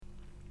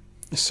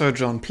So,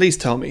 John, please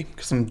tell me,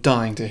 because I'm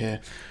dying to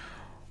hear,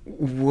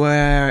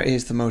 where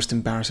is the most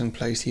embarrassing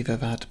place you've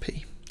ever had to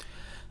pee?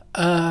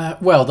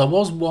 Well, there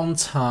was one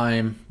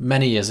time,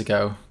 many years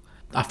ago,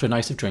 after a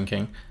night of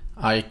drinking,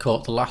 I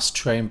caught the last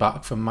train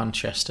back from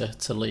Manchester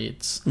to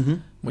Leeds,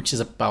 which is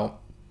about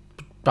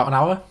an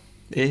hour.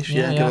 Ish,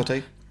 yeah, give or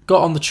take.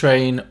 Got on the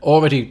train,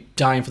 already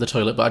dying for the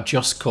toilet, but I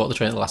just caught the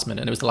train at the last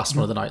minute, and it was the last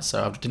one of the night,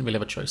 so I didn't really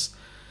have a choice.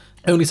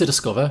 Only to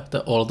discover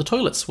that all of the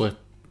toilets were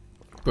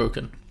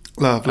broken.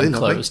 Lovely, and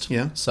closed.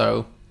 Yeah.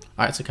 So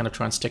I had to kind of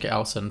try and stick it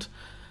out, and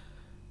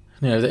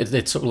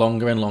it took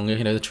longer and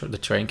longer. The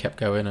train kept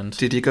going, and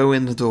Did you go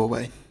in the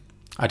doorway?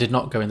 I did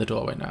not go in the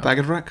doorway. No.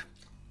 Baggage rack?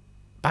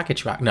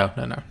 Baggage rack? No.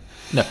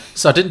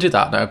 So I didn't do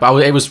that. No, but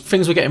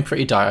things were getting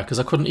pretty dire because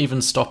I couldn't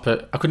even stop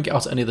it. I couldn't get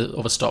out at any of the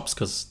other stops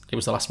because it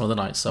was the last one of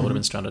the night, so I would have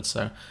been stranded.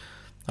 So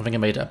I think I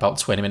made it about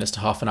 20 minutes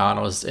to half an hour,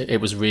 and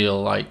it was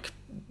real like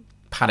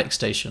panic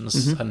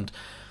stations and.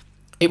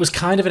 It was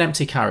kind of an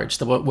empty carriage.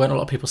 There weren't a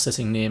lot of people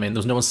sitting near me, and there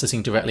was no one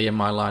sitting directly in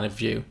my line of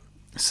view.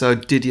 So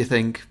did you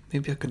think,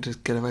 maybe I could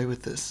just get away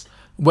with this?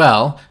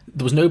 Well,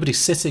 there was nobody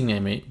sitting near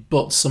me,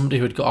 but somebody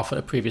who had got off at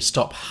a previous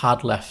stop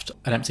had left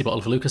an empty bottle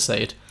of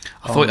Lucozade.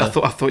 I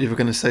thought you were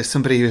going to say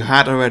somebody who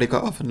had already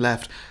got off and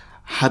left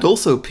had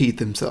also peed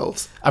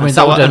themselves. So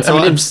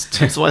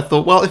I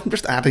thought, well, if I'm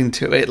just adding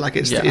to it, like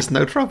it's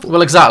no trouble.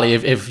 Well, exactly.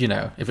 If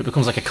it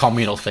becomes like a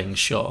communal thing,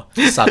 sure.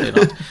 Sadly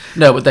not.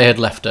 No, but they had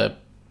left a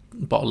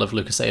bottle of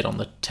Lucozade on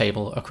the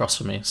table across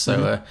from me,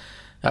 so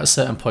at a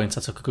certain point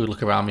I took a good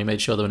look around me,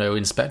 made sure there were no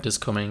inspectors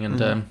coming,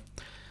 and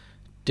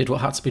did what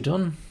had to be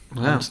done.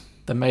 Wow. And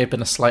there may have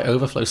been a slight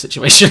overflow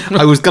situation.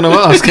 I was going to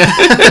ask.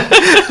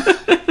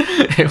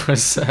 It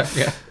was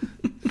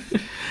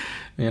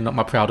not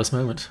my proudest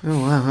moment.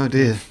 Oh wow, oh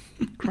dear,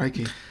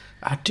 crikey.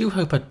 I do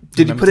hope I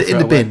did you put it in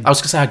the bin? I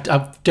was going to say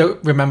I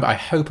don't remember. I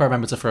hope I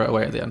remember to throw it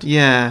away at the end.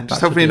 Yeah,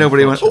 just hopefully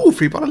nobody went, oh,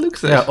 free bottle of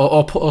Lucozade. Yeah,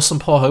 or some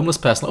poor homeless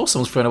person. Oh,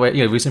 someone's throwing away,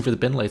 reaching through the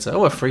bin later.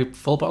 Oh, a free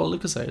full bottle of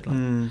Lucozade.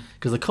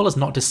 Because the colour's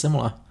not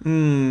dissimilar.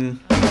 Some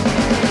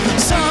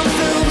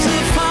films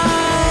are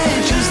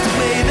fine just the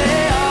way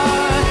they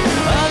are.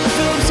 Other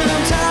films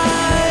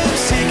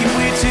sometimes take it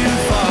way too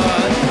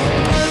far.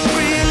 But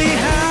really,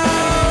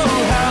 how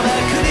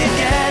bad could it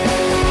get?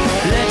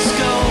 Let's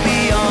go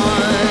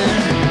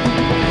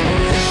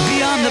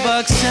beyond the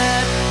box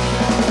set.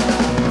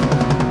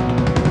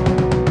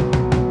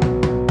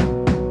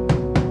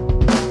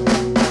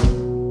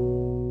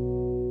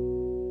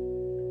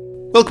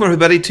 Welcome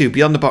everybody to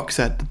Beyond the Box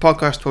Set, the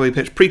podcast where we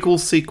pitch prequels,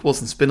 sequels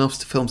and spin-offs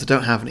to films that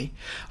don't have any.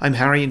 I'm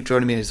Harry, and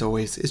joining me as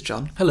always is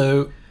John.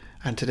 Hello.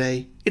 And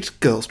today, it's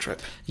Girls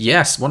Trip.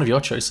 Yes, one of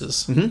your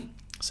choices.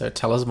 So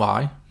tell us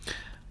why.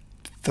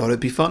 Thought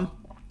it'd be fun.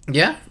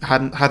 Yeah.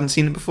 Hadn't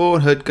seen it before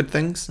and heard good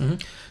things.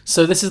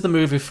 So this is the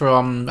movie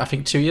from, I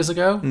think, 2 years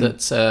ago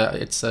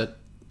that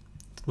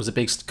was a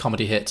big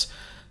comedy hit,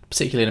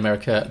 particularly in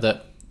America,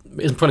 that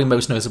is probably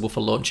most noticeable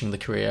for launching the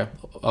career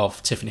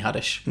of Tiffany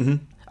Haddish.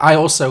 I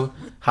also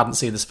hadn't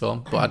seen this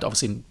film, but I'd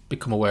obviously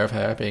become aware of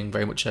her being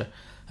very much a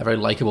very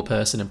likeable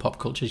person in pop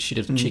culture. She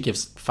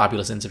gives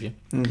fabulous interview.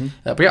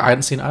 But yeah, I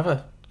hadn't seen it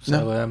either.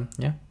 So,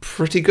 yeah.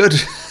 Pretty good.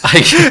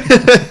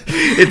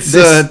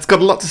 It's got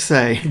a lot to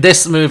say.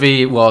 This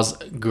movie was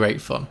great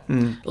fun.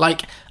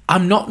 Like,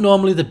 I'm not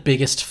normally the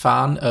biggest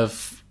fan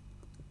of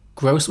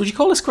gross. Would you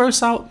call this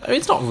gross out? I mean,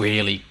 it's not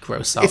really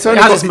gross out. It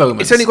has its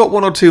moments. It's only got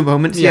one or two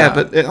moments,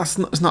 but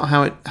it's not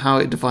how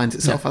it defines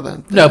itself. I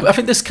don't think. No, but I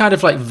think this kind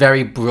of like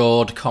very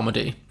broad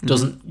comedy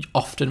doesn't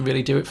often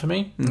really do it for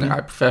me. I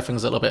prefer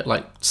things a little bit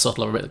like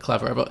subtler, a bit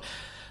cleverer. But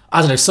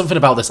I don't know, something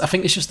about this. I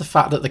think it's just the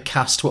fact that the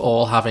cast were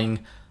all having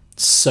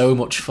so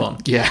much fun.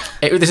 Yeah,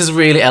 this is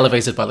really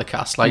elevated by the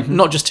cast. Like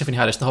not just Tiffany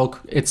Haddish.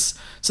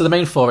 So the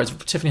main four. It's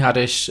Tiffany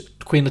Haddish,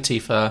 Queen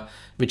Latifah,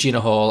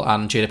 Regina Hall,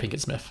 and Jada Pinkett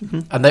Smith,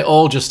 and they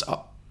all just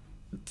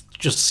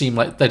seem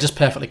like they're just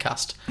perfectly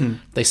cast.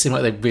 They seem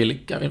like they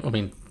really. I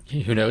mean,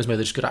 who knows? Maybe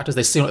they're just good actors.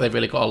 They seem like they've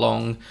really got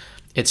along.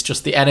 It's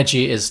just the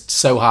energy is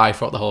so high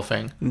throughout the whole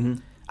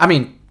thing. I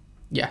mean,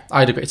 yeah,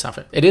 I had a great time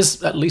for it. It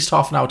is at least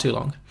half an hour too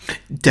long.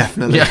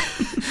 Definitely. Yeah.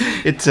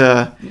 It's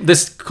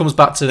this comes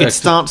back to it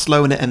starts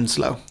slow and it ends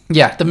slow.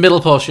 Yeah, the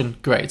middle portion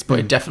great, but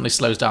it definitely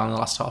slows down in the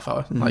last half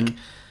hour. Like,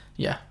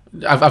 yeah.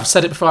 I've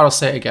said it before, I'll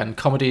say it again.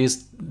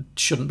 Comedies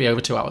shouldn't be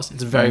over 2 hours.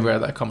 It's very rare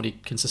that a comedy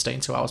can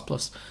sustain 2 hours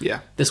plus. Yeah.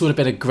 This would have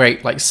been a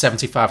great,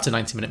 75 to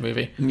 90 minute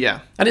movie.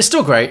 Yeah. And it's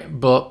still great,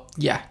 but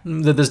yeah,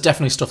 there's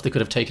definitely stuff they could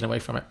have taken away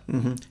from it.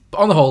 But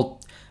on the whole,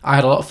 I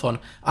had a lot of fun,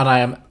 and I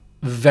am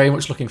very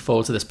much looking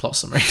forward to this plot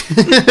summary.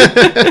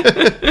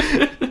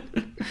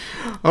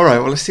 All right,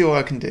 well, let's see what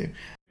I can do.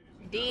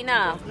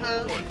 Dina,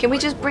 can we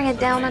just bring it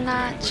down a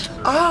notch?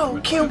 Oh,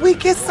 can we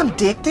get some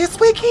dick this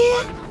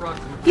weekend?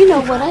 You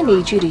know what? I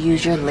need you to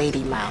use your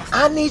lady mouth.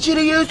 I need you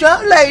to use your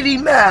lady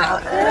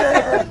mouth.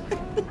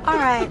 All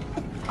right.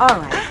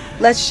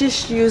 Let's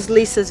just use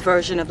Lisa's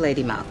version of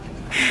lady mouth.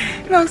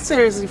 No,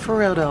 seriously, for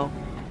real though.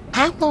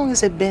 How long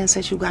has it been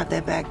since you got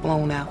that back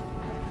blown out?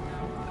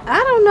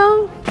 I don't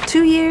know.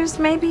 2 years,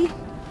 maybe?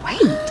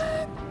 Wait.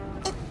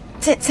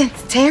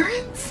 Since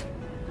Terrence?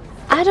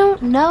 I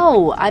don't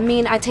know. I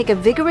mean, I take a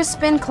vigorous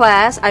spin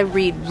class, I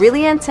read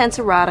really intense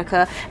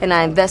erotica, and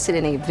I invested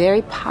in a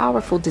very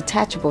powerful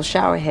detachable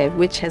shower head,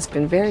 which has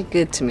been very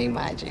good to me,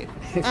 mind you.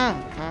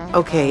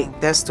 Okay,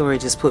 that story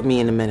just put me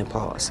in the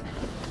menopause.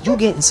 You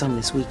getting some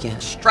this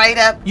weekend? Straight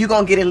up, you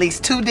gonna get at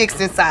least 2 dicks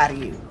inside of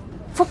you.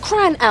 For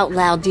crying out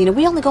loud, Dina,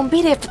 we only gonna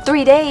be there for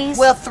 3 days.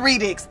 Well, 3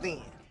 dicks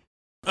then.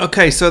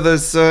 Okay, so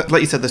there's,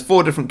 like you said, there's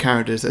 4 different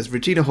characters. There's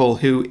Regina Hall,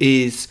 who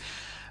is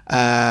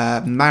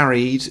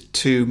married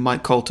to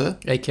Mike Coulter.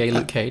 A.k.a.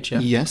 Luke Cage, yeah.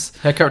 Yes.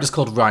 Her character's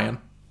called Ryan.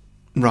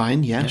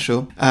 Ryan, yeah,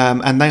 sure.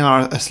 And they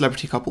are a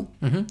celebrity couple.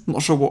 Mm-hmm. I'm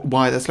not sure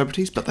why they're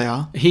celebrities, but they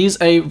are.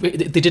 They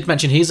did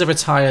mention he's a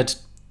retired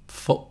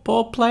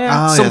football player,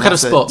 Oh, some yeah, kind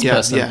of that's it. sports Yeah,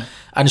 person. yeah.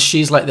 And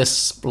she's like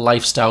this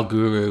lifestyle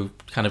guru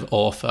kind of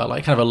author,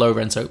 like kind of a low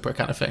rent Oprah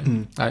kind of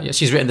thing. Yeah,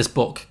 she's written this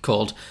book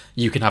called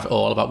You Can Have It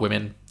All, about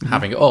women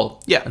having it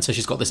all. Yeah. And so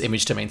she's got this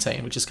image to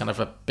maintain, which is kind of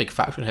a big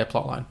factor in her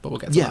plotline, but we'll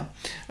get to Yeah.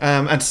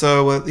 that. And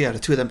so, the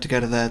two of them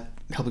together, they're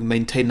helping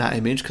maintain that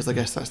image, because I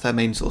guess that's their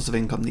main source of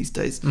income these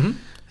days,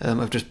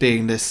 of just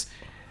being this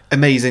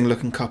amazing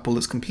looking couple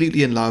that's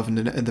completely in love and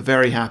they're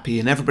very happy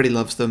and everybody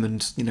loves them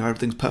and,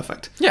 everything's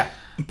perfect. Yeah.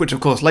 Which,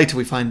 of course, later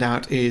we find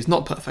out is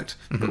not perfect.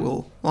 But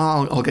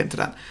I'll get into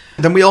that.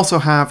 Then we also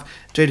have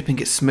Jada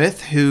Pinkett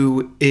Smith,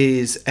 who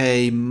is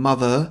a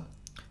mother.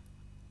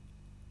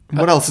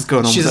 What else is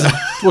going on with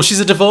her? She's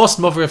a divorced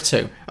mother of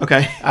 2.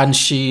 Okay. And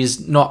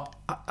she's not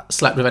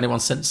slept with anyone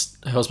since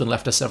her husband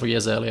left her several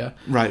years earlier.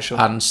 Right,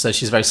 sure. And so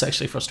she's very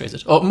sexually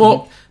frustrated. Or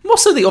more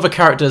so the other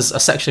characters are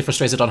sexually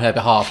frustrated on her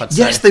behalf, I'd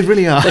say. Yes, they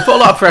really are. They put a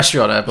lot of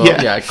pressure on her, but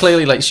Yeah. yeah,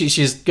 clearly like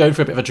she's going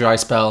through a bit of a dry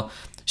spell.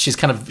 She's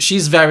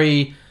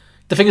very...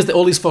 The thing is that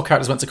all these 4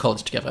 characters went to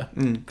college together.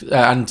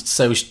 And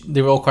so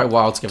they were all quite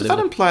wild together. Does that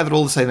imply they're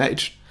all the same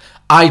age?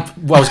 I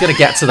was going to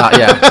get to that,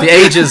 yeah. The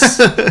ages...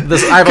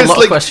 I have a lot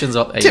of questions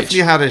on age. Tiffany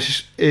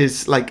Haddish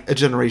is like a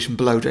generation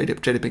below Jada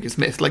Pinkett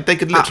Smith. Like, they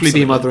could literally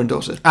be mother and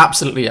daughter.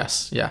 Absolutely,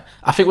 yes. Yeah.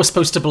 I think we're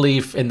supposed to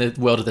believe in the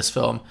world of this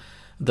film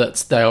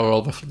that they are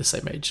all roughly the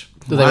same age.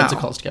 That they went to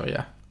college together,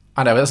 yeah.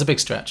 I know, that's a big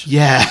stretch.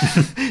 Yeah.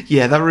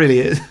 Yeah, that really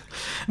is.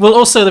 Well,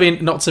 also, I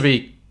mean, not to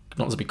be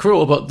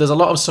cruel, but there's a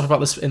lot of stuff about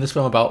this in this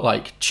film about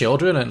like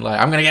children and like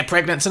I'm gonna get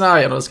pregnant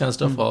tonight and all this kind of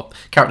stuff, or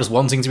characters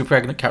wanting to be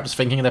pregnant, characters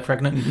thinking they're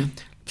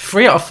pregnant.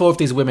 3 out of 4 of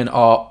these women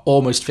are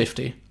almost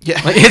 50.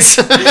 Yeah. Like, it's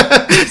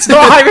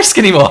not high risk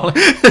anymore.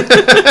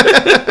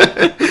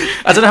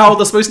 I don't know how old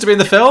they're supposed to be in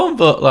the film,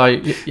 but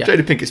like, yeah.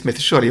 Jada Pinkett Smith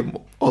is surely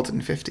older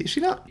than 50, is she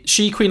not?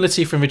 She, Queen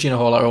Latifah, and Regina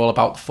Hall are all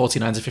about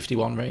 49 to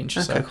 51 range.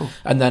 Okay, so. cool.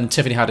 And then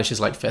Tiffany Haddish is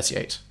like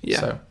 38. Yeah.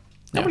 So,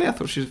 Yeah. I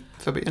thought she was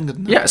a bit younger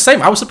than that. yeah,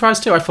 same. I was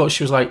surprised too. I thought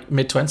she was like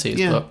mid-20s,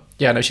 Yeah. but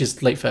yeah, no,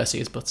 she's late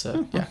 30s, but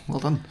yeah. Well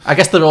done. I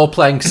guess they're all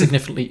playing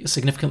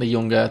significantly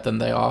younger than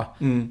they are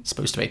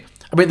supposed to be.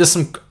 I mean, there's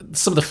some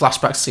of the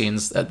flashback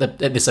scenes at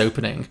this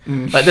opening.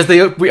 Like,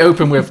 we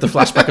open with the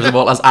flashback of them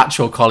all as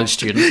actual college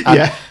students. And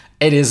Yeah.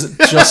 it is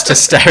just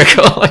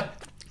hysterical.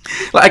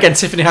 Like again,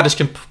 Tiffany Haddish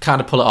can kind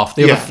of pull it off.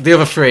 The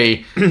other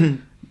 3,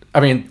 I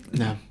mean,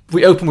 No.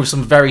 we open with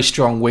some very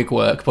strong wig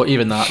work, but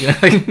even that,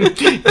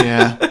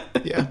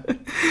 Yeah.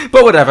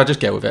 But whatever, just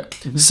go with it.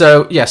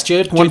 So yes,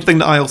 One thing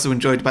that I also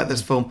enjoyed about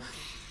this film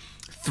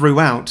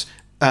throughout,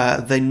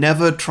 they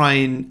never try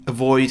and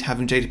avoid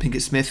having Jada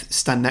Pinkett Smith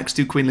stand next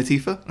to Queen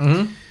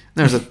Latifah.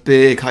 There's a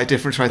big height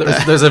difference right there.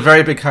 There's a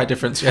very big height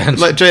difference, yeah.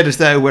 Like, Jada's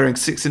there wearing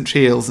 6-inch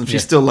heels and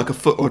she's still like a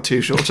foot or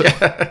 2 shorter.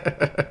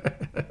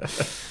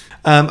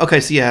 Okay,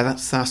 so yeah,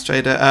 that's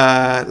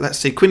Jada. Let's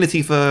see, Queen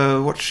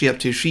Latifah, what's she up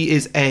to?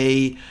 She's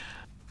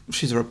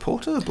a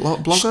reporter,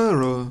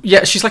 blogger, or...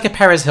 Yeah, she's like a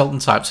Perez Hilton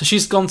type. So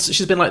she's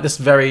been like this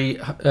very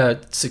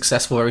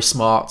successful, very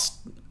smart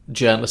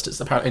journalist. It's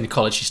apparently in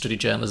college she studied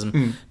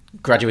journalism,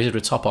 graduated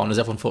with top honours.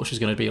 Everyone thought she was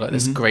going to be like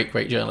this great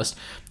journalist,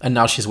 and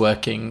now she's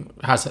working.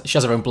 She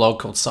has her own blog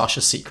called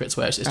Sasha's Secrets,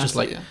 where it's just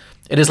like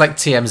it is like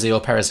TMZ or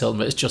Perez Hilton,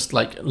 but it's just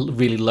like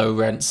really low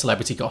rent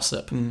celebrity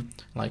gossip.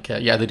 Like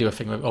they do a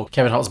thing with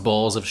Kevin Hart's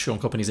balls have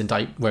shrunk up and he's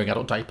wearing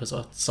adult diapers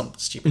or some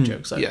stupid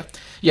joke. So the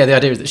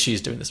idea is that she's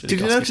doing this. Really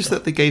Did you notice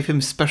that they gave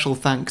him special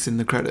thanks in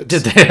the credits?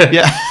 Did they?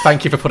 Yeah.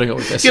 Thank you for putting up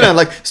with this. You know,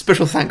 like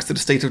special thanks to the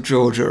state of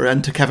Georgia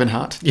and to Kevin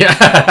Hart.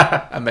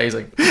 Yeah,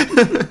 amazing.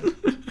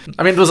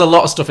 I mean, there was a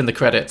lot of stuff in the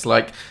credits.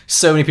 Like,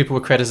 so many people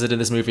were credited in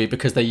this movie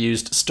because they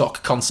used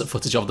stock concert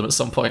footage of them at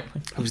some point.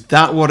 Was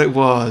that what it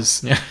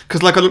was? Yeah.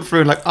 Because, like, I looked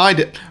through and, like, I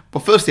did...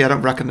 Well, firstly, I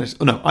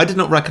did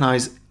not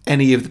recognise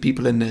any of the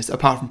people in this,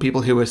 apart from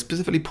people who were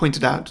specifically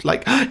pointed out,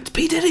 like, it's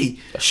P. Diddy!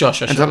 Sure.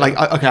 And so, like,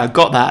 okay, I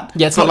got that.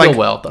 Yeah, it's but, not like, your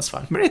world, that's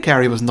fine. Mariah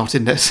Carey was not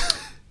in this.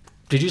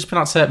 Did you just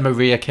pronounce her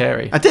Maria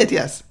Carey? I did,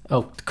 yes.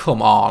 Oh,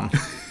 come on.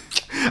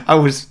 I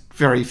was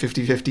very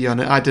 50-50 on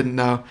it. I didn't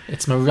know.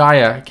 It's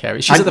Mariah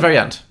Carey. She's at the very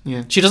end.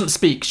 Yeah. She doesn't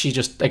speak. She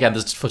just, again,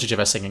 there's footage of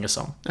her singing a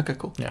song. Okay,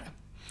 cool. Yeah.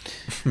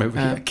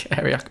 Mariah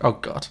Carey. Oh,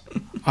 God.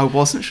 I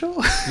wasn't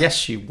sure.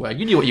 Yes, you were.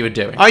 You knew what you were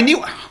doing. I knew...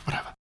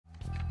 Whatever.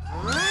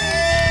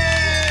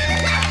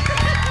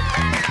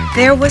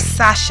 There was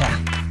Sasha,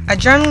 a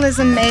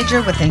journalism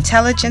major with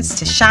intelligence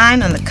to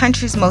shine on the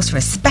country's most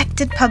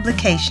respected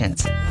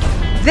publications.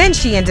 Then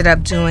she ended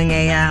up doing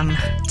a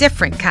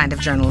different kind of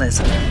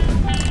journalism.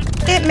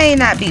 It may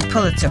not be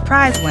Pulitzer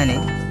Prize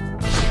winning,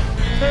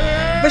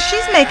 but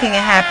she's making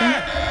it happen.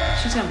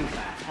 She's gonna be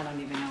fine. I don't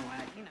even know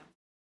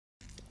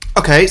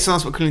why, Okay, so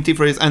that's what Queen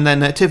Latifah is. And then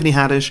Tiffany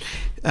Haddish,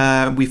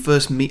 we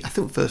first meet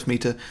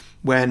her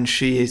when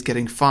she is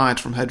getting fired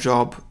from her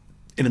job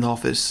in an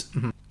office.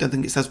 Don't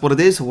think it says what it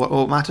is or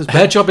what matters.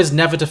 Her job is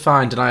never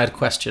defined, and I had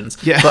questions.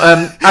 Yeah, but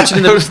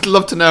actually, I would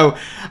love to know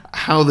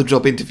how the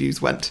job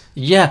interviews went.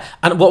 Yeah,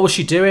 and what was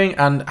she doing,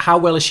 and how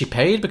well is she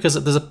paid? Because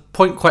there's a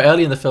point quite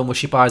early in the film where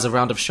she buys a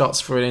round of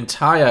shots for an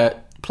entire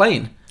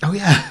plane. Oh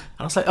yeah, and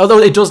I was like, although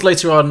it does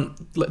later on.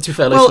 To be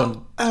fair, later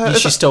on,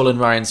 she's if stolen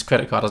Ryan's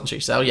credit card, hasn't she?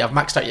 So yeah, I've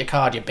maxed out your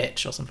card, you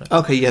bitch, or something.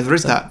 Okay, yeah, there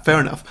is that. Fair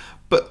enough.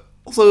 But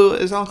also,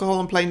 is alcohol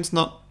on planes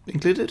not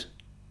included?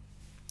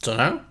 Don't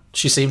know.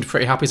 She seemed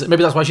pretty happy.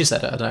 Maybe that's why she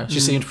said it. I don't know. She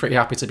seemed pretty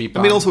happy to be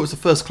buying. I mean, also it's a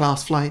first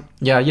class flight.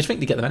 Yeah, you'd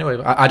think they get them anyway.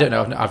 But I don't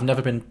know. I've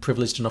never been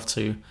privileged enough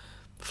to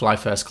fly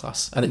first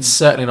class, and it's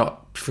certainly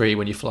not free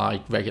when you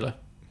fly regular.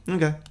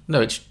 Okay.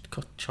 No, it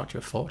charge you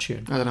a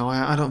fortune. I don't know.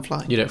 I don't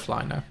fly. You don't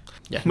fly, no.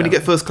 Yeah. When you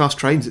get first class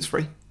trains, it's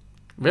free.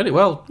 Really?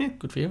 Well, yeah,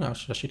 good for you. I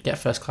should get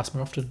first class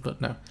more often,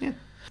 but no. Yeah.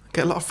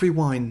 Get a lot of free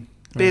wine.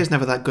 Beer's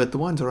never that good. The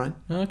wine's alright.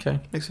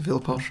 Okay. Makes me feel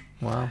posh.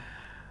 Wow.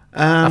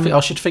 I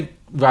should think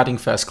riding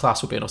first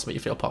class would be enough to make you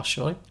feel posh,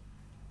 surely.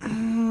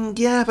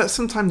 Yeah, but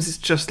sometimes it's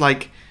just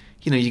like,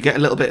 you get a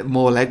little bit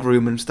more leg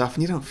room and stuff,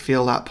 and you don't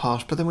feel that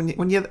posh. But then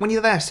when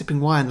you're there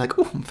sipping wine, like,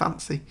 oh, I'm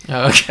fancy.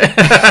 Oh, okay.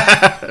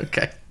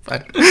 Okay,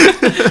 fine.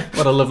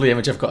 What a lovely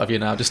image I've got of you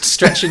now. Just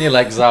stretching your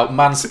legs out,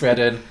 man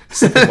spreading,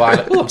 sipping wine.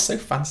 Like, oh, I'm so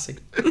fancy.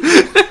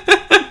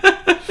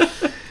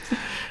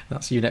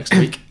 That's you next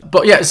week.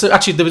 But yeah, so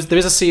actually there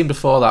is a scene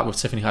before that with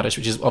Tiffany Haddish,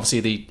 which is obviously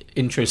the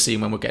intro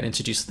scene when we're getting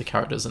introduced to the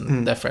characters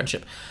and their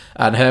friendship.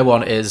 And her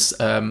one is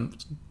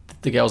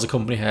the girls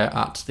accompany her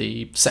at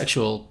the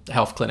sexual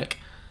health clinic.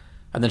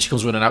 And then she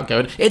comes running out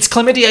going, "It's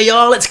chlamydia,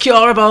 y'all, it's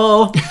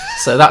curable."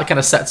 So that kind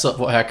of sets up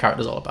what her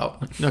character's all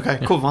about. Okay,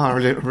 cool. Wow, I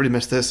really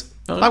missed this.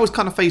 I was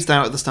kind of phased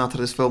out at the start of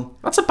this film.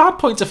 That's a bad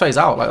point to phase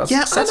out. Like,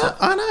 that's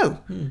I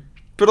know.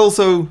 But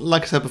also,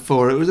 like I said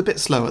before, it was a bit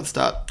slow at the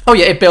start. Oh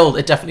yeah, it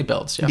definitely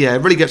builds. Yeah, it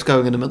really gets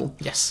going in the middle.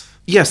 Yes.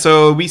 Yeah,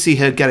 so we see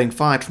her getting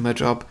fired from her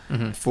job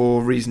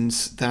for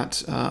reasons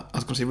that, I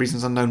was going to say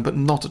reasons unknown, but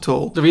not at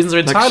all. The reasons are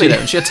entirely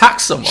there. She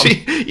attacks someone.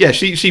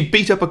 She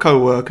beat up a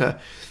co-worker,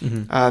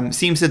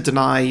 seems to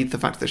deny the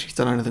fact that she's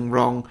done anything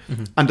wrong,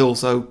 and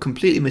also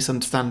completely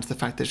misunderstands the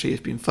fact that she has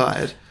been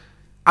fired.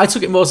 I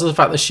took it more as the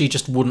fact that she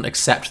just wouldn't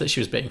accept that she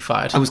was being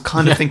fired. I was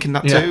kind of thinking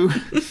that too.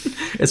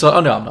 It's like,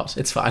 oh no, I'm not.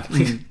 It's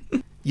fine.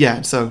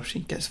 Yeah, so she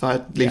gets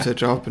fired, leaves her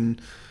job,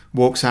 and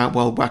walks out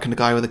while whacking a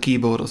guy with a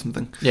keyboard or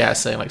something. Yeah,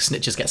 saying like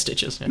snitches get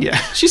stitches. Yeah.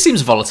 She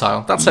seems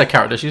volatile. That's her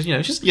character.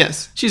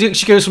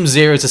 She goes from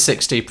 0 to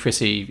 60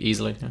 pretty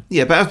easily.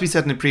 Yeah, but as we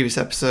said in a previous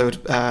episode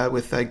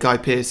with Guy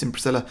Pearce and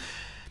Priscilla,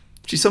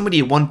 she's somebody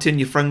you want in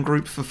your friend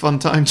group for fun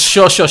times.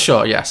 Sure,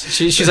 yes.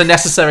 She's a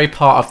necessary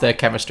part of their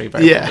chemistry.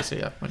 But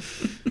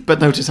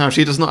notice how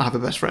she does not have a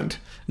best friend.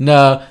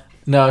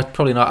 No,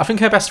 probably not. I think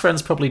her best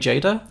friend's probably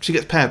Jada. She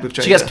gets paired with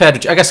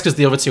Jada. I guess because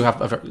the other two have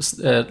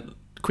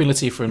Queen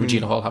Latifah and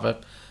Regina Hall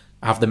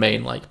have the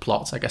main like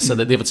plot, I guess. So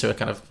the other two are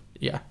kind of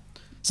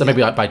So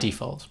maybe like by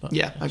default. But,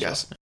 I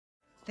guess.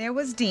 There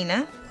was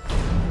Dina.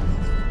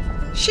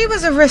 She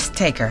was a risk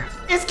taker.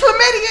 It's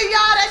chlamydia,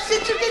 y'all. That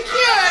shit you get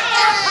cured.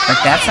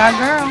 But that's our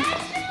girl.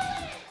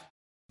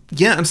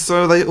 Yeah, and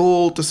so they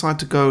all decide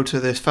to go to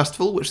this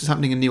festival, which is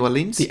happening in New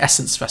Orleans. The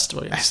Essence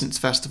Festival, yes. Essence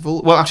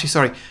Festival. Well, actually,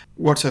 sorry.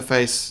 What's her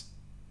face?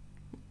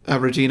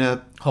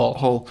 Regina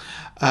Hall.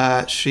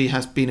 She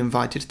has been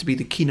invited to be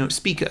the keynote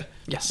speaker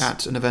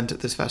at an event at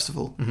this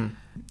festival.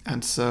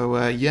 And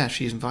so,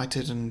 she's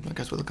invited, and I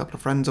guess with a couple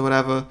of friends or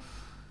whatever.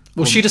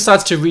 Well, she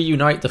decides to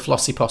reunite the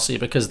Flossie Posse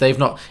because they've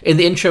not... In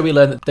the intro, we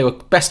learned that they were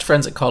best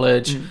friends at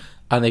college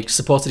and they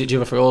supported each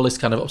other for all these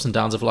kind of ups and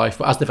downs of life.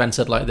 But as they've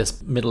entered like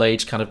this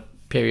middle-age kind of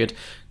period,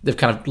 they've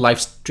kind of...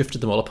 Life's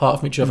drifted them all apart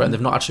from each other and they've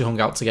not actually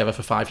hung out together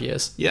for 5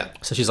 years. Yeah.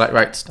 So she's like,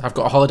 right, I've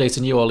got a holiday to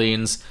New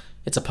Orleans.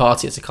 It's a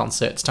party, it's a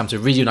concert. It's time to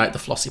reunite the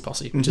Flossie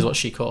Posse, which is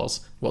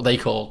what they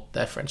call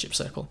their friendship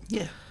circle.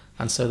 Yeah.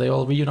 And so they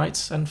all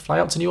reunite and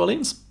fly out to New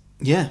Orleans.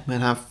 Yeah,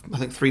 and have, I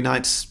think, 3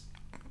 nights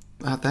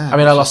out there. I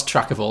mean, I lost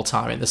track of all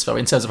time in this film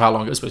in terms of how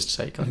long it was supposed to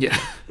take. Yeah.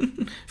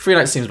 3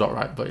 nights seems about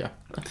right, but yeah.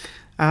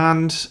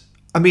 And,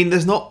 I mean,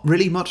 there's not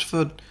really much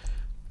for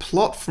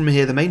plot from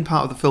here. The main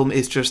part of the film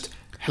is just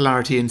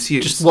hilarity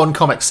ensues. Just one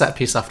comic set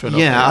piece after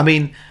another. Yeah, I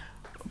mean,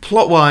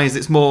 plot-wise,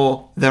 it's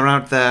more, they're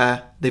out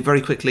there, they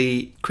very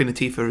quickly, Queen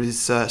Latifah is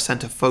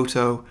sent a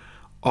photo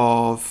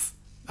of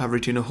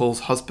Regina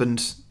Hall's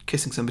husband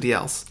kissing somebody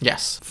else.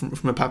 Yes.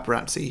 From a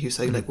paparazzi who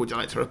say, like, would you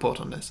like to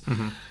report on this?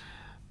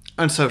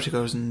 And so she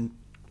goes and,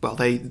 well,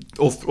 they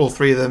all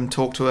 3 of them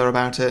talk to her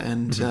about it,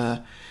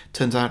 and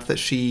turns out that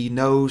she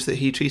knows that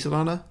he cheated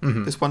on her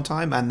this one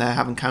time, and they're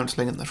having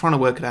counselling and they're trying to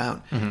work it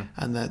out,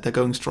 and they're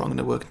going strong and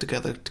they're working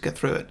together to get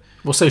through it.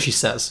 Well, so she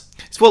says.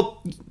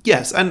 Well,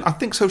 yes, and I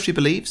think so she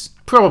believes.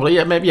 Probably,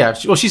 yeah, maybe, yeah.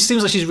 Well, she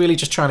seems like she's really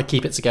just trying to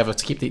keep it together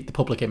to keep the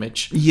public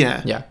image.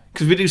 Yeah. Yeah.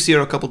 Because we do see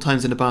her a couple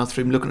times in the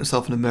bathroom looking at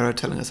herself in the mirror,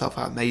 telling herself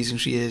how amazing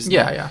she is.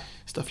 Yeah.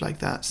 Stuff like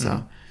that.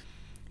 So,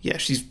 yeah,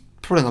 she's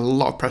putting a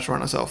lot of pressure on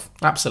herself.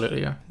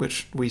 Absolutely, yeah.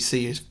 Which we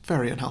see is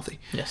very unhealthy.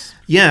 Yes.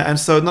 Yeah, and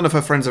so none of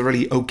her friends are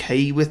really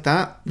okay with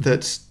that,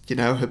 that, you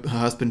know, her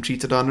husband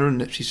cheated on her and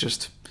that she's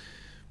just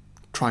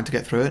trying to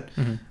get through it.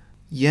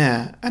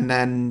 Yeah, and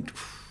then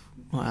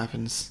what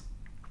happens?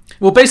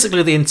 Well,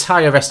 basically, the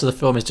entire rest of the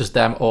film is just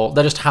them all.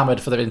 They're just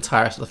hammered for the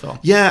entire rest of the film.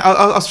 Yeah,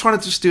 I was trying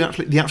to just do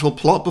the actual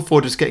plot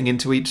before just getting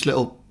into each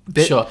little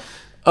bit. Sure.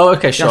 Oh,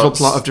 okay, sure. The actual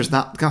plot of just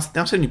that.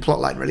 That's only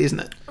plot line, really, isn't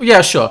it?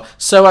 Yeah, sure.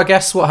 So I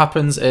guess what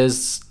happens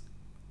is...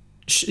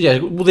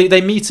 well, they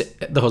meet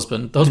the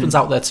husband. The husband's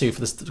out there too for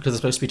this because they're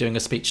supposed to be doing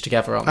a speech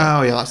together, aren't they?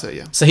 Oh, yeah, that's it,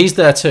 yeah. So he's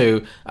there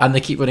too, and they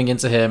keep running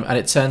into him, and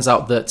it turns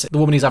out that the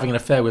woman he's having an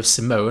affair with,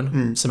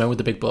 Simone with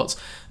the big butt,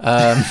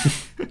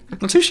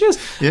 that's who she is.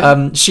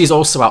 Yeah. She's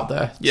also out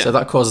there, Yeah. so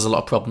that causes a lot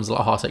of problems, a lot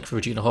of heartache for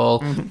Regina Hall.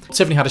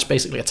 Tiffany Haddish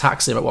basically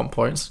attacks him at one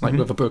point, like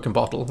with a broken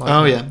bottle. Like,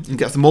 Oh, yeah, and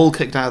gets them all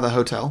kicked out of the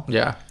hotel.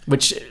 yeah,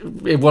 which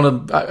one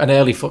of an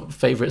early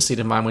favourite scene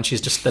of mine when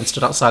she's just then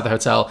stood outside the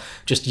hotel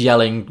just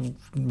yelling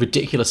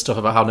ridiculous stuff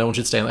about how no one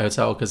should stay in the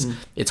hotel because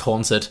it's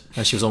haunted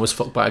and she was almost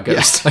fucked by a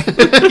ghost.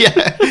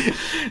 Yeah.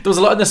 There was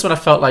a lot in this when I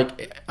felt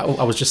like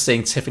I was just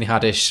seeing Tiffany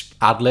Haddish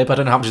ad-lib. I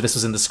don't know how much of this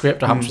was in the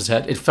script or how much was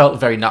her. It felt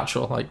very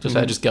natural, like just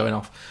her just going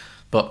off.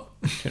 But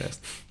who knows?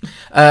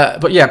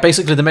 But yeah,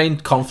 basically the main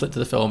conflict of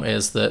the film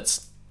is that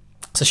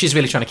so she's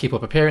really trying to keep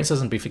up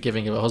appearances and be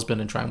forgiving of her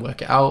husband and try and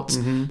work it out.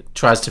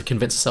 Tries to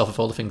convince herself of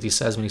all the things he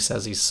says when he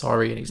says he's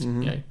sorry and he's you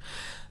know.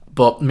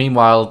 But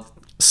meanwhile,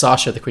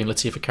 Sasha, the Queen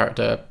Latifah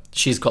character,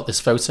 she's got this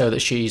photo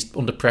that she's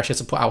under pressure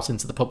to put out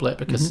into the public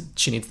because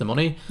she needs the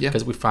money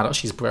because we found out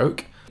she's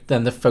broke.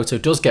 Then the photo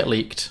does get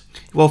leaked.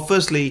 Well,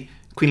 firstly,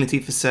 Queen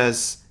Latifah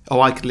says, "Oh,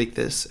 I could leak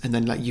this," and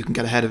then like you can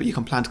get ahead of it. You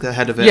can plan to get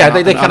ahead of it. Yeah,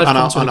 and they kind of and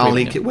come to an I'll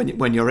agreement, leak it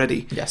when you're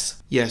ready.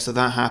 Yes. Yeah, so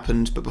that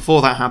happened, but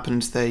before that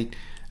happened, they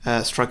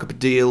strike up a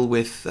deal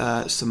with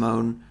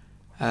Simone,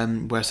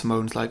 where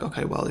Simone's like,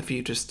 "Okay, well, if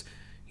you just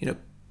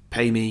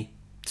pay me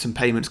some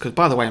payments, because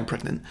by the way, I'm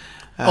pregnant."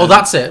 Oh,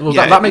 that's it. Well,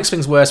 yeah, that makes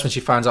things worse when she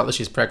finds out that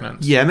she's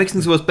pregnant. Yeah, it makes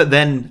things worse, but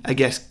then I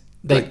guess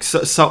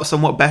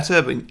somewhat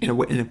better, but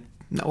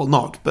well,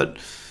 not, but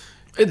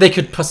they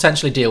could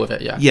potentially deal with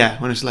it.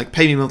 Yeah, when it's like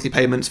pay me monthly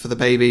payments for the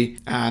baby,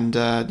 and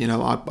I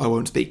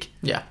won't speak.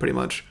 Yeah, pretty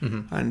much.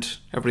 And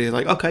everybody's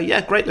like, okay, yeah,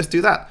 great, let's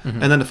do that.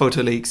 And then the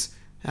photo leaks,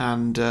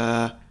 and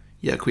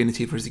Queen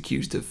Latifah is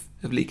accused of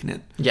leaking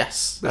it.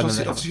 Yes, but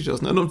obviously she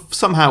doesn't. And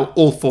somehow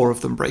all four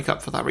of them break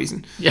up for that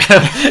reason. Yeah,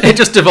 it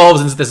just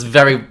devolves into this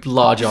very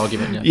large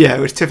argument. Yeah,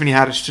 which Tiffany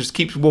Haddish just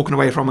keeps walking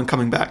away from and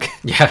coming back.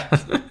 Yeah,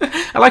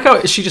 I like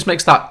how she just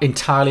makes that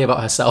entirely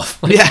about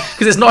herself. Like, yeah,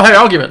 because it's not her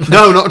argument.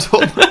 No, not at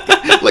all.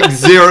 Like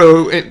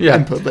zero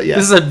input. But yeah,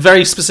 this is a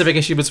very specific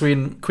issue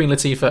between Queen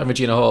Latifah and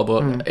Regina Hall,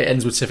 but it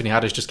ends with Tiffany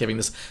Haddish just giving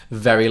this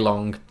very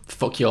long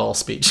 "fuck you all"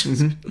 speech.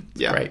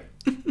 Yeah, great.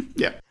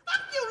 Yeah.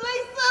 Fuck you,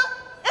 Lisa.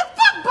 And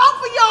fuck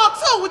both of y'all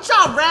too with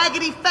y'all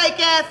raggedy fake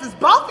asses.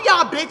 Both of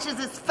y'all bitches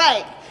is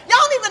fake. Y'all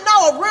don't even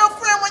know a real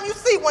friend when you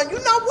see one. You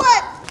know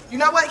what? You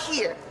know what?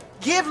 Here,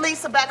 give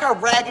Lisa back her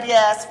raggedy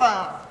ass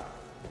phone.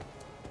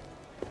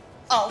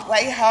 Oh,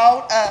 wait,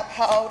 hold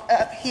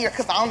up here,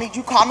 because I don't need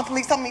you calling the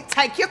police on me.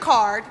 Take your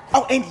card.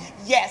 Oh, and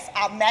yes,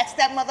 I'll match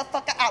that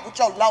motherfucker out with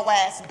your low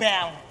ass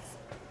balance.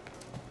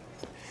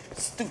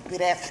 Stupid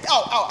ass.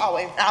 Oh,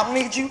 and I don't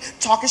need you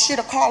talking shit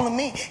or calling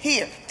me.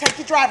 Here, take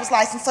your driver's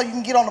license so you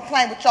can get on the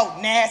plane with your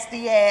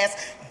nasty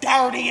ass,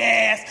 dirty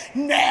ass,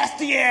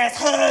 nasty ass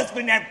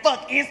husband that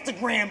fuck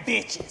Instagram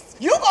bitches.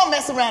 You gonna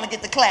mess around and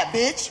get the clap,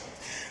 bitch.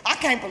 I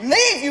can't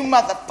believe you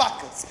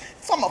motherfuckers.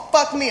 Someone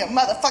fuck me a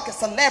motherfucking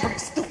celebrity,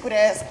 stupid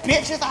ass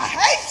bitches. I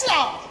hate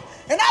y'all.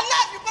 And I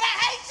love you, but I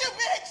hate you,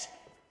 bitch.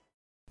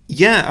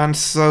 Yeah, and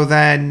so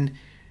then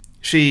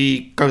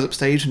she goes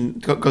upstage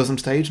and goes on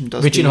stage and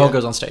does. Regina Hall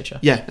goes on stage,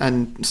 yeah,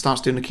 and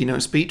starts doing a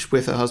keynote speech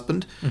with her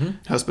husband. Her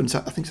husband,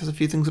 I think, says a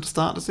few things at the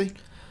start, does he?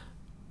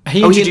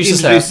 He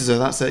introduces her.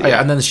 That's it. Oh, yeah,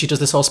 and then she does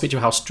this whole speech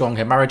of how strong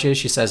her marriage is.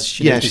 She says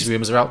she knows these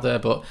rumours are out there,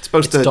 but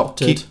it's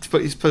doctored.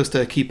 He's supposed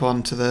to keep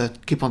on to the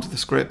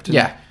script. And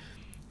yeah,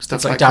 stuff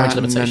it's like that. damage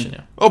limitation.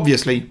 Yeah,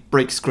 obviously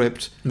break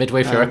script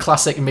midway through a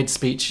classic mid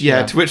speech.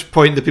 Yeah, to which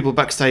point the people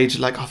backstage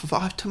are like, "Oh,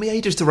 it took me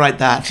ages to write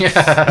that."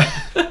 Yeah.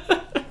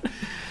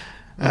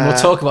 And we'll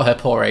talk about her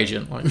poor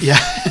agent. Like. Yeah.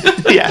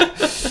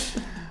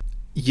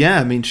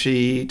 Yeah, I mean,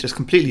 she just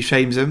completely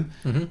shames him.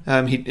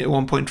 He at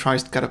one point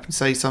tries to get up and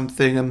say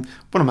something.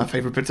 One of my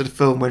favourite bits of the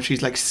film when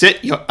she's like,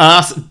 "Sit your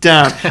ass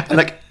down," and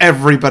like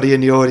everybody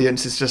in the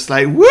audience is just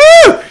like, "Woo!"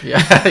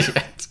 Yeah,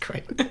 it's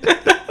great.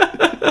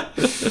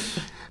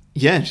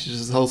 Yeah, she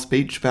does the whole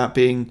speech about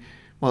being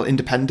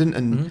independent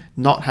and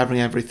not having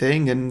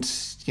everything, and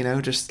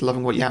just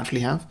loving what you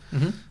actually have.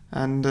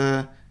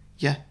 And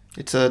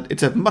It's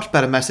a much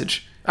better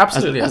message.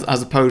 Absolutely,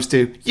 as opposed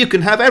to you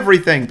can have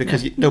everything,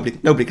 because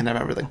nobody can have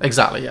everything.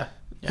 Exactly, yeah.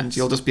 And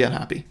you'll just be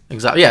unhappy.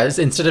 Exactly, yeah.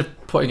 Instead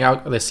of putting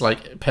out this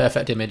like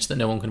perfect image that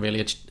no one can really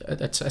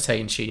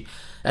attain, she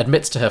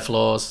admits to her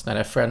flaws, and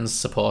her friends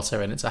support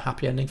her, and it's a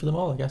happy ending for them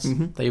all, I guess.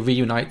 They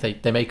reunite,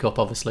 they make up,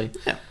 obviously,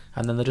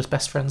 and then they're just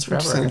best friends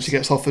forever. So she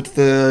gets offered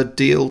the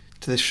deal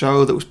to this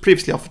show that was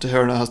previously offered to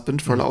her and her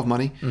husband for a lot of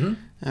money,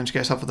 and she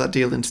gets offered that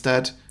deal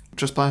instead,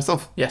 just by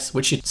herself. Yes,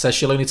 which she says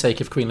she'll only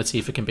take if Queen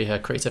Latifah can be her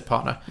creative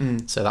partner.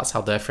 So that's how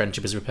their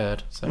friendship is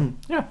repaired. So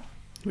yeah.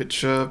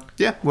 Which,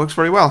 works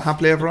very well.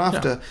 Happily ever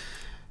after. Yeah.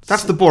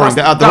 That's the boring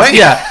bit out of the way.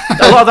 Yeah,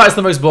 a lot of that is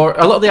the most boring.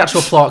 A lot of the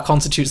actual plot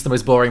constitutes the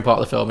most boring part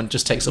of the film and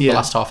just takes up the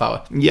last half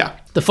hour. Yeah.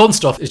 The fun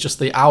stuff is just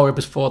the hour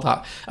before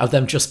that of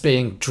them just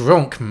being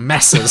drunk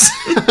messes.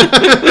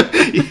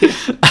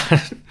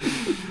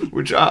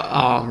 Which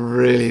I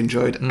really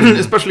enjoyed.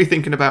 Especially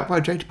thinking about, wow,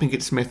 Jada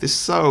Pinkett Smith is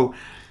so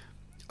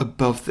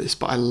above this,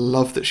 but I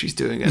love that she's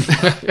doing it.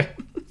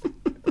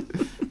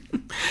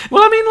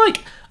 Well, I mean,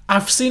 like,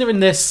 I've seen her in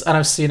this, and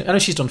I know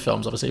she's done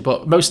films, obviously,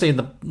 but mostly in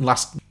the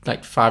last,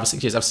 5 or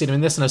 6 years, I've seen her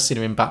in this, and I've seen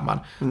her in Batman.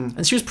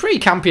 And she was pretty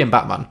campy in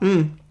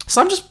Batman.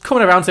 So I'm just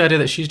coming around to the idea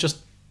that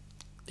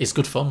it's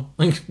good fun.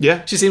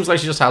 Yeah. She seems like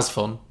she just has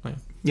fun.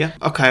 Yeah.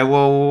 Okay,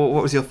 well,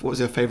 what was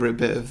your favourite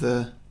bit of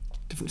the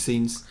different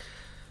scenes?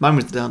 Mine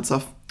was the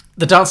dance-off.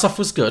 The dance-off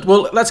was good.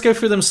 Well, let's go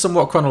through them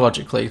somewhat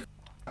chronologically.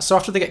 So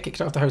after they get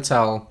kicked out of the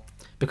hotel,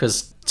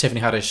 because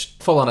Tiffany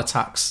Haddish full-on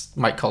attacks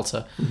Mike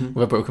Coulter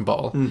with a broken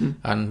bottle,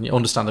 and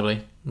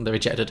understandably, they're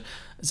ejected.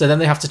 So then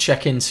they have to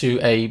check into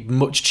a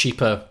much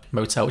cheaper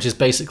motel, which is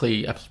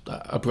basically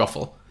a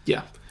brothel.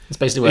 Yeah. It's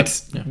basically where...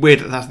 It's weird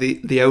that that's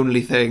the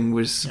only thing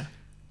was... Yeah.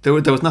 There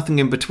was nothing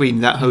in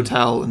between that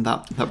hotel and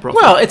that brothel.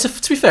 Well,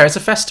 to be fair, it's a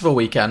festival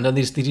weekend, and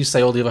they do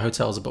say all the other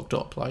hotels are booked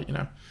up,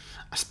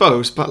 I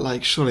suppose,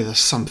 but surely there's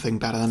something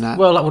better than that.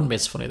 Well, that wouldn't be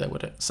as funny though,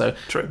 would it? So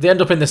True. They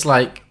end up in this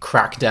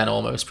crack den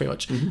almost, pretty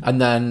much, and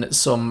then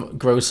some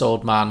gross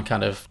old man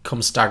kind of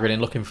comes staggering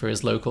in looking for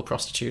his local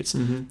prostitutes,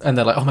 and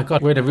they're like, "Oh my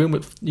god, we're in a room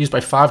used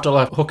by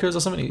 $5 hookers or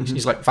something."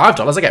 He's like,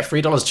 $5? I get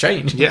 $3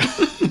 change. Yeah.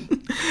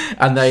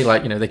 And they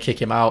they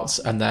kick him out,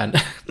 and then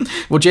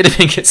Jada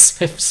Pinkett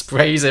Smith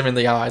sprays him in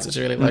the eyes, which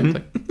is really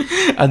likely.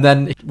 And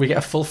then we get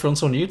a full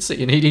frontal nude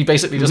scene, and he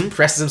basically just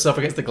presses himself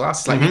against the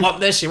glass, like, you want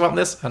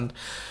this, and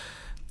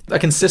a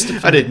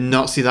consistent... I did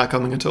not see that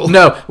coming at all.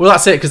 No, well,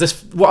 that's it, because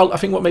I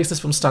think what makes this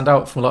film stand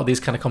out from a lot of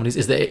these kind of comedies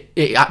is that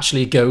it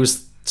actually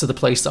goes to the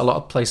place that a lot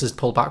of places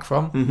pull back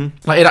from.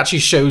 It actually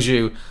shows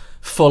you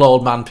full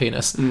old man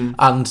penis,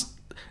 and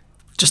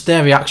just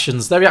their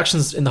reactions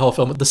in the whole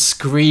film, the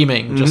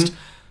screaming just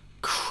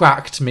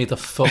cracked me the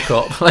fuck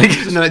up.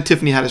 And then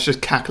Tiffany Haddish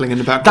just cackling in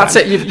the background. That's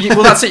it.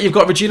 That's it. You've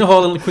got Regina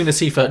Hall and Queen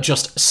Latifah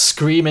just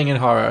screaming in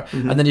horror,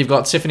 and then you've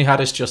got Tiffany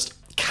Haddish just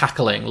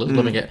cackling,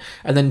 loving it,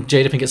 and then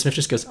Jada Pinkett Smith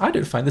just goes, "I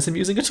don't find this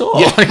amusing at all."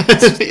 Yeah.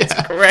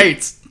 It's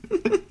great.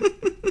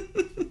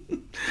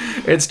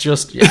 It's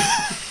just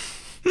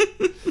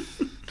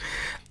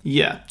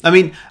Yeah. I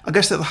mean, I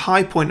guess that the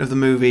high point of the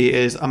movie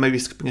is, I'm maybe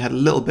skipping ahead a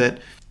little bit,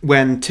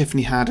 when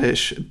Tiffany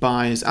Haddish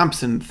buys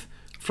absinthe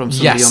from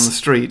somebody on the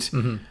street.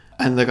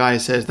 And the guy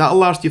says, "That'll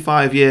last you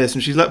 5 years."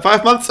 And she's like,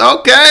 5 months?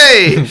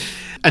 Okay!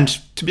 And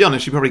to be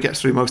honest, she probably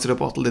gets through most of the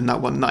bottle in that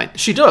one night.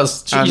 She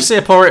does. You see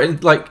her pour it in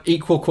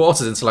equal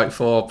quarters into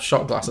 4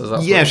 shot glasses.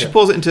 She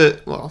pours it into,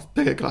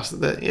 bigger glasses.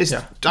 It's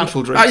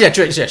actual drinks.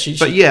 Drinks,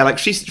 yeah.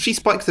 She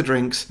spikes the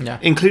drinks, Yeah.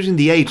 including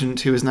the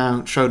agent who has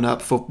now shown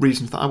up for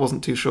reasons that I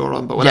wasn't too sure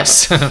on, but whatever.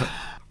 Yes.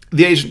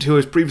 The agent who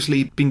has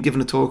previously been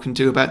given a talking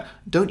to about,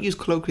 don't use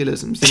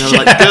colloquialisms,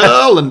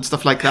 girl and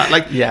stuff like that.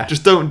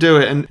 Just don't do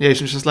it. And the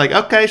agent's just like,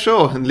 okay,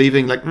 sure. And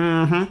leaving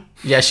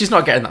Yeah, she's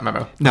not getting that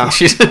memo. No.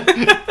 She's...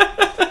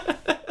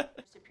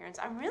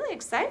 I'm really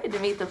excited to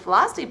meet the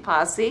Velocity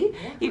Posse.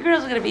 You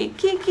girls are going to be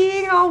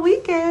kikiing all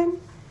weekend.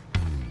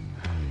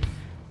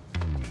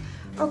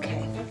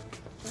 Okay,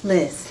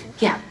 Liz.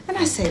 Yeah. And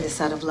I say this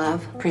out of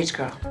love. Preach,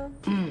 girl.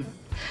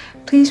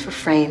 Please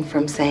refrain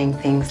from saying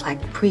things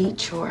like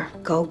preach or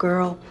go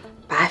girl,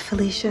 bye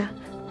Felicia,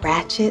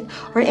 ratchet,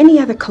 or any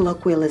other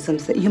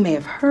colloquialisms that you may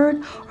have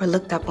heard or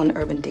looked up on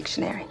Urban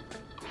Dictionary.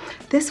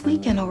 This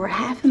weekend, over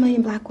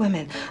 500,000 Black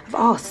women of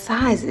all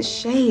sizes,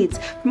 shades,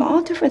 from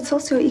all different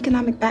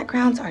socioeconomic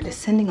backgrounds are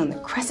descending on the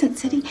Crescent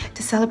City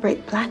to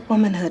celebrate Black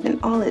womanhood in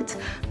all its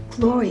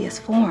glorious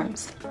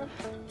forms.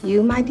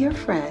 You, my dear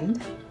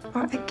friend,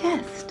 are a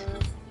guest.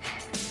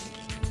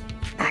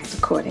 Act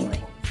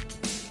accordingly.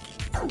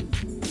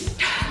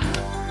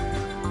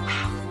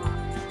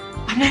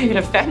 I'm not even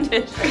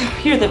offended.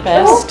 You're the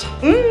best.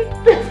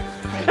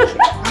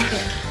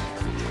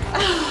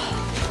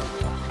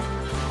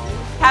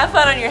 Have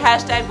fun on your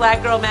hashtag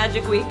Black Girl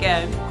Magic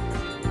Weekend.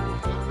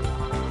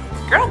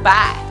 Girl,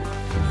 bye.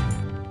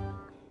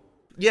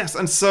 Yes,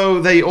 and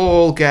so they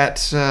all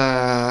get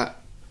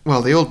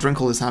well, they all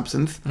drink all this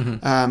absinthe.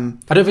 I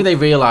don't think they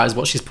realise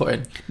what she's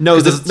putting. No,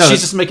 'Cause no.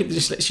 she's just making.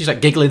 She's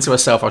like giggling to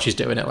herself while she's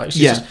doing it. Like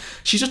she's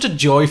just a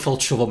joyful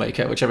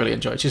troublemaker, which I really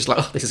enjoyed. She's like,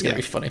 oh, this is going to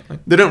be funny. Like,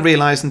 They don't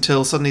realise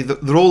until suddenly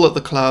they're all at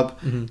the club,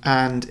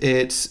 and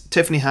it's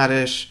Tiffany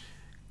Haddish,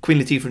 Queen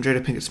Latifah, and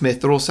Jada Pinkett Smith.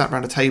 They're all sat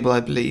around a table,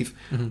 I believe,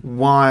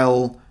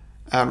 while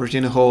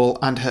Regina Hall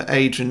and her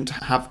agent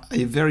have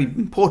a very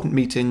important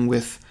meeting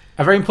with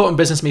a very important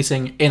business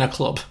meeting in a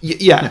club.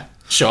 Yeah.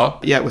 Sure.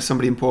 Yeah, with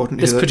somebody important.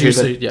 This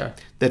producer,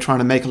 they're trying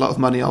to make a lot of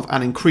money of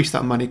and increase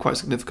that money quite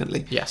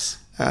significantly. Yes.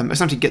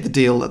 Essentially get the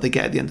deal that they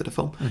get at the end of the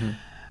film.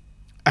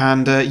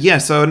 And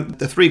so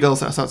the three girls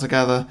that are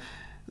together,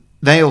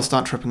 they all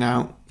start tripping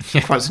out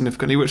quite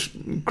significantly, which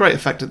great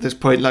effect at this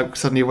point. Like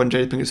suddenly when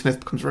Jada Pinkett Smith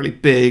becomes really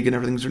big and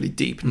everything's really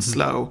deep and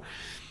slow.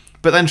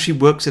 But then she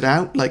works it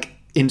out like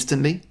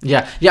instantly.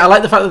 Yeah, I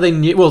like the fact that they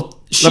knew.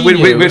 Well, she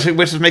knew,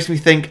 which makes me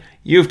think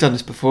you've done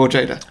this before,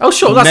 Jada. Oh,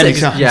 sure, that's Many it.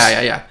 times.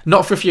 Yeah.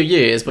 Not for a few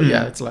years, but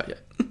yeah, it's like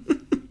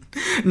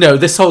no.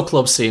 This whole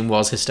club scene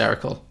was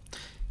hysterical.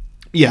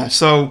 Yeah,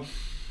 so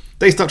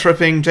they start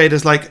tripping.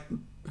 Jada's like,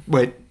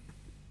 "Wait,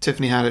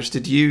 Tiffany Haddish,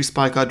 did you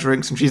spike our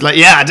drinks?" And she's like,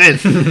 "Yeah, I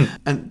did."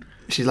 And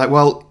she's like,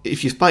 "Well,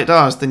 if you spiked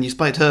ours, then you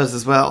spiked hers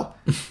as well."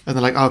 And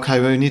they're like, "Okay,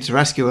 well, we need to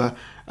rescue her."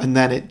 And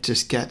then it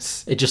just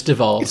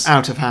devolves. It's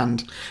out of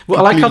hand. Well,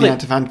 I like how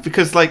out of hand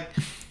because, like,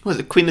 what is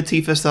it? Queen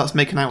Latifah starts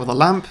making out with a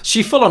lamp.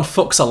 She full on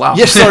fucks a lamp.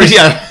 Yeah, sorry,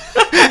 yeah.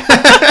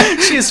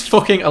 She's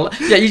fucking.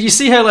 You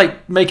see her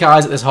like make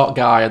eyes at this hot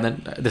guy, and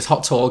then this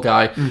hot tall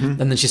guy, and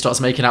then she starts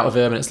making out with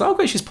him, and it's like,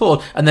 okay, she's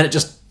poured, and then it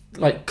just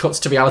like cuts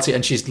to reality,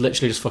 and she's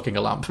literally just fucking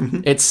a lamp.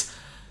 It's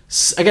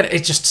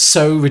just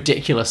so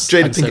ridiculous.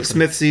 Jada Pinkett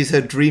Smith sees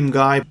her dream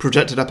guy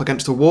projected up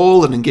against a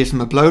wall and then gives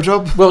him a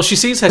blowjob. Well, she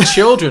sees her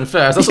children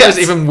first. That's what's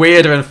even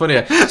weirder and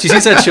funnier. She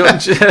sees her children,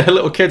 her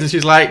little kids, and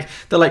she's like,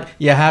 they're like,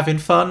 "You're having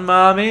fun,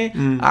 mommy?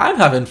 I'm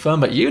having fun,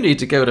 but you need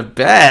to go to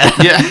bed."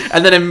 Yeah.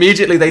 And then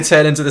immediately they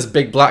turn into this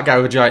big black guy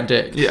with a giant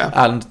dick. Yeah.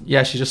 And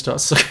she just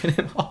starts sucking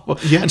him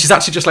off. Yeah. And she's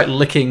actually just like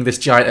licking this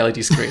giant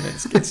LED screen.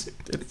 It's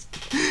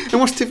And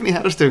what's Tiffany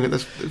Haddish doing at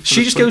this?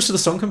 She just goes to the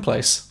sunken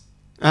place.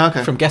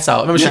 Okay. From Get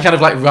Out. Remember, she kind of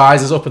like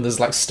rises up and there's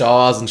like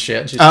stars and shit.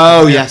 And she's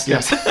yes.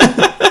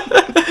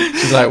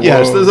 She's like, whoa.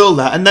 Yeah, so there's all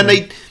that. And then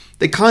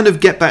they kind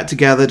of get back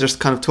together, just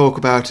kind of talk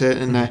about it,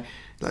 and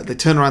they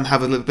turn around and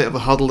have a little bit of a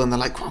huddle, and they're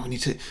like, "Well, we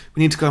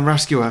need to go and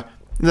rescue her."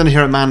 And then I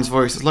hear a man's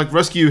voice. It's like,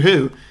 "Rescue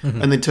who?"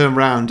 And they turn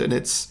around, and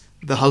it's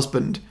the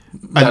husband.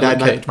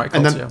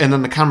 And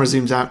then the camera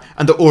zooms out,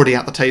 and they're already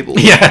at the table.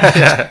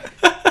 Yeah.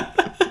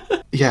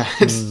 Yeah,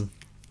 it's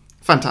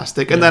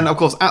fantastic. And then, of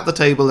course, at the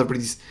table,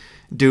 everybody's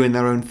doing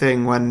their own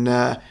thing when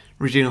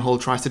Regina Hall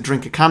tries to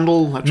drink a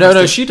candle.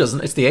 No, she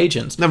doesn't. It's the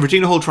agent. No,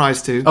 Regina Hall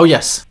tries to. Oh,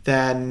 yes.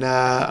 Then,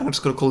 I'm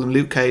just going to call him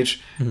Luke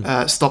Cage,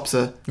 stops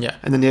her. Yeah.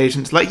 And then the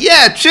agent's like,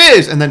 "Yeah,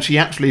 cheers!" And then she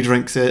actually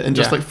drinks it and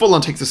just like full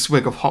on takes a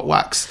swig of hot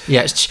wax.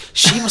 Yeah,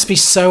 she must be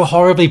so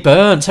horribly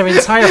burnt. Her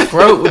entire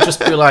throat would just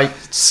be like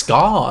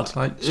scarred.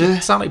 Like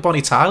she'd sound like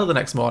Bonnie Tyler the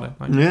next morning.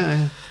 Like,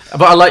 yeah.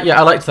 But I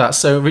liked that.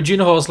 So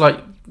Regina Hall's like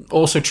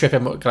also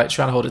tripping, like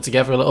trying to hold it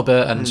together a little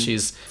bit, and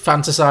she's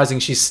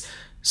fantasizing.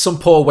 Some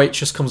poor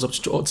waitress comes up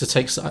to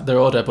take their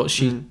order, but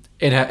she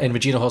in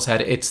Regina Hall's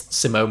head, it's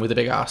Simone with a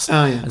big ass.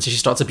 Oh, yeah. And so she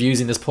starts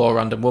abusing this poor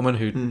random woman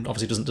who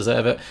obviously doesn't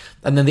deserve it.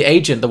 And then the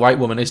agent, the white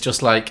woman, is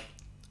just like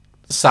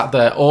sat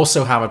there,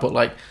 also hammered, but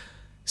like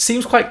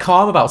seems quite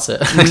calm about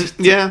it.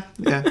 Yeah.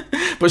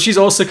 But she's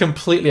also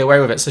completely away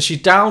with it. So she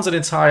downs an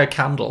entire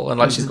candle and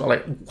like she's got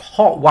like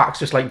hot wax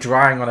just like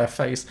drying on her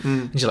face.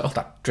 And she's like, "Oh,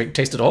 that drink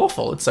tasted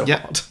awful. It's so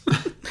hot."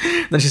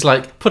 Then she's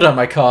like, "Put on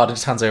my card," and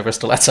just hands over a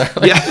stiletto.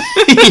 Like,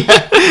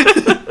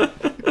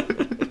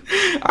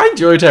 I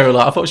enjoyed her a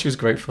lot. I thought she was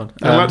great fun.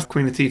 I liked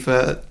Queen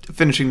Latifah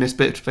finishing this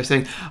bit by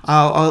saying,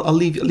 I'll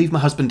leave my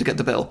husband to get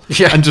the bill."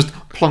 Yeah. And just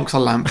plonks a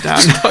lamp down.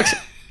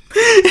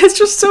 It's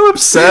just so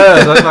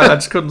absurd. I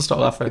just couldn't stop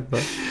laughing.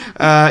 But.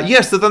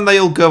 So then they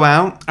all go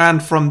out,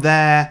 and from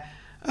there,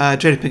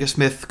 Jada Pinkett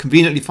Smith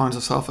conveniently finds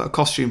herself at a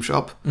costume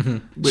shop.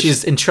 Which,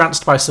 she's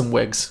entranced by some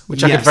wigs,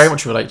 which I could very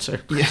much relate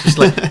to. Yeah. Just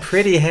like,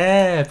 pretty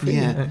hair.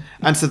 Hair.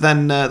 And so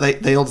then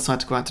they all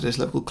decide to go out to this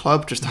local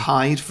club just to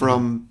hide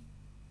from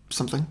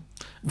something.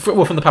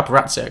 From the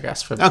paparazzi, I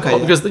guess.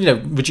 Because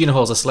Regina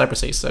Hall's a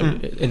celebrity, so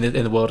in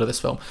the world of this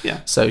film. Yeah.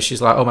 So she's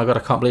like, "Oh my god,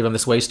 I can't believe I'm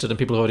this wasted, and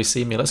people have already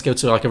seen me. Let's go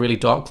to like a really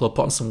dark club,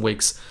 put on some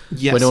wigs,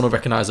 where no one will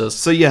recognise us."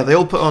 So yeah, they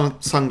all put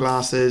on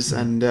sunglasses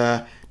and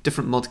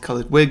different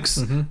multicoloured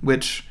wigs,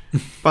 which,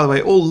 by the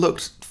way, all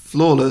looked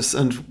flawless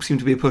and seemed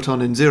to be put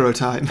on in zero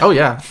time. Oh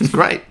yeah, it's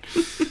great.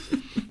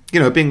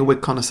 Being a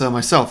wig connoisseur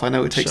myself, I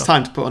know it takes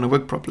time to put on a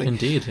wig properly.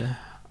 Indeed, yeah.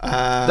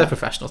 They're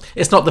professionals.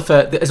 It's not the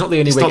only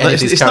wig any of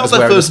these characters wear. It's not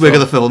the first wig of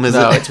the film, is it?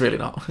 No, it's really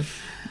not.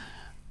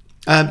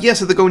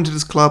 So they go into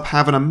this club,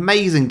 have an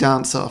amazing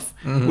dance-off,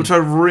 which I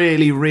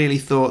really, really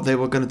thought they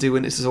were going to do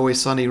in This Is Always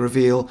Sunny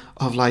reveal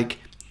of, like,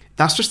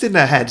 that's just in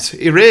their heads.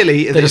 It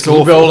really, They're just it's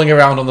awful. rolling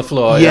around on the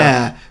floor.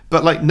 Yeah,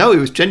 but like no, it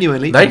was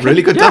genuinely a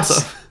really good dance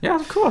off. Yeah,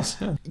 of course.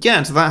 Yeah. Yeah,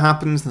 and so that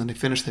happens, and then they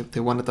finish. They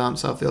want to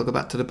dance off. They all go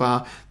back to the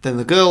bar. Then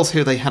the girls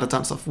who they had a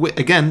dance off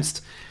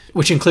against,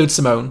 Which includes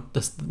Simone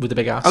with the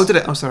big ass. oh, did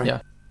it? Oh, sorry.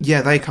 Yeah.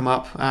 Yeah, they come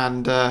up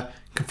and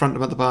confront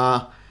them at the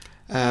bar,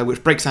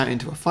 which breaks out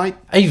into a fight.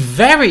 A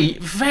very,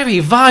 very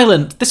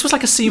violent. This was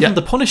like a scene from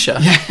The Punisher.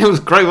 Yeah, it was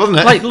great, wasn't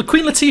it? Like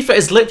Queen Latifah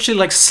is literally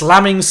like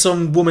slamming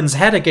some woman's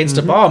head against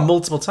a bar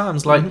multiple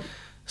times. Like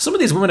some of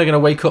these women are going to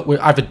wake up with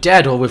either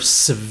dead or with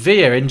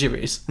severe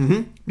injuries.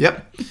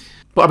 Yep.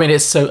 But I mean,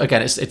 it's so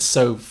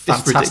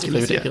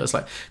fantastically ridiculous.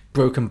 Like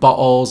broken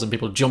bottles and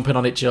people jumping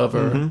on each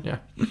other. Yeah.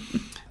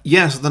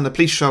 Yeah. So then the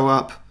police show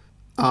up.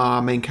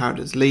 Our main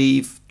characters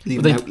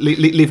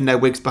leaving their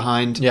wigs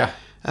behind. Yeah.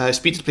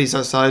 Speak to the police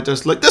outside.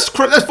 Just like there's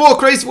 4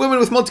 crazy women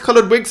with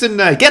multicolored wigs in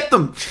there. Get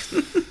them.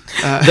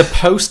 The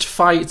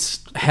post-fight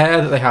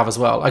hair that they have as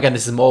well. Again,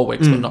 this is more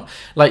wigs, but not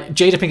like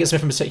Jada Pinkett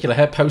Smith in particular.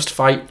 Her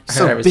post-fight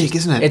hair is big,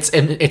 isn't it?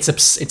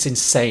 It's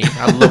insane.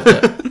 I loved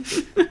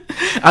it.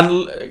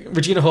 And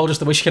Regina Hall, just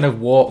the way she kind of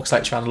walks,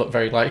 like trying to look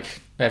very like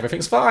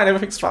everything's fine.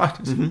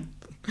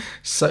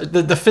 So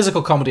the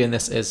physical comedy in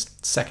this is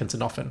second to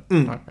nothing.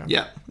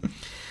 Yeah.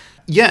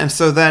 Yeah, and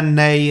so then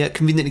they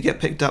conveniently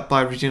get picked up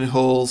by Regina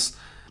Hall's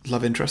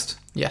love interest.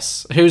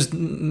 Yes, who's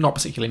not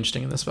particularly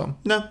interesting in this film.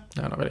 No,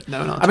 not really.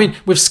 No, not. I mean,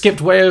 we've skipped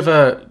way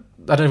over.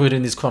 I don't know if we're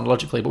doing these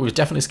chronologically, but we've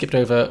definitely skipped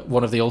over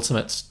one of the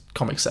ultimate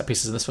comic set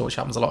pieces in this film, which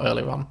happens a lot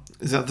earlier on.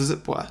 Is that the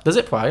zip wire? The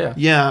zip wire, yeah.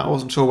 Yeah, I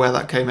wasn't sure where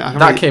that came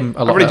in. Came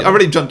a lot I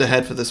already jumped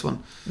ahead for this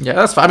one. Yeah,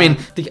 that's fine. I mean,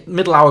 the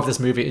middle hour of this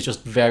movie is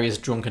just various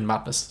drunken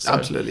madness. So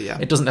absolutely, yeah.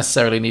 It doesn't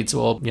necessarily need to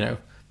all,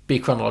 be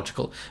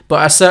chronological.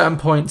 But at a certain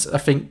point, I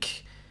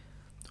think...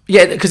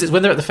 Yeah, because it's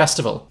when they're at the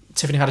festival.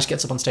 Tiffany Haddish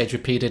gets up on stage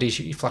with P. Diddy.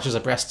 She flashes her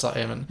breasts at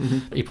him,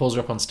 and he pulls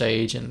her up on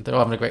stage, and they're all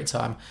having a great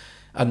time.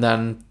 And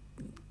then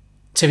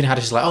Tiffany Haddish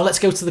is like, "Oh, let's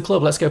go to the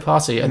club, let's go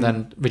party." And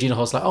then Regina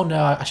Hall's like, "Oh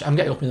no, I'm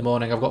getting up in the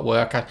morning. I've got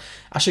work.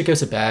 I should go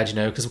to bed,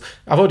 because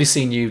I've already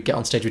seen you get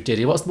on stage with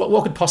Diddy.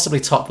 What could possibly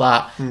top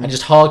that?" And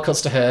just hard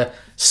cuts to her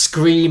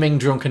screaming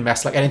drunken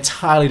mess, like an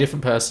entirely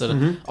different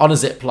person on a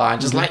zip line,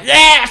 just like,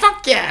 "Yeah,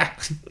 fuck yeah,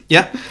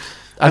 yeah."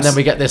 And then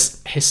we get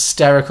this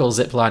hysterical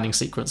ziplining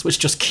sequence, which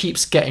just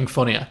keeps getting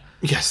funnier.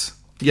 Yes,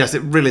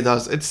 it really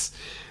does.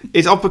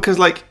 It's odd because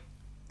like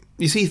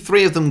you see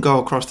 3 of them go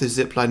across this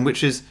zip line,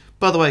 which is,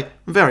 by the way,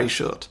 very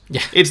short.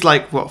 Yeah, it's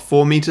like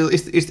 4 meters.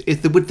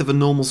 It's the width of a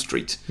normal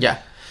street. Yeah.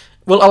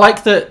 Well, I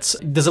like that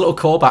there's a little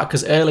callback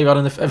because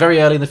very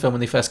early in the film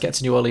when they first get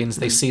to New Orleans,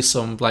 they see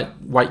some like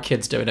white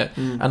kids doing it,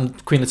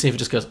 and Queen Latifah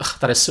just goes, "Ugh,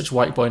 that is such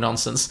white boy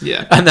nonsense."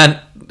 Yeah, and then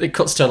it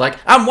cuts to like,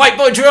 "I'm white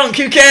boy drunk.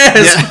 Who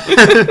cares?"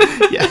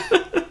 Yeah.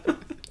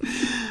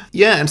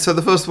 Yeah, and so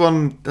the first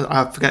one,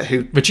 I forget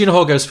who. Regina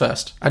Hall goes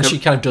first, and she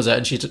kind of does it,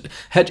 and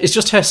it's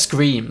just her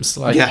screams,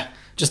 like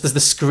just there's the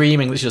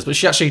screaming that she does, but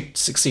she actually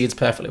succeeds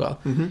perfectly well.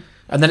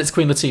 And then it's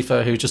Queen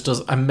Latifah who just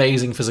does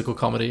amazing physical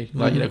comedy,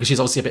 like because she's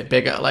obviously a bit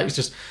bigger, like it's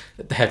just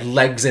her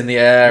legs in the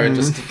air and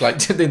just like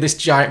this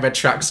giant red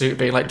tracksuit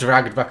being like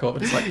dragged back up.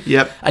 And it's like,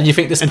 and you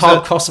think this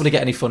can't possibly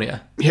get any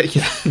funnier. Yeah.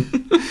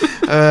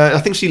 I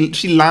think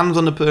she lands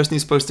on the person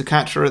who's supposed to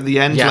catch her at the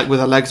end, like with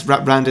her legs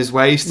wrapped around his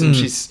waist, and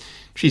she's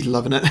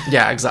loving it.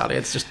 Yeah, exactly.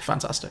 It's just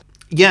fantastic.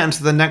 Yeah, and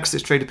so the next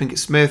is Jada Pinkett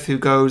Smith, who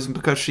goes, and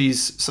because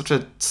she's such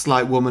a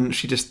slight woman,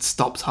 she just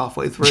stops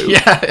halfway through.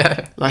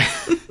 Yeah. Like.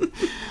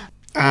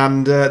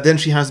 And then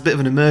she has a bit of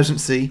an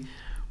emergency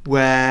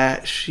where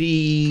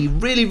she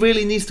really,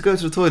 really needs to go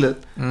to the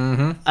toilet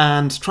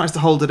and tries to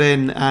hold it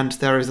in, and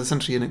there is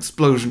essentially an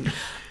explosion.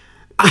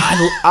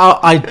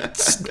 I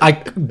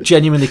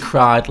genuinely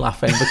cried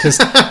laughing because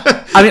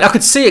I mean I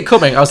could see it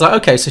coming. I was like,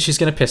 okay, so she's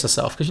going to piss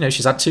herself because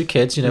she's had 2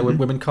 kids.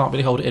 Women can't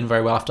really hold it in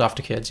very well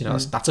after kids.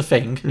 That's a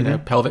thing.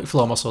 Pelvic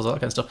floor muscles, all that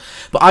kind of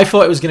stuff. But I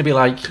thought it was going to be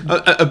like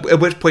at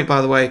which point,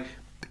 by the way,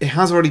 it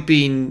has already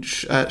been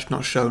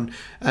not shown,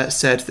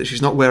 said that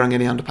she's not wearing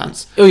any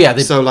underpants. Oh yeah.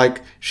 So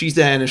like she's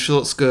there in a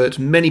short skirt,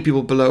 many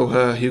people below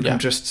her who can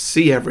just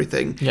see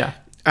everything. Yeah.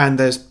 And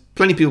there's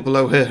plenty of people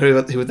below her who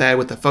are there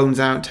with their phones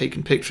out,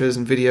 taking pictures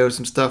and videos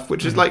and stuff,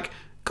 which is like,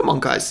 come on,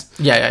 guys.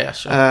 Yeah,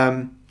 sure.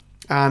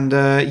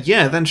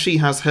 Then she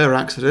has her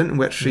accident in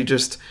which she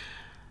just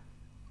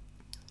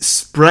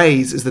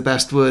sprays is the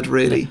best word,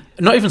 really.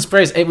 Not even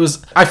sprays. I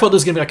thought there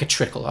was going to be like a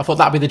trickle. I thought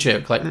that'd be the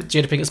joke. Like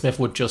Jada Pinkett Smith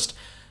would just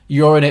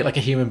urinate like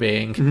a human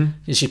being. And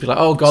she'd be like,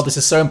 "Oh God, this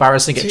is so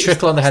embarrassing." Get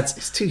trickle on the head.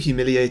 It's too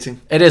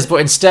humiliating. It is, but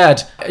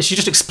instead, she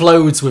just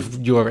explodes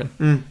with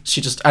urine.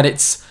 She just, and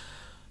it's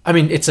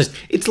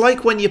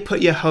like when you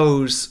put your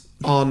hose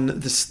on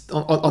the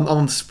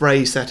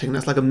spray setting.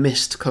 That's like a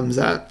mist comes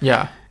out.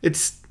 Yeah,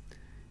 it's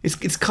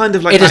kind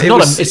of like it is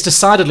not. It's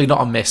decidedly not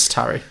a mist,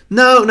 Harry.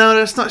 No,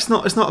 it's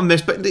not a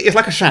mist, but it's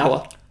like a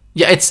shower.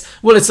 Yeah, it's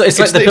like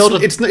the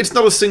build. It's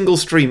not a single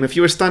stream. If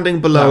you were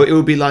standing below, it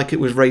would be like it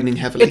was raining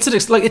heavily.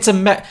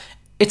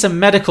 It's a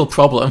medical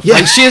problem. Yeah.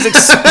 Like she has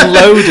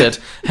exploded.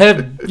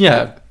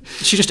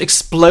 She just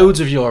explodes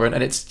with urine,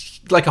 and it's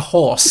like a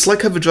horse. It's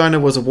like her vagina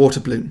was a water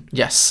balloon.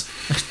 Yes.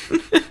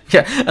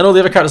 Yeah, and all the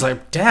other characters are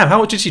like, damn, how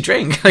much did she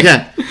drink? Like,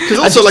 Yeah, because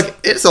also, like,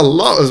 it's a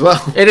lot as well.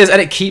 it is,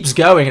 and it keeps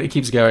going, and it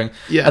keeps going.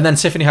 Yeah. And then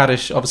Tiffany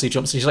Haddish obviously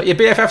jumps in. She's like, your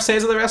BFF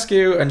says to the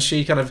rescue, and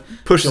she kind of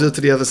Pushes her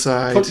to the other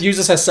side.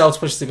 uses herself to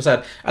push the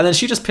side, and then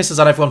she just pisses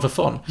at everyone for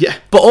fun. Yeah.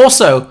 But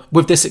also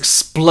with this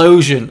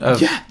explosion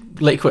of Yeah.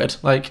 liquid,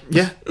 like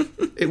Yeah,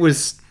 it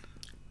was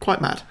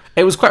quite mad.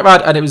 it was quite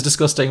bad and it was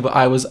disgusting. But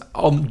I was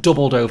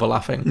doubled over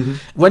laughing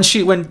when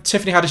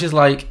Tiffany Haddish is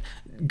like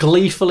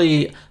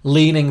gleefully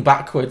leaning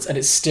backwards and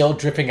it's still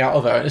dripping out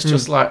of her. And it's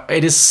just like,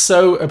 it is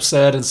so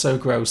absurd and so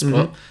gross,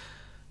 but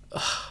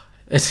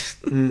this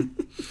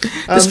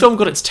film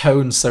got its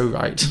tone so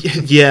right.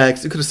 Yeah,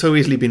 'cause it could have so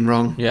easily been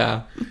wrong.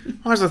 Yeah.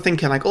 I was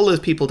thinking, like, all those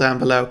people down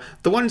below,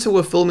 the ones who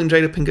were filming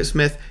Jada Pinkett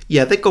Smith,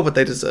 yeah, they got what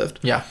they deserved.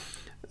 Yeah.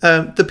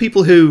 The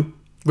people who...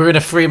 We're in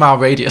a 3-mile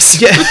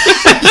radius. Yeah.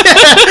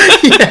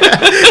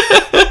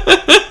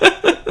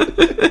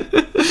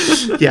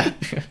 Yeah,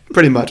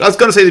 pretty much. I was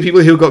going to say the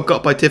people who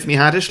got by Tiffany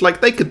Haddish, like,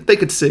 they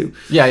could sue.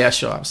 Yeah,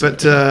 sure,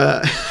 absolutely.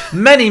 But,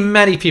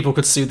 many people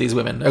could sue these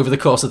women over the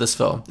course of this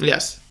film.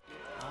 yes.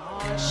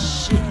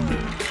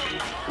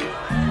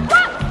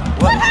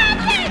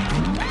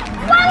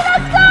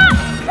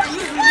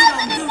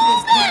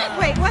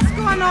 Wait, what's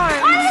going on?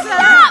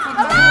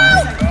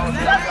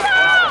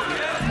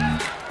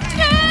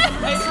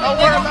 Don't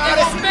worry about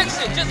it. Fix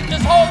it.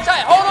 Just hold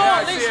tight. Hold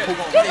on, Lisa.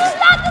 This is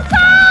not the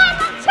time!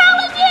 I'm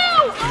telling you!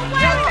 Don't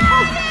worry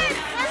about it!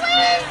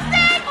 Release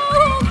it!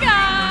 Oh,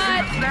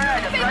 God!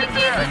 Baby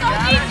Jesus,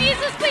 oh,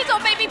 Jesus, please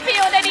don't make me pee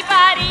on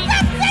anybody!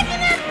 Stop taking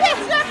that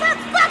picture of her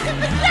fucking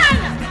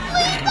vagina!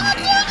 Please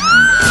don't do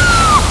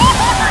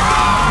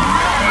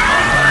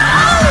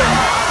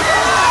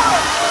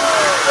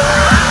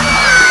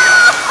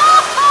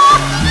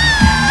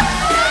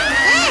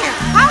Damn,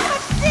 how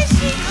much did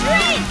she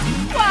drink?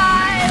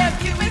 Why have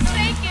you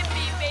mistaken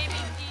me, baby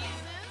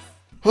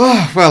Jesus?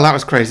 Oh, well, that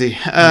was crazy.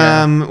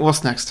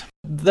 What's next?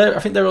 I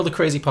think they're all the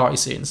crazy party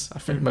scenes. I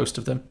think most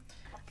of them.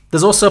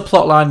 There's also a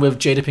plot line with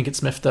Jada Pinkett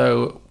Smith,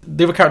 though.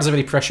 The other characters are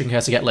really pressuring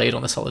her to get laid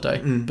on this holiday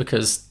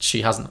because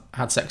she hasn't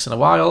had sex in a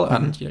while,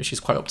 and she's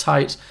quite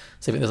uptight.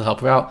 So I think this will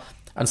help her out.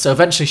 And so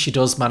eventually she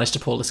does manage to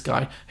pull this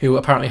guy who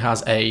apparently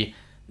has a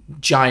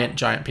giant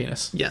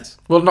penis. Yes.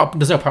 Well,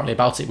 there's no apparently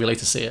about it. We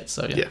later see it.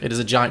 So yeah, it is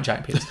a giant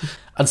penis.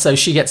 And so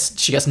she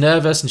gets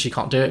nervous and she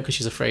can't do it because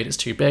she's afraid it's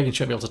too big and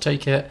she won't be able to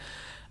take it.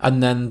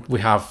 And then we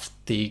have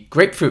the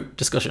grapefruit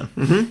discussion.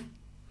 Mm-hmm.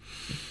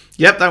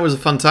 Yep, that was a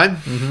fun time.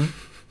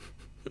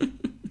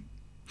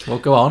 Well,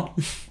 go on.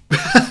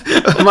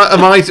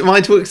 Am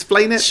I to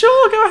explain it?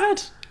 Sure, go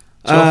ahead.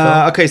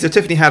 Okay, so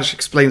Tiffany Haddish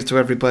explains to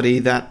everybody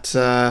that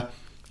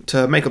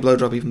to make a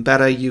blowjob even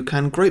better, you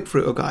can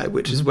grapefruit a guy,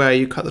 which is where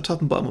you cut the top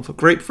and bottom of a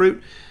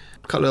grapefruit,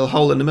 cut a little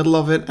hole in the middle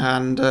of it,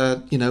 and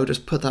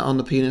just put that on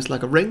the penis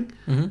like a ring,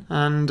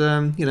 and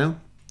the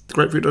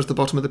grapefruit does the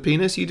bottom of the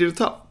penis, you do the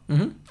top.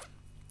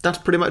 That's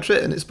pretty much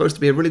it, and it's supposed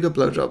to be a really good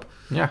blowjob.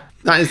 Yeah,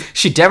 that is.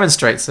 She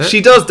demonstrates it. She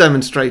does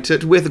demonstrate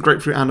it with a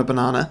grapefruit and a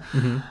banana.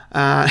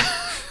 I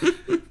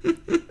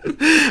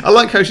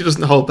like how she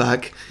doesn't hold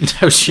back.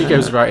 No, she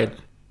goes right in.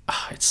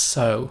 Oh, it's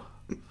so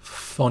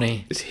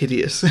funny. It's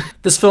hideous.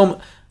 This film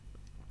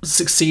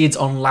succeeds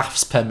on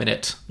laughs per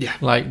minute. Yeah.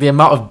 Like, the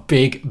amount of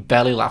big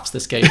belly laughs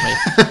this gave me,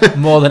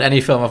 more than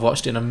any film I've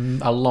watched in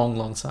a long,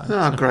 long time.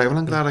 Oh, great. Well,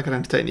 I'm glad I could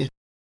entertain you.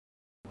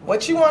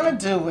 What you want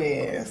to do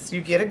is you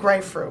get a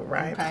grapefruit,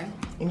 right? Okay.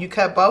 And you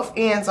cut both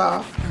ends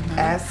off,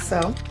 as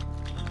so.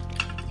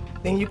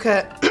 Then you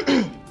cut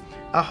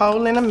a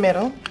hole in the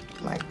middle,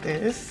 like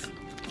this,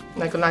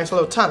 like a nice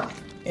little tunnel.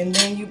 And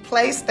then you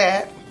place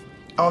that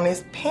on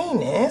his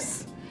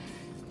penis,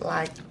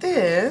 like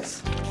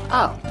this.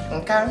 Oh.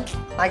 Okay?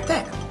 Like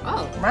that.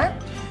 Oh. Right?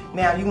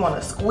 Now you want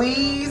to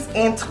squeeze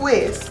and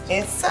twist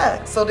and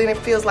suck, so then it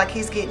feels like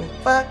he's getting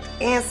fucked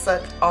and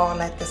sucked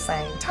all at the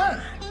same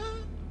time.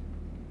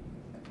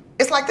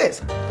 It's like this.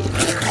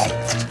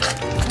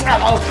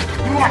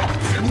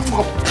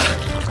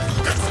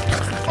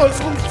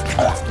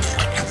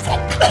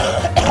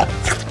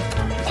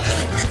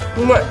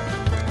 What?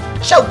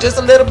 Choke just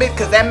a little bit,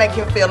 because that make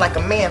him feel like a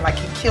man, like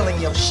he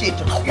killing your shit.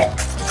 Dude,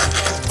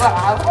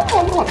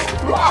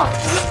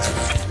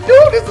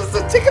 this is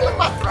a tickle in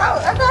my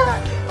throat.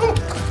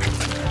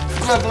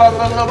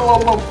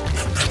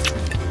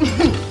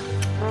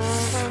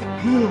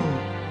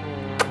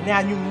 Now,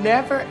 you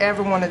never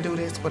ever want to do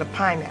this with a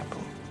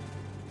pineapple.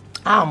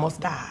 I almost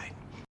died.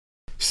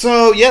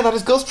 So, yeah, that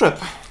is Girls Trip.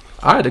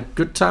 I had a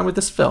good time with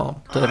this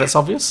film. Don't know if that's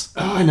obvious.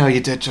 Oh, I know you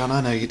did, John.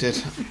 I know you did.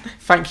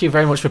 Thank you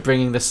very much for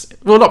bringing this...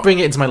 Well, not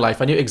bringing it into my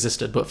life. I knew it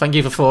existed, but thank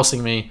you for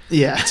forcing me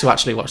to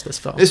actually watch this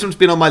film. This one's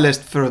been on my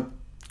list for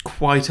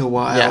quite a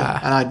while.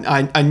 Yeah.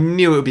 And I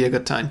knew it would be a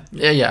good time.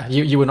 Yeah,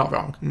 you were not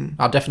wrong.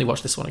 I'll definitely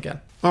watch this one again.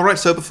 All right,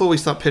 so before we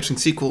start pitching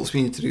sequels,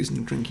 we need to do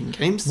some drinking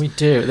games. We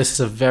do. This is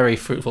a very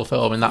fruitful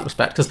film in that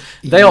respect, because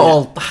they are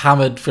all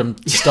hammered from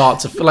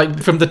start to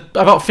like from the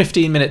about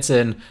 15 minutes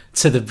in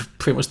to the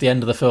pretty much the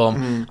end of the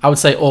film. I would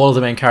say all of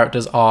the main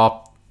characters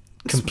are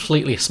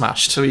completely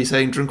smashed. So are you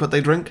saying drink what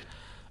they drink?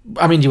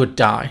 I mean, you would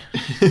die.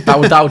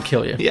 That would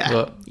kill you.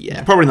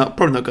 Yeah, probably not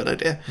a good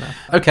idea.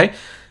 No. Okay.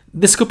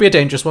 This could be a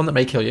dangerous one that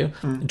may kill you.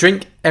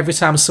 Drink every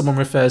time someone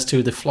refers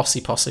to the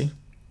Flossie Posse.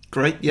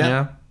 Great,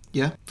 yeah,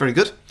 very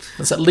good.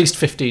 That's at least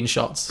 15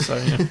 shots. So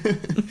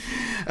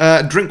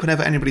yeah. Drink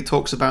whenever anybody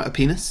talks about a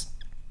penis.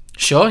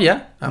 Sure,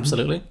 yeah,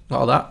 absolutely. A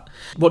lot of that.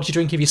 What do you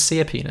drink if you see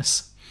a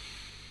penis?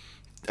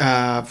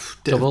 Double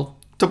drink? Or,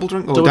 Double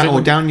drink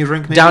or down your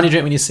drink, maybe? Down your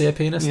drink when you see a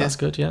penis, that's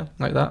good, yeah,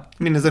 like that.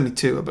 I mean, there's only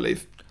 2, I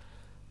believe.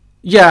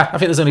 Yeah, I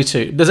think there's only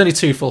 2. There's only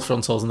 2 full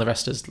frontals, and the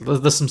rest is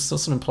there's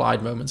some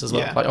implied moments as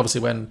well. Yeah. Like obviously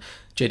when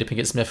Jada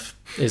Pinkett Smith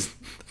is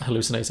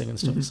hallucinating and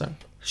stuff. So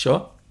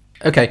sure,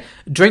 okay.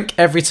 Drink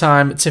every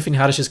time Tiffany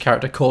Haddish's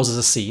character causes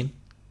a scene.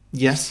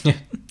 Yes,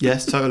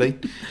 yes, totally.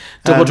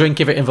 Double drink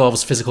if it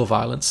involves physical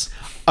violence.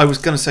 I was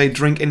going to say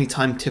drink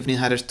anytime Tiffany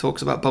Haddish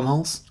talks about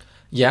bumholes.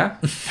 Yeah,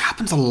 it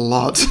happens a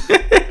lot.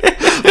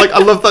 Like I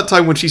love that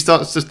time when she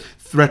starts just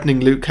threatening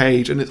Luke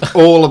Cage, and it's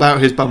all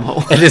about his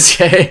bumhole.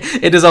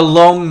 It is a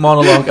long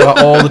monologue about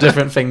all the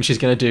different things she's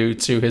going to do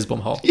to his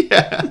bumhole.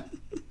 Yeah.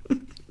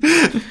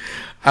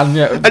 And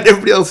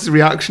everybody else's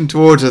reaction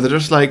towards her, they're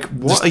just like,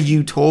 what are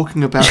you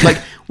talking about? Like,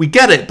 we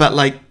get it, but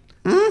like...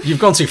 You've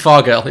gone too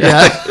far, girl.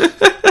 Yeah.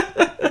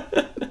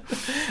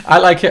 I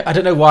like it. I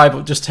don't know why,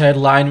 but just her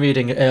line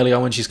reading early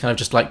on when she's kind of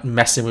just like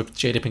messing with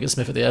Jada Pinkett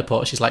Smith at the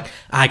airport. She's like,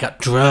 I got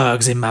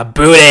drugs in my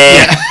booty.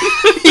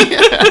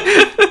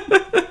 Yeah.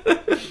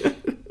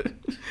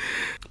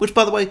 Which,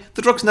 by the way,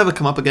 the drugs never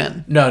come up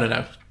again.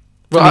 No.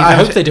 Well, I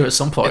hope they do at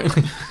some point.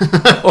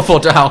 Or fall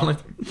down.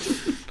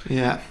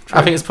 Yeah. True.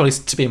 I think it's probably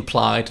to be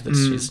implied that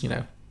she's,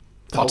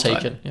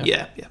 partaken.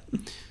 Yeah.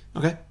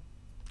 Okay.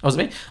 What was it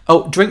me?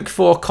 Oh, drink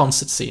for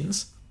concert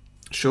scenes.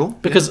 Sure.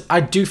 Because I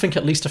do think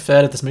at least a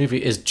third of this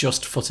movie is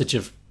just footage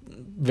of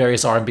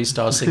various R&B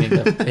stars singing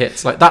the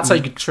hits. Like, that's how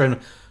you could trim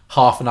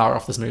half an hour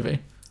off this movie.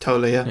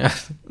 Totally, yeah.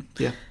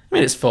 I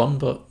mean, it's fun,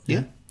 but...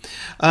 Yeah.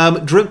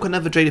 Drink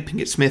whenever Jada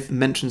Pinkett Smith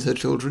mentions her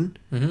children.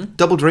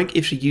 Double drink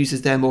if she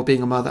uses them or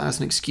being a mother as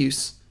an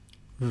excuse.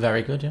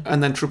 Very good, yeah.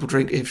 And then triple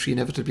drink if she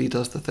inevitably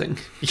does the thing.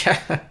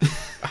 Yeah.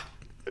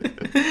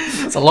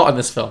 That's a lot in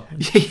this film.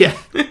 Yeah.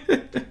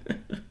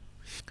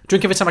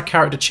 Drink every time a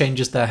character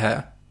changes their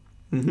hair.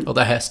 Or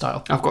their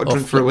hairstyle. I've got a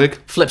drink for a wig.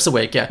 Flips a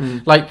wig, yeah.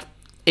 Like,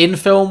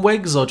 in-film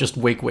wigs or just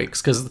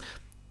wigs? Because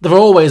they're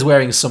always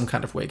wearing some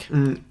kind of wig.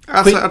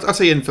 I'd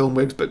say in-film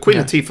wigs, but Queen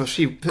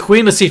Latifah,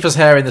 Queen Latifah's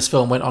hair in this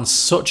film went on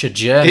such a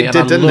journey, and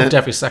I loved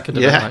every second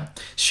of it. Like,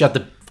 she had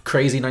the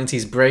crazy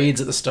 90s braids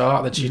at the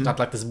start, then she had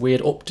like this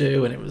weird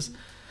updo, and it was...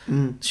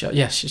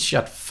 She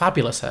had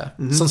fabulous hair.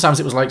 Sometimes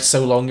it was like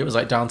so long it was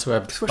like down to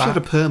her back. She had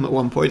a perm at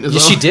one point as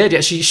well. She did,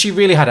 yeah. She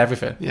really had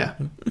everything. Yeah.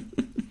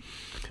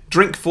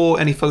 Drink for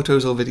any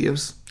photos or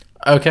videos.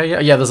 Okay,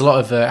 yeah. There's a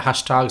lot of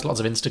hashtags, lots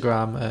of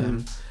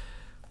Instagram.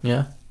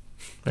 Yeah,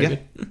 very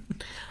good.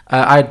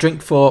 I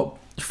drink for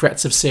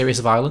threats of serious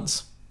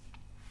violence.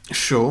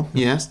 Sure.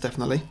 Yes,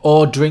 definitely.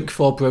 Or drink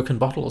for broken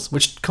bottles,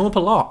 which come up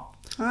a lot.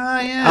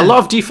 Yeah. A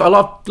lot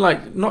of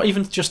like, not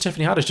even just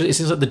Tiffany Haddish. It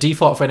seems like the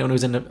default for anyone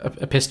who's in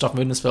a pissed off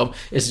mood in this film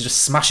is to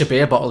just smash a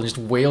beer bottle and just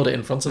wield it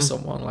in front of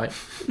someone. Like,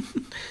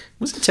 it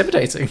was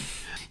intimidating.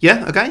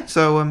 Yeah. Okay.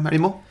 So, any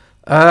more?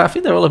 I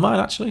think they're all of mine,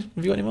 actually.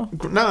 Have you got any more?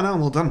 No,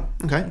 I'm all done.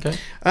 Okay.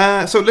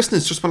 So,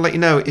 listeners, just want to let you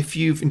know, if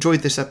you've enjoyed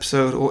this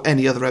episode or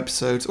any other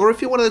episodes, or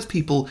if you're one of those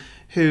people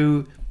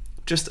who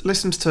just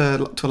listens to a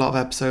lot of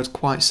episodes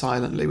quite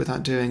silently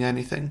without doing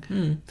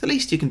anything, the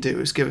least you can do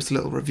is give us a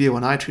little review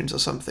on iTunes or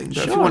something. But,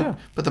 if you want,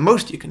 but the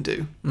most you can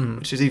do,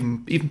 which is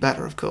even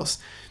better, of course,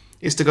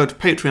 is to go to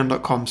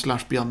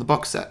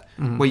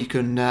patreon.com/beyondtheboxset, where you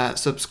can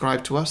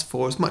subscribe to us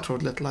for as much or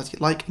as little as you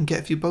like and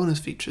get a few bonus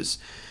features.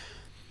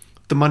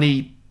 The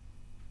money...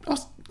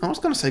 I was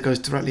going to say goes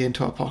directly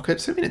into our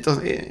pockets. I mean, it does.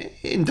 It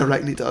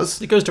indirectly does.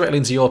 It goes directly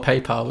into your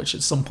PayPal, which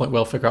at some point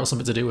we'll figure out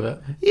something to do with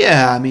it.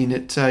 Yeah, I mean,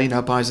 it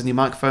buys us new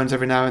microphones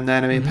every now and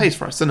then. I mean, it pays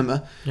for our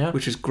cinema,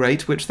 which is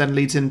great, which then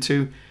leads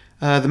into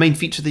the main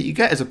feature that you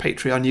get as a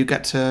Patreon. You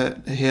get to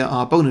hear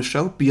our bonus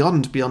show,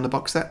 Beyond the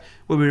Box Set,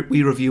 where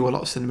we review a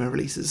lot of cinema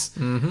releases.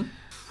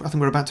 I think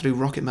we're about to do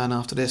Rocket Man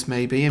after this,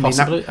 maybe.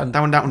 Possibly.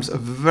 That one's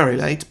very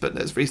late, but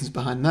there's reasons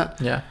behind that.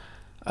 Yeah.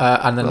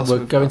 And then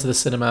we're going to the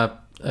cinema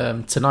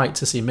tonight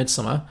to see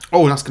Midsommar.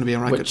 Oh, that's going to be a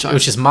right good time.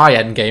 Which is my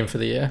end game for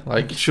the year.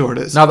 Like, sure it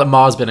is. Now that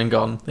Mar's been and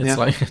gone, it's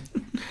like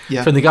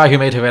Yeah. From the guy who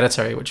made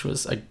Hereditary, which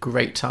was a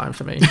great time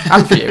for me.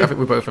 And for you. I think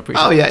we both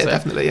appreciate it. Oh, yeah, So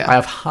definitely, yeah. I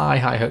have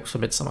high hopes for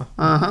Midsommar.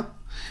 Uh-huh.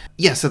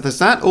 Yeah, so there's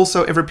that.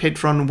 Also, every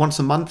patron once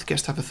a month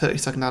gets to have a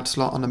 30-second ad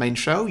slot on the main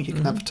show. You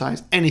can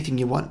advertise anything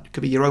you want. It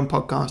could be your own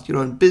podcast, your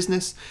own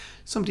business,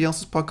 somebody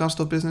else's podcast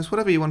or business,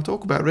 whatever you want to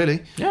talk about,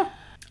 really. Yeah.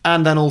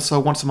 And then also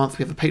once a month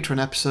we have a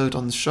Patreon episode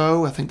on the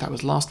show. I think that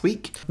was last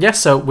week. Yes,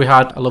 so we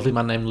had a lovely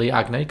man named Lee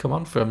Agnay come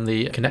on from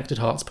the Connected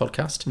Hearts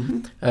podcast.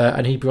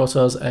 And he brought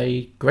us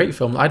a great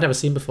film that I'd never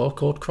seen before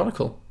called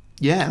Chronicle.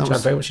 Yeah, which I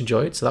very much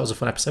enjoyed. So that was a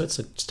fun episode,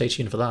 so stay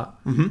tuned for that.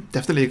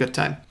 Definitely a good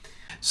time.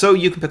 So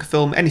you can pick a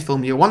film, any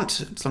film you want,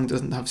 as long as it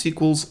doesn't have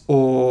sequels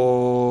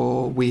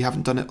or we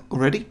haven't done it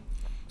already.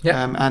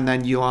 Yeah. And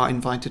then you are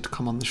invited to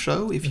come on the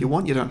show if you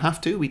want. You don't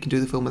have to. We can do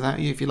the film without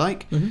you if you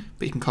like.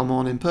 But you can come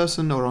on in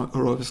person or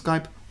over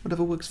Skype,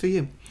 whatever works for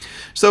you.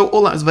 So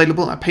all that is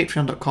available at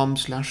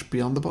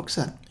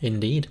patreon.com/beyondtheboxset.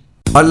 Indeed.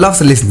 I love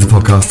to listen to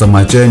podcasts on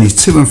my journeys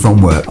to and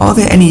from work. Are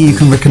there any you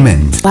can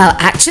recommend? Well,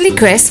 actually,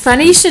 Chris,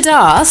 funny you should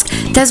ask.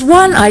 There's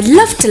one I'd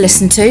love to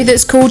listen to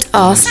that's called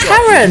Ask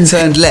Karen.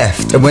 Turned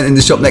left and went in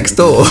the shop next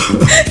door.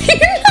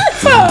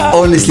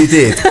 Honestly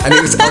did. And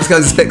I was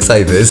going to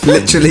Specsavers.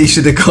 Literally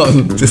should have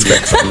gone to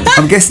Specsavers.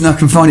 I'm guessing I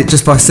can find it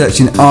just by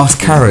searching Ask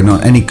Karen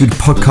on any good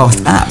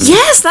podcast app.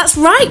 Yes, that's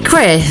right,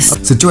 Chris.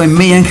 So join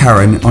me and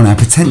Karen on our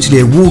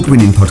potentially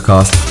award-winning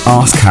podcast,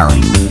 Ask Karen.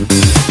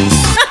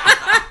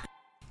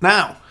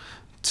 Now,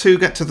 to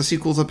get to the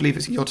sequels, I believe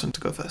it's your turn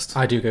to go first.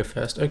 I do go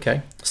first.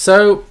 Okay.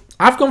 So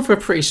I've gone for a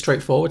pretty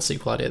straightforward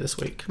sequel idea this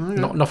week.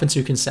 Nothing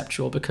too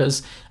conceptual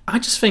because I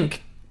just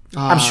think...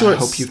 I'm sure I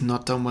hope you've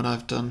not done what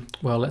I've done.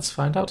 Well, let's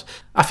find out.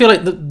 I feel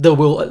like there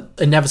will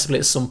inevitably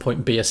at some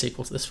point be a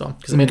sequel to this film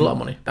because they made a lot of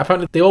money.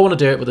 Apparently, they all want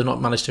to do it, but they've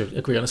not managed to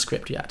agree on a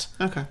script yet.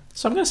 Okay.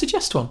 So I'm going to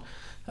suggest one.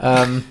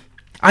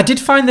 I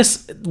did find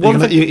this... You're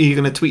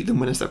going to tweet them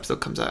when this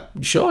episode comes out?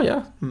 Sure,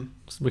 yeah.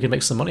 We can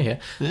make some money here.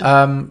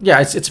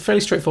 Yeah, it's a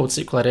fairly straightforward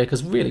sequel idea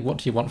because really, what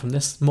do you want from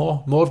this?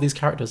 More of these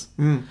characters.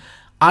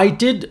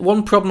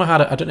 One problem I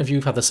had, I don't know if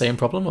you've had the same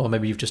problem or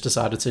maybe you've just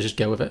decided to just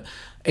go with it.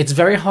 It's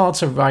very hard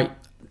to write,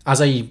 as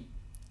a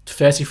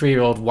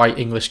 33-year-old white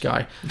English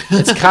guy,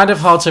 it's kind of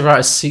hard to write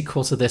a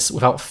sequel to this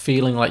without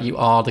feeling like you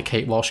are the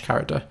Kate Walsh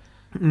character.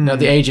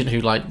 The agent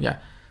who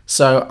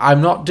So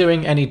I'm not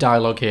doing any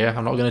dialogue here.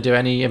 I'm not going to do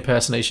any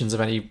impersonations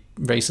of any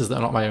races that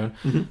are not my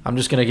own. I'm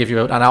just going to give you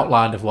an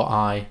outline of what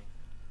I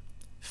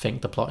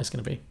think the plot is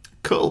going to be.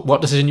 Cool. What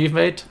decision you've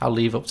made, I'll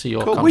leave up to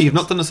your Cool. Well, you've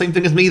not done the same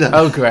thing as me then.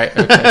 Oh, great.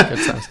 Okay,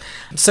 good times.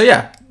 So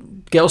yeah,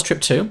 Girls Trip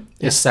 2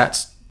 is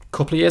set a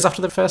couple of years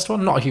after the first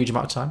one. Not a huge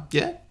amount of time.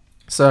 Yeah.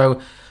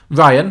 So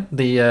Ryan,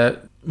 the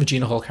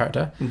Regina Hall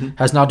character,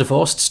 has now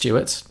divorced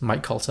Stuart,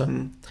 Mike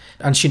Coulter,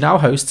 and she now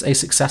hosts a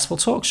successful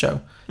talk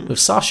show with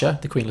Sasha,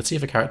 the Queen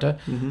Latifah character,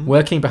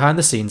 working behind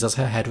the scenes as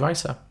her head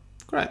writer.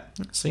 Great.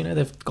 So,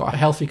 they've got a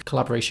healthy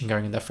collaboration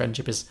going and their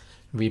friendship is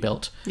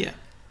rebuilt. Yeah.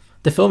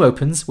 The film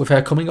opens with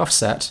her coming off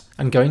set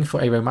and going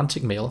for a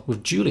romantic meal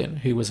with Julian,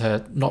 who was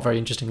her not very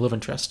interesting love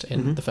interest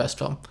in the first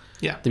film.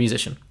 Yeah. The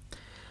musician.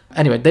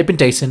 Anyway, they've been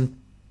dating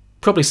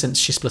probably since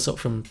she split up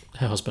from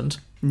her husband.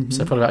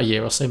 So probably about a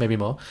year or so, maybe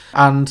more.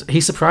 And he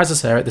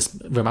surprises her at this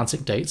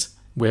romantic date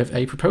with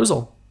a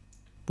proposal,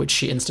 which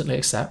she instantly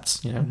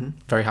accepts,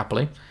 very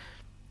happily.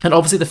 And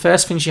obviously the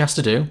first thing she has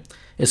to do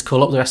is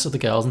call up the rest of the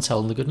girls and tell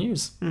them the good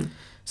news.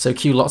 So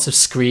cue lots of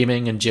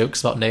screaming and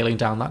jokes about nailing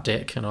down that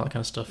dick and all that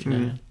kind of stuff,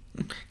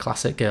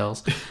 Classic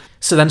girls.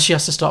 So then she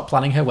has to start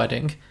planning her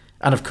wedding.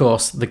 And of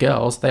course, the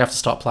girls, they have to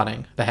start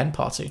planning the hen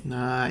party.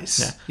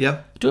 Nice. Yeah.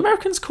 Yep. Do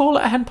Americans call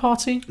it a hen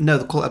party? No,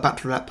 they call it a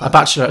bachelorette party. A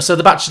bachelor. So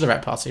the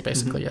bachelorette party,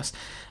 basically, yes.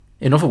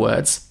 In other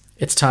words,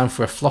 it's time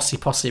for a Flossie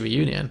Posse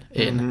reunion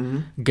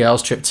in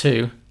Girls Trip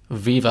 2,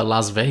 Viva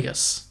Las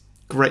Vegas.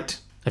 Great.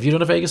 Have you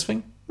done a Vegas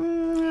thing?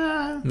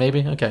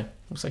 Maybe? Okay.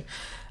 We'll see.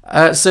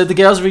 So the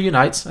girls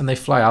reunite and they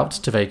fly out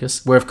to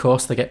Vegas, where, of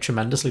course, they get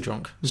tremendously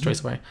drunk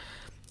straight away.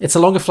 It's a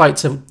longer flight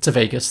to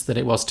Vegas than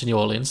it was to New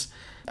Orleans,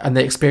 and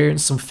they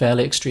experience some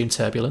fairly extreme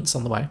turbulence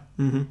on the way,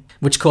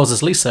 which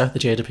causes Lisa, the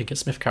Jada Pinkett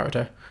Smith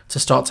character, to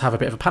start to have a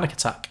bit of a panic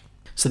attack.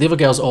 So the other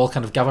girls all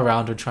kind of gather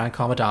around and try and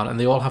calm her down, and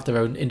they all have their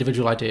own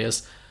individual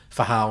ideas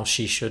for how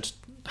she should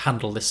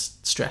handle this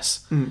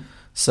stress.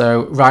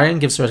 So Ryan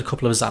gives her a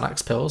couple of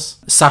Xanax pills.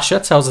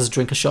 Sasha tells her to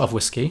drink a shot of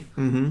whiskey.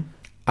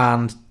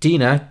 And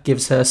Dina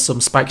gives her some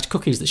spiked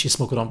cookies that she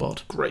smuggled on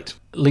board. Great.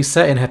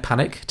 Lisa, in her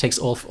panic, takes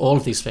all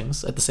of these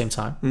things at the same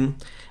time.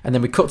 And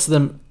then we cut to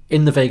them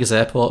in the Vegas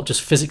airport,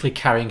 just physically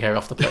carrying her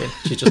off the plane.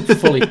 She's just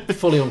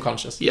fully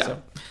unconscious. Yeah.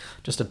 So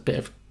just a bit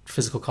of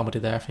physical comedy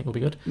there, I think will be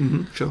good.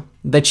 Sure.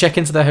 They check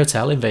into their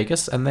hotel in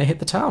Vegas and they hit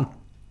the town.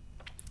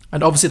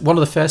 And obviously one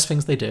of the first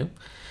things they do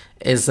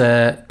is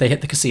they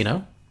hit the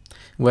casino,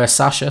 where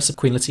Sasha,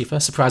 Queen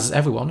Latifah, surprises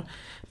everyone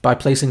by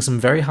placing some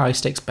very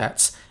high-stakes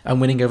bets and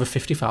winning over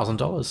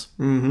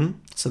 $50,000.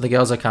 So the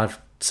girls are kind of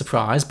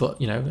surprised, but,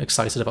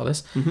 excited about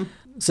this.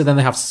 So then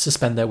they have to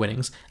suspend their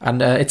winnings.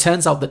 And it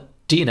turns out that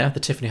Dina, the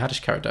Tiffany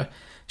Haddish character,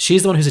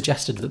 she's the one who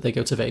suggested that they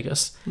go to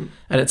Vegas.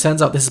 And it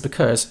turns out this is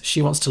because she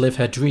wants to live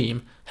her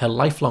dream, her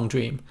lifelong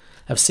dream,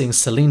 of seeing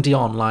Celine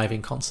Dion live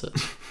in concert.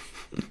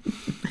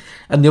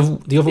 And the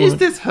other Is woman,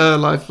 this her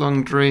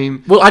lifelong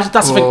dream? well,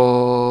 that's the thing.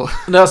 No,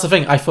 that's the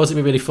thing. I thought it'd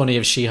be really funny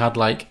if she had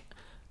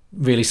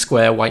really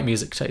square white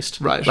music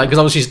taste, right? Because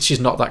obviously she's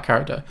not that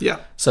character. Yeah.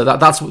 So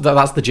that's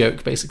the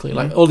joke basically.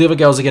 All the other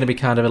girls are going to be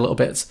kind of a little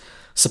bit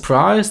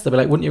surprised. They'll be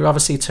like, wouldn't you rather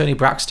see Tony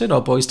Braxton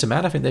or Boyz II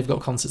Men? I think they've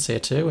got concerts here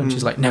too. And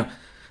she's like, no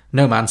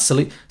man,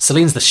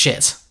 Celine's the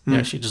shit. You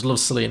know, she just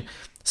loves Celine.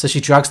 So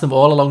she drags them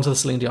all along to the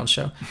Celine Dion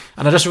show.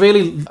 And I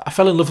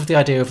fell in love with the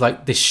idea of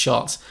like this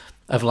shot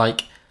of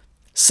like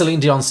Celine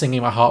Dion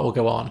singing My Heart Will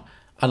Go On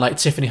and like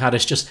Tiffany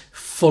Haddish just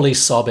fully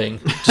sobbing,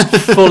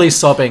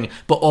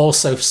 but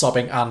also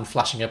sobbing and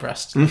flashing her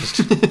breast.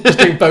 Just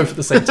doing both at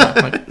the same time.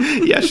 Like.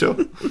 Yeah, sure.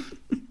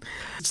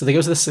 So they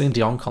go to the Celine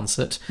Dion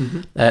concert.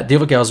 The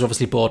other girls are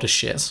obviously bored as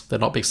shit. They're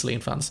not big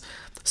Celine fans.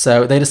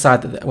 So they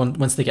decide that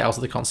once they get out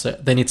of the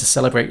concert, they need to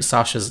celebrate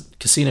Sasha's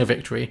casino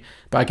victory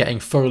by getting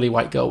thoroughly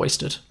white girl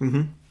wasted,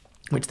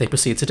 which they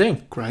proceed to do.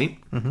 Great.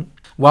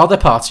 While they're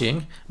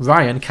partying,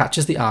 Ryan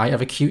catches the eye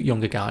of a cute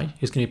younger guy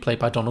who's going to be played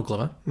by Donald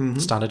Glover,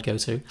 standard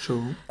go-to.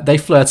 Sure. They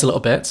flirt a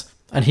little bit,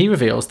 and he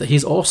reveals that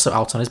he's also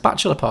out on his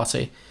bachelor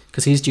party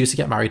because he's due to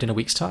get married in a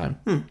week's time.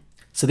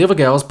 So the other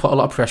girls put a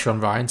lot of pressure on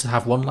Ryan to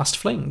have one last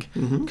fling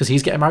because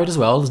he's getting married as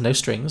well. There's no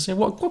strings. You know,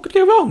 what could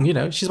go wrong? You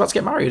know, she's about to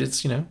get married.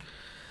 It's, you know,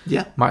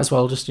 might as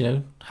well just, you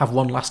know, have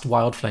one last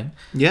wild fling.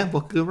 Yeah,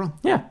 what could go wrong?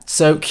 Yeah.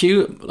 So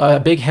cue a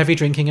big heavy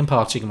drinking and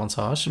partying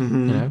montage. You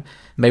know,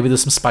 maybe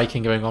there's some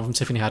spiking going on from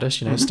Tiffany Haddish.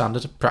 You know,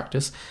 standard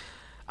practice.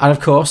 And of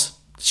course,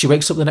 she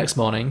wakes up the next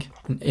morning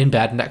in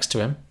bed next to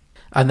him.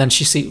 And then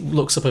she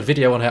looks up a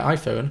video on her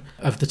iPhone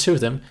of the two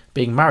of them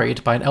being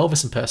married by an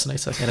Elvis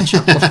impersonator in a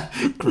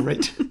chapel.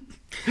 Great.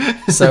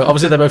 So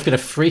obviously they're both going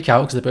to freak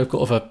out because they both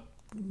got other,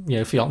 you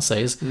know,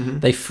 fiancés.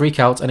 They freak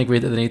out and agree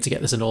that they need to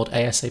get this annulled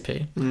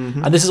ASAP.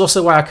 And this is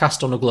also why I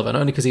cast Donald Glover, not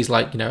only because he's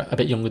like, you know, a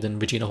bit younger than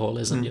Regina Hall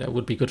is and, you know,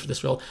 would be good for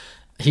this role.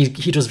 He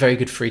does very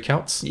good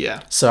freakouts.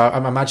 Yeah. So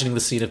I'm imagining the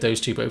scene of those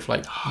two both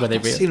like when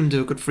I've seen him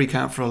do a good freak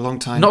out for a long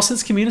time. Not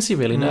since Community,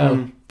 really,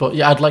 no. But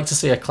yeah, I'd like to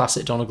see a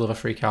classic Donald Glover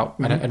freak out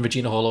and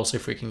Regina Hall also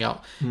freaking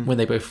out when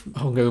they both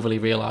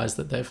hungoverly realise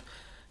that they've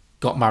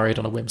got married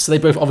on a whim. So they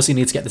both obviously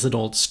need to get this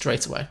annulled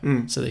straight away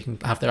so they can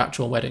have their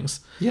actual weddings.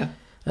 Yeah.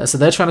 So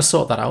they're trying to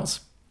sort that out.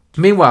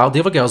 Meanwhile,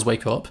 the other girls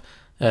wake up,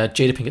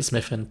 Jada Pinkett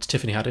Smith and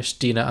Tiffany Haddish,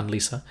 Dina and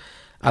Lisa,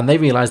 and they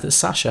realise that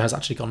Sasha has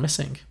actually gone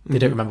missing. They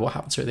don't remember what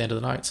happened to her at the end of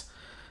the night.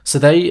 So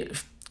they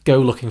go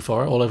looking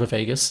for her all over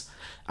Vegas,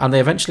 and they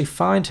eventually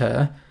find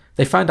her.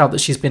 They find out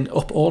that she's been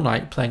up all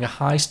night playing a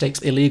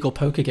high-stakes illegal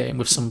poker game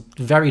with some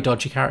very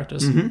dodgy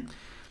characters.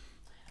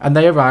 And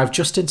they arrive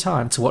just in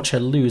time to watch her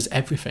lose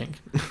everything,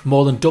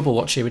 more than double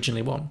what she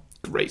originally won.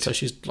 Great. So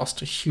she's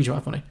lost a huge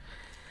amount of money.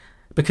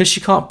 Because she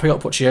can't pay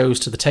up what she owes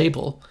to the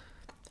table,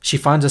 she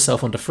finds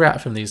herself under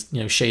threat from these,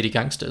 you know, shady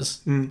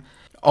gangsters.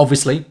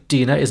 Obviously,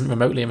 Dina isn't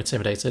remotely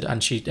intimidated,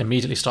 and she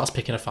immediately starts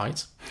picking a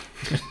fight.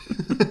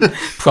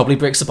 Probably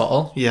breaks a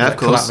bottle. Yeah, of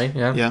course. Come at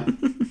me, yeah.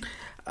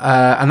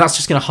 And that's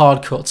just going to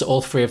hard cut to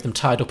all three of them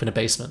tied up in a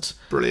basement.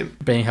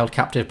 Brilliant. Being held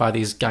captive by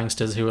these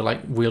gangsters who are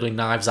like wielding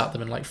knives at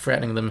them and like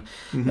threatening them,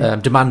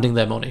 demanding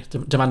their money,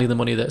 demanding the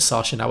money that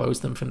Sasha now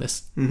owes them from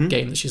this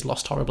game that she's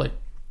lost horribly.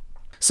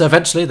 So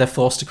eventually they're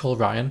forced to call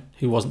Ryan,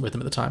 who wasn't with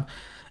them at the time,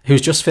 who's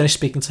just finished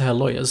speaking to her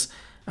lawyers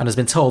and has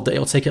been told that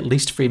it'll take at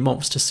least 3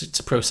 months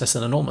to process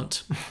an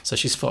annulment. So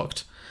she's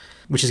fucked,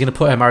 which is going to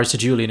put her marriage to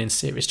Julian in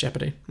serious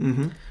jeopardy.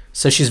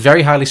 So she's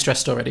very highly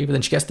stressed already, but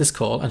then she gets this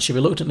call and she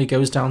reluctantly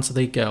goes down to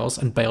the girls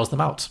and bails them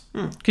out.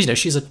 Because, you know,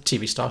 she's a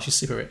TV star, she's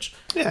super rich.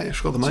 Yeah,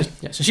 she's got the money.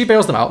 So she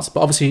bails them out,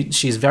 but obviously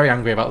she's very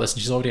angry about this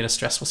and she's already in a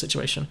stressful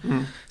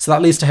situation. So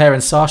that leads to her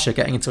and Sasha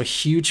getting into a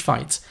huge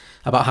fight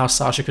about how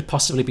Sasha could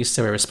possibly be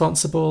so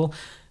irresponsible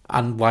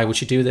and why would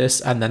she do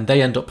this. And then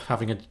they end up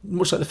having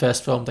much like the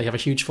first film, they have a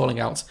huge falling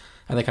out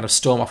and they kind of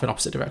storm off in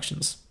opposite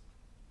directions.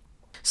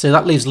 So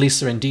that leaves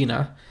Lisa and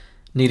Dina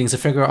needing to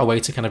figure out a way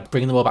to kind of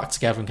bring them all back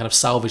together and kind of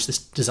salvage this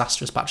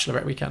disastrous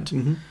bachelorette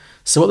weekend.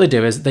 So what they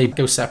do is they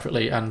go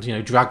separately and, you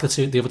know, drag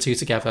the other two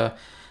together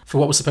for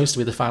what was supposed to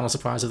be the final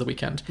surprise of the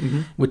weekend,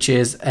 which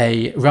is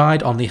a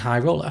ride on the High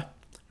Roller,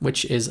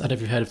 which is, I don't know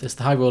if you've heard of this,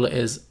 the High Roller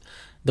is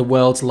the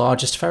world's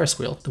largest Ferris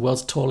wheel, the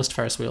world's tallest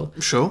Ferris wheel.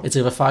 Sure. It's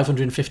over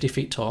 550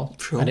 feet tall,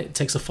 Sure. and it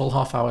takes a full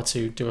half hour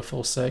to do a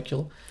full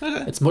circle.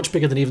 Okay. It's much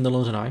bigger than even the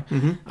London Eye,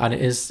 and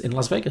it is in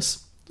Las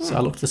Vegas. So I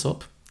looked this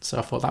up, so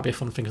I thought that'd be a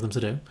fun thing for them to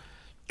do.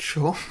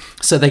 Sure.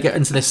 So they get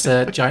into this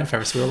giant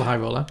Ferris wheel, the High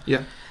Roller.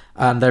 Yeah.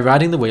 And they're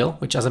riding the wheel,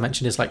 which, as I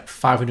mentioned, is like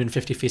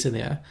 550 feet in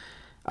the air.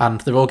 And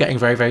they're all getting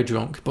very, very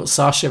drunk. But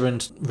Sasha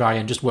and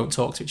Ryan just won't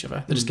talk to each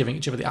other. They're just giving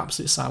each other the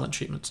absolute silent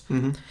treatment.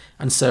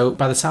 And so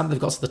by the time they've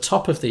got to the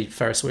top of the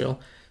Ferris wheel,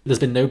 there's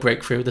been no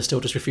breakthrough. They're still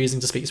just refusing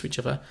to speak to each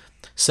other.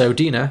 So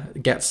Dina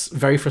gets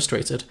very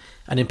frustrated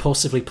and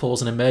impulsively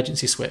pulls an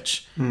emergency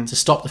switch to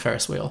stop the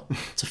Ferris wheel,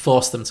 to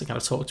force them to kind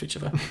of talk to each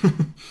other.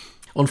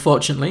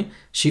 Unfortunately,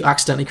 she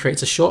accidentally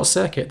creates a short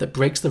circuit that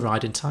breaks the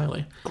ride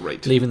entirely.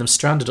 Great. Leaving them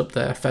stranded up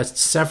there for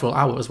several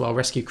hours while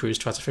rescue crews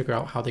try to figure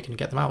out how they can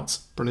get them out.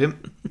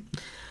 Brilliant.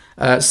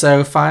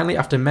 So finally,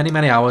 after many,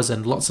 many hours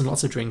and lots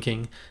of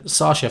drinking,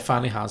 Sasha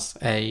finally has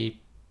a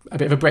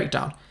bit of a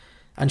breakdown.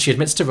 And she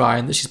admits to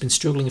Ryan that she's been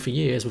struggling for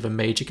years with a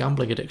major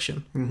gambling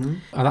addiction.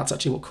 And that's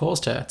actually what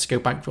caused her to go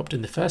bankrupt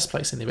in the first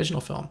place in the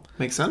original film.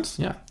 Makes sense.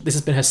 Yeah. This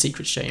has been her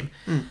secret shame.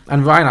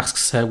 And Ryan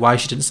asks her why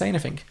she didn't say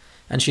anything.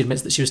 And she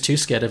admits that she was too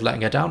scared of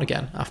letting her down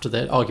again after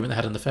the argument they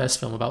had in the first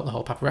film about the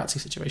whole paparazzi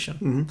situation.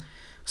 Mm-hmm.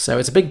 So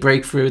it's a big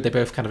breakthrough. They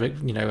both kind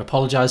of,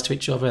 apologise to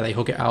each other. They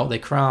hug it out. They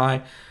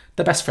cry.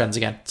 They're best friends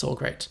again. It's all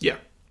great. Yeah.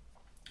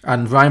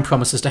 And Ryan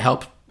promises to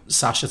help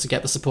Sasha to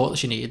get the support that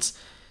she needs.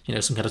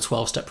 Some kind of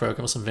 12-step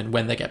program or something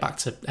when they get back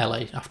to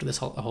LA after this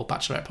whole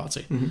bachelorette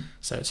party. Mm-hmm.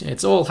 So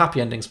it's all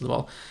happy endings for them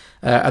all.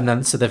 And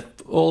then so they've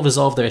all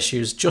resolved their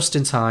issues just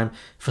in time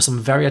for some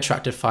very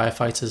attractive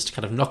firefighters to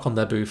kind of knock on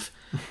their booth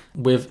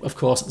with, of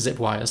course, zip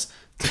wires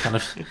to kind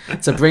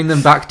of to bring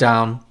them back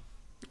down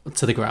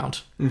to the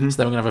ground. Mm-hmm. So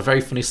then we're going to have a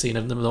very funny scene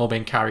of them all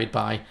being carried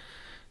by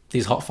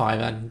these hot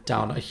firemen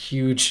down a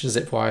huge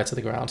zip wire to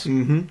the ground.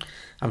 Mm-hmm.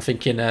 I'm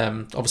thinking,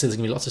 obviously there's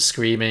going to be lots of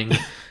screaming.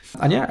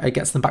 And yeah, it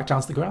gets them back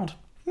down to the ground.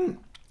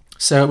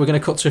 So we're going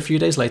to cut to a few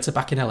days later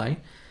back in LA,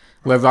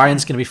 where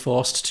Ryan's going to be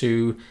forced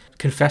to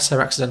confess her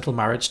accidental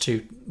marriage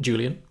to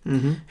Julian,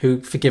 Mm-hmm.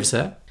 who forgives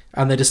her.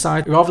 And they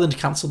decide, rather than to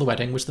cancel the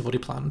wedding, which they've already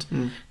planned,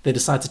 they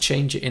decide to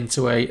change it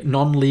into a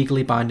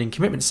non-legally binding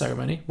commitment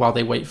ceremony while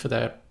they wait for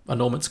their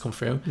annulment to come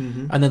through.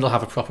 Mm-hmm. And then they'll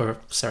have a proper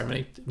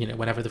ceremony,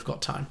 whenever they've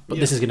got time. But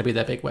this is going to be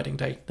their big wedding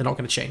day. They're not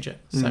going to change it.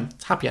 So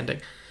it's a happy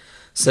ending.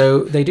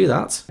 So they do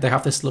that. They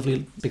have this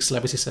lovely big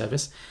celebrity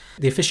service.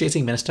 The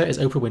officiating minister is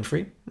Oprah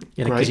Winfrey.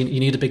 Because you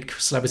need a big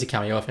celebrity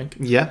cameo, I think.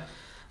 Yeah.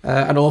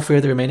 And all three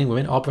of the remaining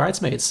women are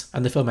bridesmaids.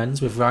 And the film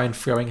ends with Ryan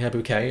throwing her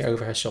bouquet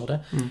over her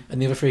shoulder and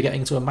the other three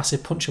getting into a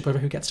massive punch-up over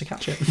who gets to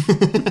catch it.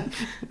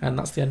 And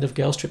that's the end of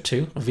Girls Trip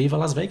 2, Viva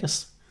Las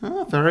Vegas.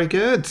 Oh, very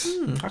good.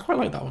 I quite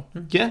like that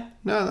one. Yeah,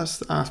 no,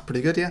 that's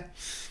pretty good, yeah.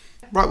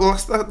 Right, well,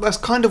 that's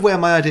kind of where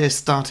my idea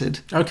started.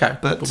 Okay,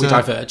 but we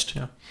diverged,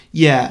 yeah.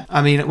 Yeah,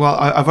 I mean, well,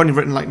 I've only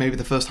written like maybe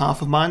the first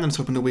half of mine, and I was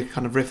hoping that we could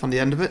kind of riff on the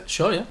end of it.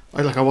 Sure, yeah.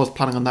 I was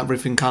planning on that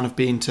riffing kind of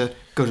being to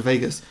go to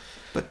Vegas,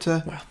 but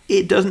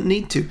it doesn't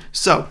need to.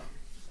 So,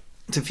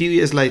 it's a few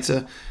years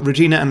later,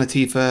 Regina and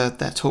Latifah,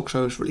 their talk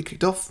show's really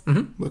kicked off,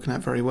 working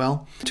out very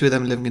well. Two of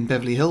them living in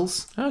Beverly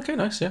Hills. Okay,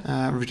 nice,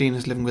 yeah.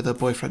 Regina's living with her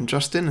boyfriend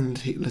Justin, and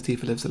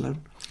Latifah lives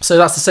alone. So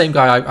that's the same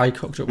guy I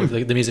hooked up with,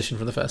 the musician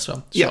from the first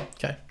film. Sure. Yeah.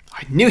 Okay.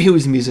 I knew he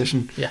was a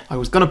musician. Yeah. I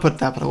was going to put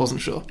that, but I wasn't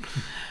sure.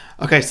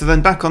 Okay, so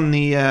then back on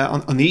the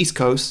on the East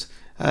Coast,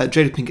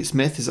 Jada Pinkett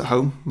Smith is at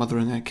home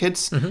mothering her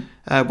kids,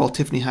 while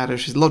Tiffany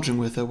Haddish is lodging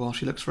with her while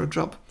she looks for a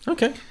job.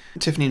 Okay.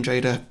 Tiffany and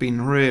Jada have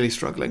been really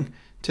struggling.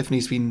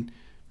 Tiffany's been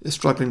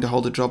struggling to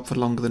hold a job for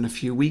longer than a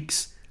few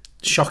weeks.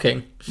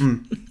 Shocking.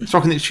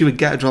 Shocking that she would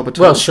get a job at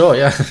all. Well, sure,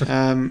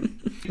 yeah.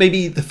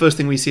 Maybe the first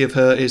thing we see of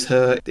her is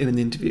her in an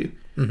interview.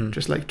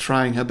 Just like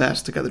trying her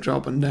best to get the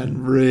job and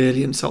then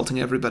really insulting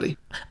everybody.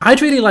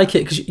 I'd really like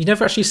it because you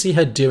never actually see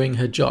her doing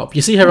her job.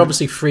 You see her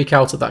obviously freak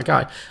out at that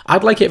guy.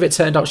 I'd like it if it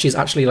turned out she's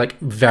actually like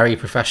very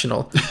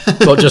professional,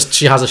 but just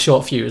she has a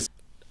short fuse.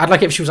 I'd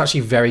like it if she was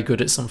actually very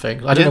good at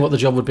something. I don't know what the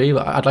job would be,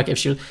 but I'd like it if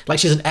she was like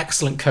she's an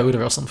excellent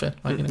coder or something,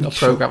 like a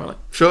programmer. Like.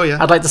 Sure,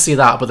 yeah. I'd like to see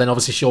that, but then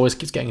obviously she always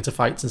keeps getting into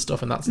fights and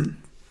stuff, and that's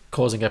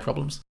causing her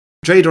problems.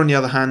 Jada, on the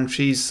other hand,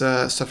 she's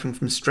suffering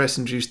from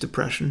stress-induced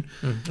depression.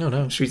 Oh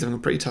no. She's having a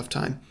pretty tough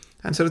time.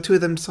 And so the two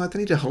of them decide they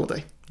need a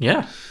holiday.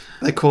 Yeah.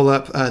 They call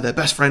up their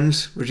best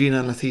friends, Regina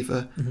and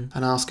Latifah,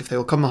 and ask if they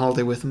will come on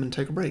holiday with them and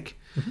take a break.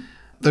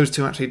 Those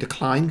two actually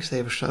decline because they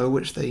have a show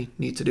which they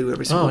need to do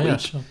every single week.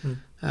 Sure.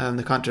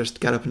 They can't just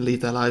get up and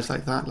leave their lives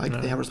like that,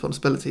 they have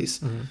responsibilities.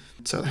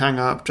 So they hang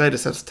up. Jada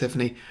says to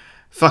Tiffany,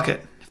 fuck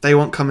it. If they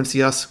won't come and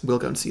see us, we'll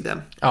go and see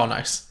them. Oh,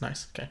 nice.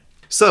 Okay.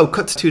 So,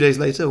 cut to 2 days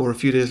later, or a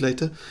few days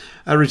later,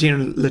 Regina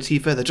and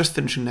Latifah, they're just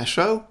finishing their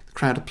show. The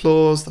crowd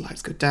applauds, the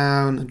lights go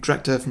down, a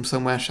director from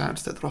somewhere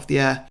shouts that they're off the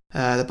air.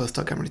 They both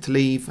start getting ready to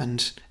leave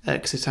and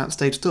exit out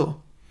stage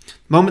door. The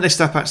moment they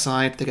step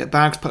outside, they get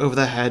bags put over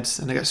their heads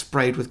and they get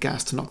sprayed with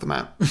gas to knock them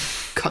out.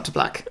 Cut to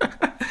black.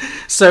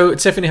 So,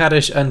 Tiffany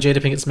Haddish and Jada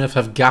Pinkett Smith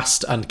have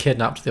gassed and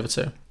kidnapped the other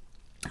two.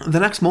 The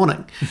next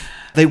morning,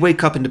 they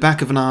wake up in the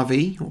back of an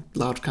RV, or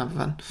large camper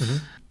van.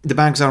 The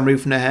bags are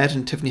removed from their head,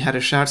 and Tiffany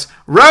Haddish shouts,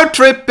 "Road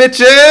trip,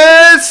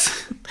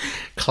 bitches!"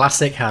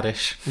 Classic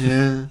Haddish.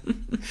 Yeah.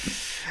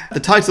 The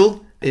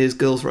title is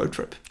Girls Road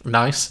Trip.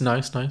 Nice.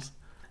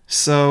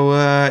 So,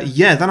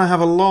 then I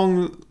have a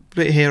long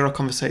bit here of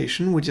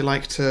conversation. Would you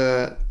like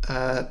to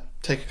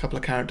take a couple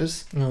of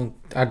characters? Oh,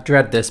 I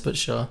dread this, but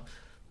sure.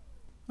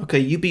 Okay,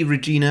 you be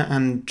Regina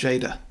and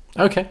Jada.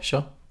 Okay,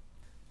 sure.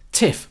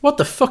 Tiff, what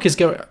the fuck is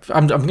going...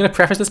 I'm going to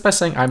preface this by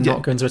saying I'm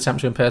not going to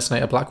attempt to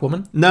impersonate a black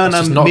woman. That's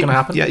just not going to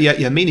happen.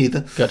 Yeah, me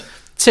neither. Good.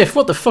 Tiff,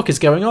 what the fuck is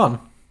going on?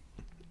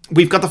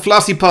 We've got the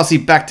Flossie Posse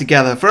back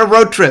together for a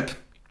road trip.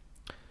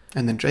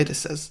 And then Jada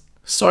says,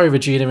 sorry,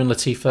 Regina and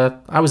Latifah.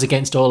 I was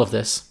against all of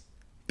this.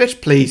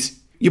 Bitch, please.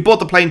 You bought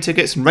the plane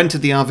tickets and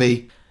rented the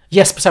RV.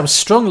 Yes, but I was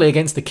strongly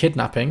against the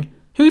kidnapping.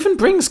 Who even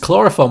brings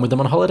chloroform with them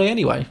on holiday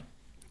anyway?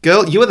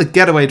 Girl, you were the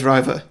getaway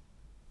driver.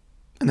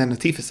 And then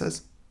Latifah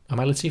says,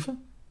 am I Latifah?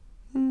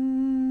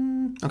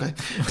 Okay.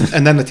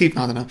 And then Latifah,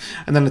 I don't know.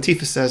 And then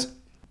Latifah says,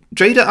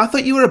 Jada, I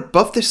thought you were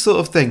above this sort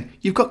of thing.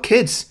 You've got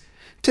kids.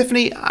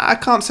 Tiffany, I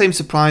can't say I'm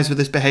surprised with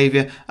this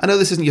behaviour. I know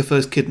this isn't your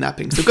first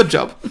kidnapping, so good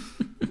job.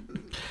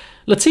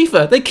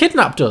 Latifah, they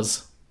kidnapped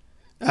us.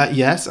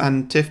 Yes,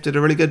 and Tiff did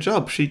a really good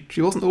job. She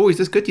wasn't always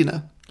this good, you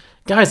know.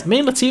 Guys, me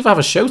and Latifah have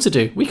a show to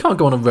do. We can't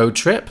go on a road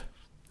trip.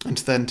 And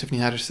then Tiffany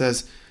Haddish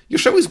says, your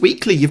show is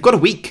weekly. You've got a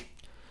week.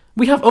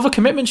 We have other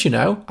commitments, you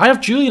know. I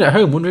have Julian at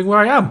home wondering where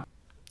I am.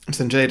 And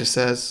then Jada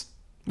says,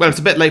 well, it's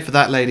a bit late for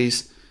that,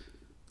 ladies.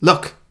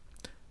 Look.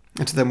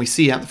 And so then we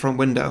see out the front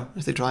window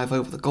as they drive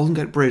over the Golden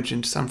Gate Bridge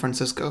into San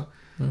Francisco.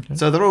 Okay.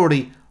 So they're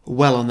already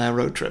well on their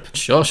road trip.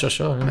 Sure.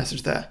 Yeah.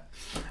 Message there.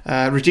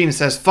 Regina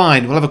says,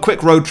 fine, we'll have a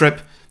quick road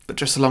trip, but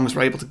just so long as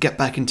we're able to get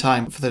back in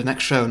time for the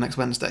next show next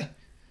Wednesday.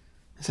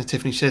 So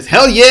Tiffany says,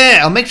 hell yeah,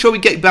 I'll make sure we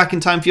get back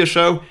in time for your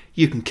show.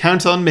 You can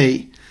count on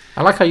me.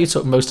 I like how you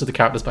took most of the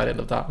characters by the end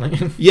of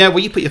that. Yeah, well,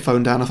 you put your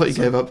phone down. I thought you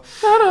gave up.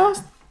 No.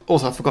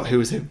 Also, I forgot who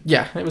was who.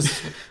 Yeah, it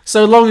was.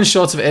 So long and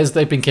short of it is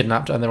they've been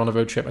kidnapped and they're on a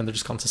road trip and they've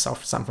just gone to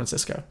San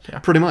Francisco. Yeah,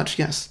 pretty much,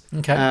 yes.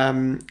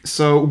 Okay.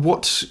 So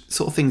what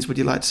sort of things would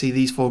you like to see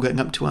these four getting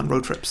up to on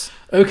road trips?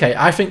 Okay,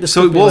 I think this.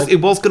 So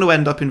it was going to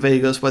end up in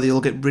Vegas where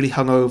they'll get really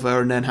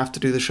hungover and then have to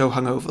do the show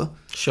hungover.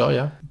 Sure,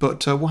 yeah.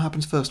 But what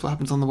happens first? What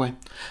happens on the way?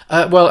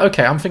 Well,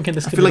 okay, I'm thinking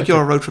this. I feel like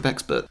you're a road trip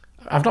expert.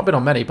 I've not been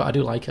on many, but I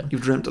do like it.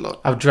 You've dreamt a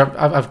lot. I've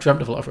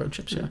dreamt of a lot of road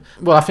trips. Yeah.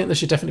 Well, I think there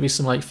should definitely be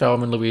some like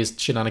Thelma and Louise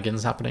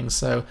shenanigans happening.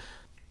 So.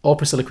 Or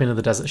Priscilla Queen of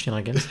the Desert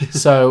shenanigans.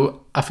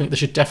 So I think there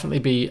should definitely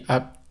be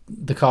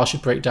the car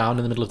should break down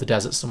in the middle of the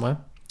desert somewhere.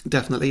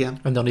 Definitely, yeah.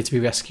 And they'll need to be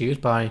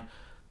rescued by,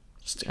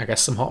 I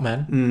guess, some hot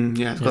men.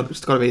 It's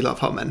got to be a lot of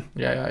hot men.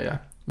 Yeah.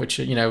 Which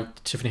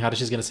Tiffany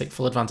Haddish is going to take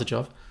full advantage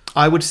of.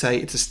 I would say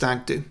it's a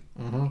stag do.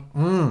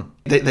 Mm-hmm.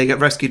 They get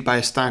rescued by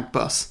a stag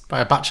bus.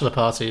 By a bachelor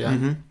party, yeah.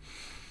 Mm-hmm.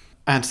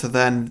 And so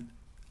then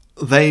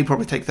they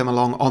probably take them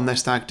along on their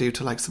stag do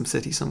to like some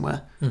city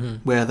somewhere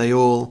where they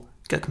all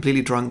get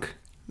completely drunk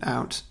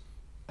out.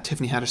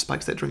 Tiffany Haddish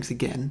spikes their drinks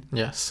again.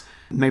 Yes.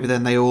 Maybe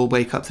then they all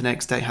wake up the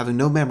next day having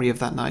no memory of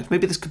that night.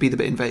 Maybe this could be the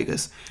bit in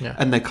Vegas. Yeah.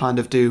 And they kind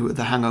of do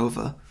the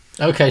hangover.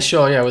 Okay,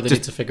 sure, yeah, where they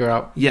need to figure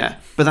out. Yeah,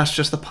 but that's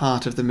just a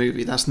part of the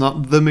movie. That's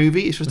not the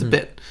movie, it's just a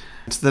bit.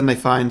 So then they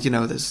find,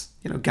 there's,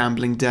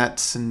 gambling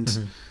debts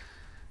and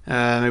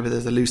maybe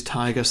there's a loose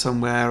tiger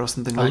somewhere or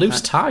something like that. A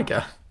loose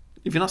tiger?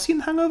 Have you not seen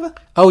Hangover?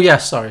 Oh, yeah,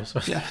 sorry.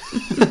 Yeah.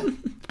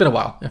 It's been a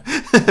while. Yeah.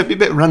 It'd be a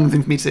bit random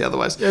thing for me to say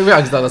otherwise.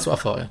 Yeah, that's what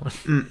I thought,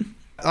 yeah.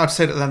 I'd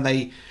say that then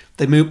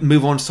they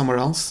move on to somewhere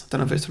else. Don't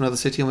know if it's to another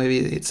city or maybe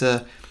it's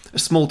a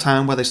small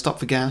town where they stop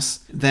for gas.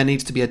 There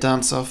needs to be a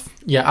dance-off.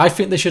 Yeah, I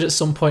think they should at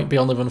some point be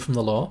on the run from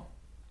the law.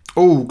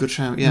 Oh, good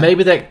shout, yeah.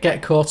 Maybe they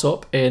get caught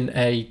up in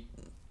a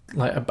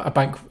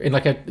bank,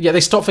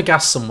 they stop for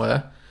gas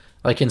somewhere,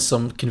 like in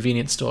some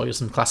convenience store or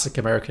some classic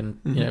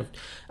American,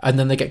 and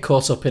then they get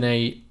caught up in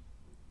a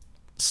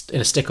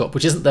stick-up,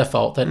 which isn't their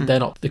fault. They're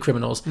not the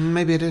criminals.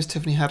 Maybe it is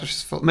Tiffany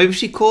Haddish's fault. Maybe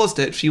she caused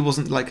it. She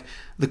wasn't like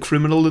the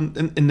criminal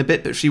in the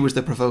bit, but she was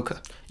the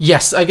provoker.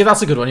 Yes,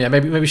 that's a good one. Yeah,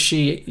 maybe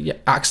she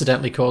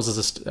accidentally causes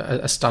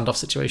a standoff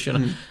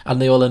situation, and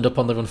they all end up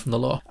on the run from the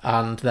law,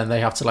 and then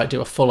they have to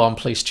do a full-on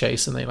police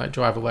chase, and they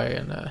drive away,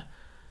 and I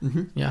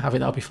think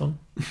that'll be fun.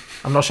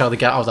 I'm not sure how they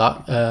get out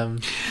of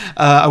that.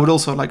 I would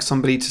also like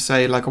somebody to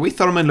say are we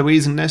Thelma and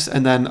Louise in this?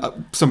 And then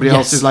somebody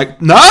else is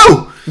like,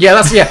 no. Yeah,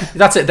 that's it.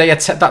 That's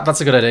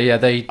a good idea.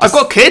 Yeah, I've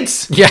got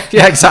kids. Yeah,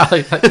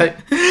 exactly.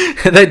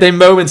 They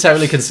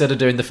momentarily consider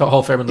doing the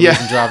whole Thelma and Louise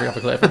and driving off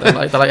a cliff, and they're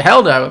like,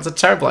 hell no, it's a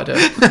terrible idea.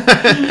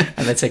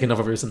 And they take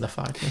another route and they're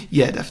fine.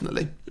 Yeah,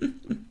 definitely.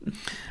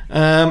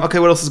 Okay,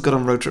 what else is good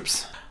on road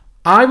trips?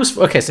 So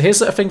here's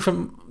a thing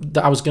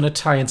that I was going to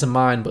tie into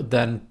mine, but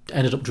then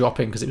ended up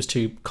dropping because it was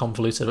too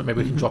convoluted, but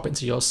maybe we can drop it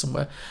into yours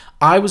somewhere.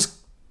 I was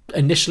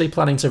initially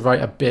planning to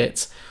write a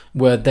bit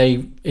where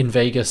they, in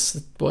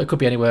Vegas, well, it could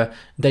be anywhere,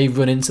 they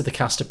run into the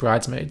cast of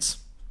Bridesmaids.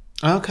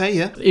 Okay,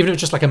 yeah. Even if it's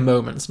just like a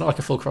moment, it's not like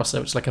a full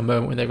crossover, it's like a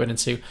moment when they run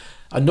into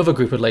another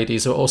group of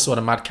ladies who are also on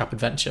a madcap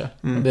adventure,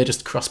 and they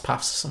just cross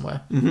paths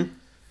somewhere.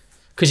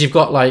 Because you've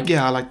got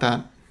Yeah, I like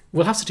that.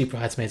 We'll have to do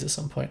Bridesmaids at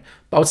some point.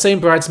 But I would say in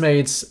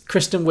Bridesmaids,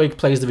 Kristen Wiig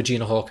plays the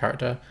Regina Hall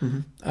character,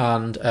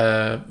 and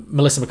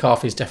Melissa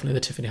McCarthy is definitely the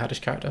Tiffany Haddish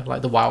character,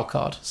 like the wild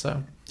card.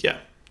 So yeah.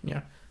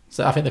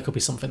 So I think there could be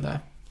something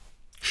there.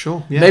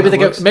 Sure. Yeah, maybe they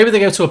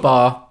go to a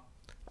bar,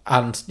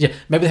 and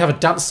maybe they have a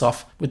dance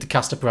off with the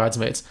cast of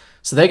Bridesmaids.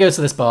 So they go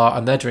to this bar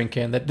and they're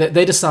drinking.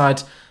 They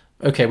decide,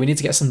 okay, we need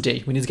to get some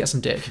D. We need to get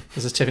some dick.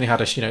 This is Tiffany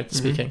Haddish,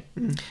 speaking.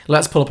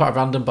 Let's pull up at a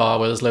random bar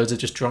where there's loads of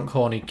just drunk,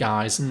 horny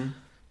guys.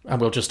 And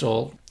we'll just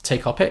all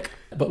take our pick.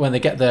 But when they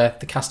get there,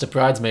 the cast of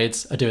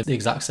Bridesmaids are doing the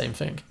exact same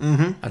thing.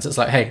 And so it's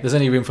like, hey, there's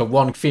only room for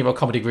one female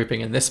comedy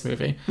grouping in this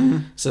movie.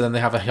 So then they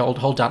have a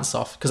whole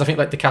dance-off. Because I think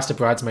the cast of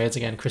Bridesmaids,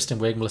 again, Kristen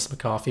Wiig, Melissa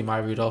McCarthy,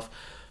 Maya Rudolph,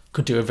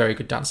 could do a very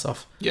good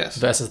dance-off. Yes.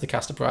 Versus the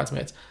cast of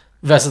Bridesmaids.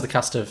 Versus the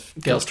cast of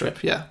Girls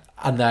Trip. Yeah.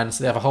 And then,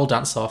 so they have a whole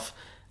dance-off,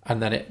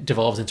 and then it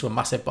devolves into a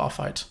massive bar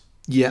fight.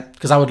 Yeah.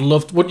 Because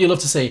wouldn't you love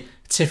to see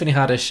Tiffany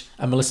Haddish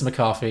and Melissa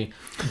McCarthy,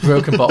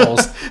 broken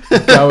bottles,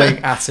 going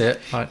at it?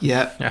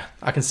 Yeah,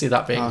 I can see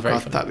that being very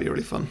fun. That'd be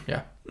really fun.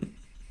 Yeah.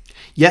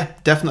 Yeah,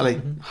 definitely.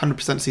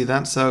 100% see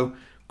that. So,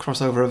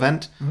 crossover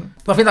event.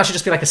 But I think that should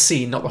just be like a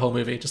scene, not the whole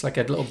movie, just like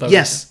a little bonus.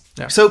 Yes.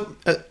 Yeah. So,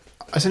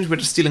 essentially we're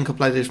just stealing a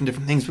couple ideas from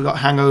different things. We got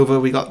Hangover,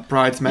 we got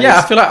Bridesmaids. Yeah,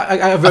 I feel like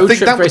a road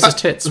trip racist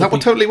tits. That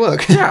would totally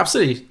work. Yeah,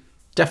 absolutely.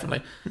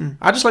 Definitely.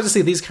 I just like to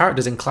see these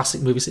characters in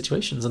classic movie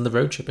situations, and the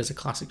road trip is a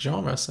classic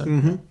genre. So,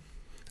 And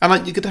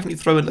like you could definitely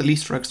throw in at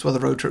Easter eggs to other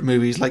road trip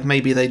movies. Like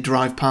maybe they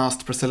drive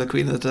past Priscilla,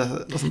 Queen of the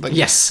Desert or something.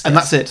 Yes, and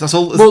that's it. That's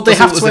all. Well, they that's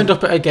have all to end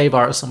up at a gay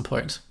bar at some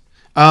point.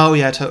 Oh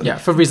yeah, totally. Yeah,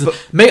 for reasons.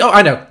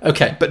 I know.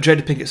 Okay, but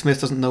Jada Pinkett Smith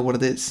doesn't know what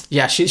it is.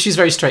 Yeah, she's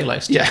very straight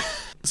laced. Yeah.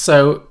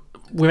 So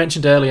we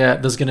mentioned earlier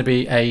there's going to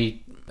be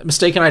a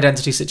mistaken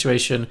identity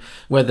situation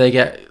where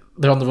they're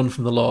on the run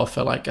from the law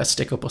for like a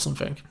stick up or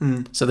something.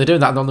 So they're doing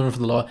that and they're on the run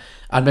from the law,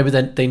 and maybe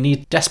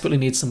they desperately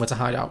need somewhere to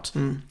hide out,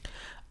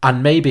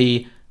 and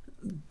maybe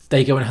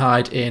they go and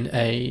hide in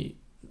a.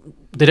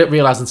 They don't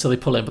realise until they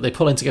pull in, but they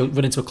pull in to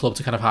run into a club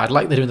to kind of hide,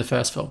 like they do in the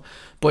first film.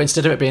 But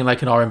instead of it being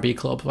like an R&B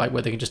club, like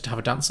where they can just have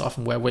a dance off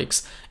and wear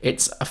wigs,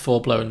 it's a full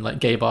blown like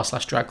gay bar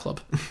 / drag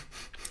club,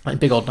 like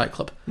big old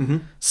nightclub.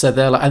 So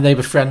they're like, and they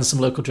befriend some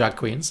local drag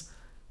queens.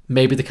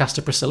 Maybe the cast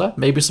of Priscilla,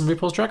 maybe some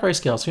RuPaul's Drag Race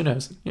girls. Who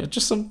knows?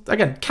 Just some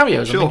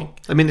cameos. Sure.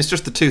 I mean, it's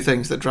just the two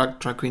things that drag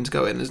queens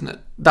go in, isn't it?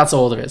 That's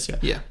all there is. Yeah.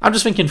 Yeah. I'm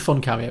just thinking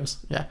fun cameos.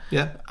 Yeah.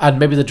 Yeah. And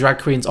maybe the drag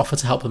queens offer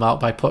to help them out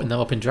by putting them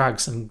up in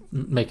drags and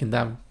making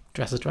them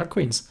dress as drag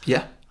queens.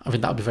 Yeah. I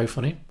think that would be very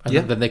funny. And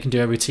Yeah. then they can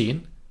do a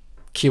routine,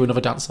 cue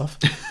another dance off.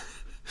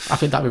 I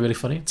think that'd be really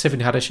funny.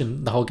 Tiffany Haddish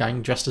and the whole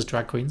gang dressed as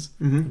drag queens.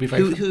 Would be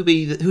very Who would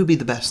be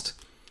the best?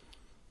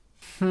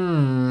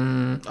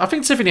 I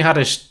think Tiffany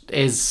Haddish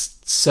is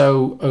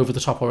so over the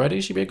top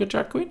already. She'd be a good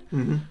drag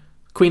queen.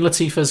 Queen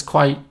Latifah's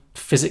quite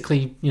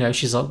physically,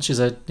 she's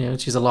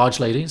a large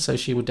lady, so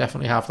she would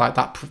definitely have like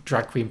that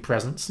drag queen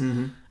presence.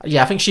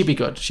 Yeah, I think she'd be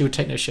good. She would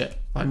take no shit.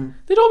 Like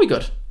they'd all be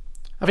good.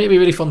 I think it'd be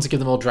really fun to give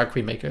them all drag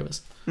queen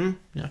makeovers.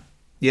 Yeah.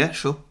 Yeah,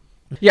 sure.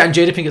 Yeah, and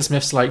Jada Pinkett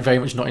Smith's like very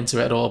much not into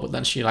it at all, but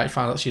then she like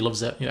found out she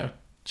loves it. She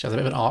has a bit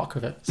of an arc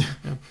with it. So,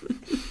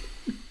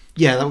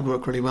 Yeah, that would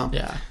work really well.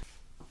 Yeah.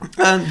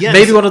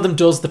 Maybe one of them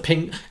does the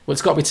ping. Well,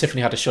 it's got to be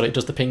Tiffany Haddish. Surely it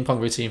does the ping pong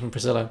routine from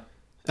Priscilla.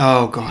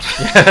 Oh god.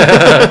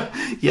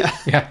 Yeah.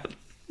 Yeah.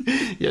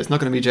 Yeah, it's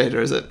not going to be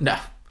Jada, is it? No.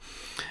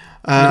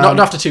 Not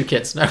after 2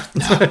 kids. No.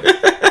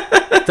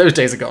 Those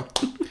days are gone.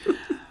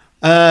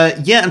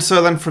 Yeah, and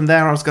so then from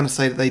there, I was going to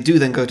say that they do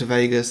then go to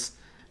Vegas.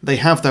 They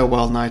have their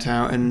wild night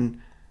out,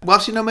 and well,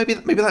 actually, no, maybe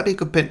that'd be a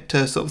good bit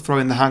to sort of throw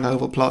in the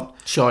Hangover plot.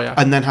 Sure, yeah.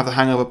 And then have the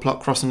Hangover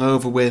plot crossing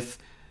over with.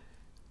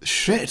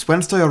 Shit, it's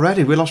Wednesday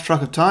already. We lost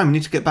track of time. We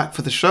need to get back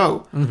for the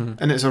show.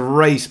 And it's a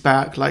race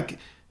back. Like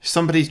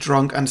somebody's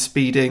drunk and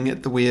speeding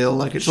at the wheel.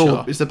 Like it's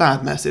a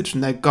bad message,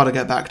 and they've got to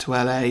get back to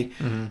LA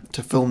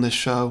to film this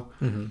show.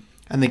 And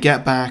they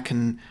get back,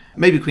 and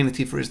maybe Queen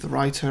Latifah is the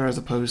writer as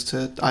opposed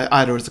to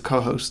Ida as the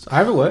co-host.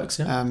 However it works,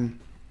 yeah.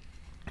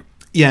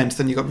 Yeah, and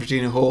then you got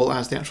Regina Hall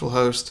as the actual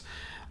host.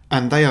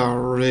 And they are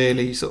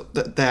really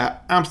they're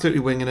absolutely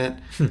winging it.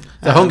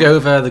 They're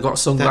hungover. They've got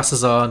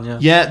sunglasses on. Yeah,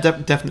 yeah,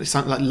 definitely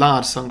like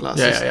large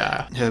sunglasses.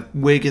 Yeah. Her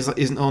wig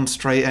isn't on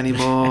straight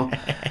anymore.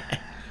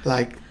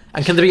 Like,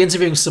 and can they be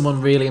interviewing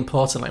someone really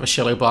important like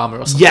Michelle Obama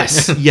or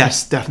something?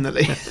 Yes,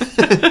 definitely.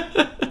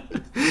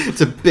 It's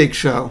a big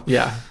show.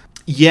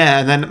 Yeah,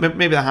 and then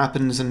maybe that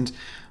happens, and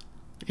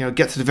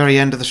get to the very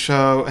end of the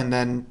show, and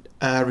then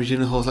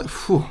Regina Hall's like,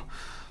 "Phew,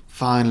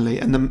 finally,"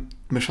 and then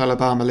Michelle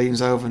Obama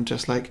leans over and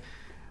just like.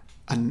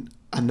 And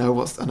I know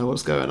what's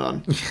going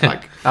on.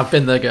 Like I've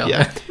been there, girl.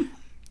 Yeah,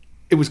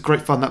 it was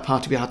great fun, that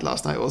party we had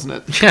last night, wasn't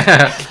it?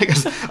 Like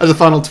as a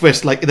final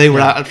twist, like they were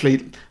out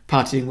actually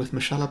partying with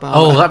Michelle Obama.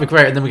 Oh, that'd be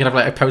great! And then we can have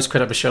like a post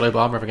credit of Michelle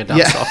Obama having a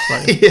dance off.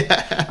 Like,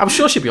 yeah, I'm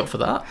sure she'd be up for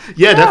that.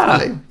 Yeah,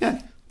 definitely.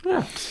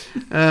 Yeah.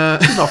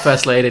 She's not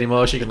first lady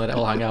anymore. She can let it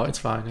all hang out. It's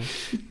fine.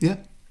 Yeah.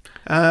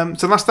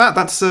 So that's that.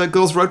 That's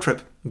Girls Road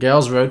Trip.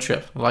 Girls Road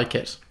Trip. Like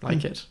it.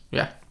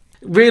 Yeah.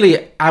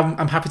 Really,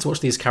 I'm happy to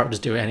watch these characters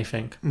do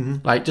anything.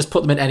 Like, just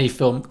put them in any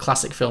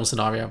classic film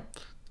scenario.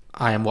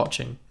 I am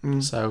watching.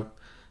 So,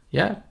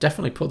 yeah,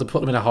 definitely put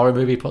them in a horror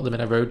movie, put them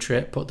in a road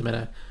trip, put them in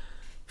a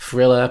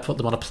thriller, put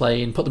them on a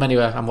plane, put them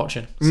anywhere. I'm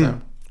watching. So,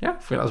 yeah, I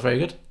think that was very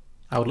good.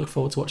 I would look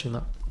forward to watching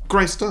that.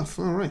 Great stuff.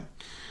 All right.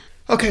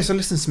 Okay, so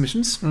listener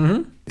submissions.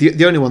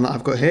 The only one that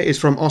I've got here is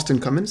from Austin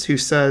Cummins, who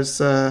says,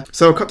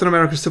 so Captain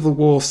America Civil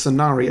War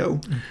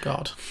scenario.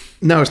 God.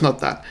 No, it's not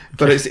that.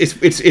 But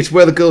it's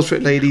where the Girls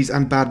Trip ladies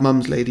and Bad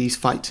Mums ladies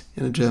fight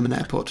in a German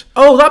airport.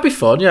 Oh, that'd be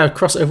fun. Yeah,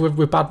 crossover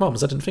with Bad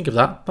Mums. I didn't think of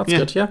that. That's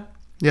good, yeah.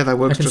 Yeah, that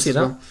works. I can see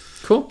that. Well.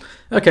 Cool.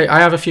 Okay, I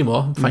have a few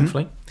more,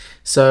 thankfully.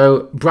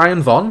 So,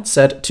 Brian Vaughn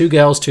said 2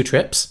 girls, 2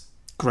 trips.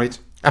 Great.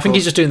 I think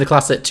he's just doing the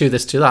classic 2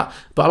 this, 2 that.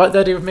 But I like the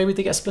idea of maybe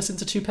they get split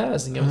into 2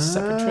 pairs and go on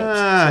separate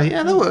trips.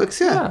 Yeah, that works,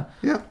 yeah.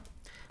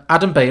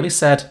 Adam Bailey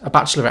said a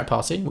bachelorette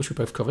party, which we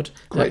both covered.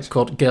 Great.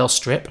 Called Girl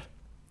Strip.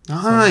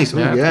 Nice. So,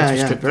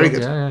 yeah, very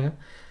good.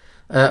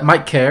 Yeah.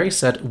 Mike Carey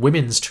said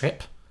women's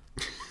trip.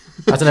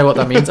 I don't know what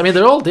that means. I mean,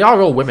 they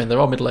are all women. They're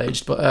all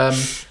middle-aged.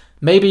 But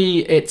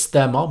maybe it's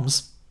their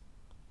moms.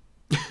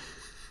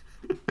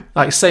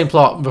 Like, same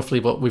plot, roughly,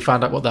 but we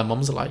found out what their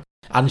moms are like.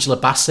 Angela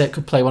Bassett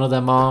could play one of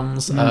their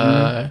moms.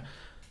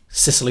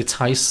 Cicely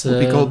Tyson,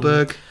 Whoopi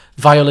Goldberg,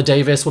 Viola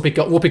Davis.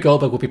 Whoopi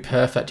Goldberg would be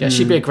perfect. Yeah,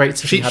 she'd be a great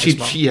Tiffany Haddish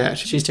mom.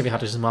 She's Tiffany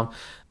Haddish's mom.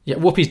 Yeah,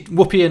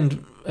 Whoopi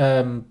and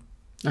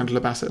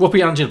Angela Bassett.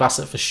 Whoopi and Angela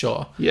Bassett for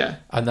sure. Yeah.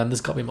 And then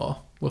there's got to be more.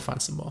 We'll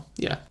find some more.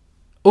 Yeah.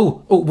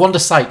 Oh, Wanda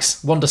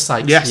Sykes.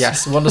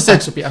 Yes. Wanda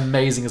Sykes would be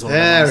amazing as well.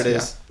 There it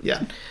is.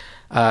 Yeah.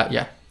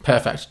 Yeah,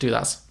 perfect. Do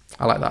that.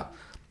 I like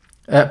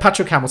that.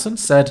 Patrick Hamilton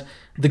said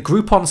the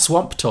Groupon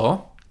Swamp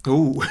Tour.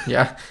 Ooh.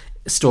 Yeah.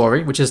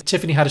 Story, which is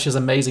Tiffany Haddish's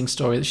amazing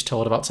story that she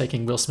told about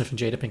taking Will Smith and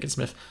Jada Pinkett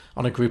Smith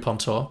on a Groupon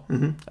tour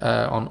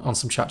on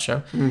some chat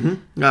show.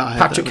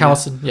 Patrick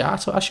Hamilton,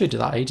 I should do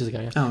that ages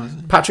ago. Yeah.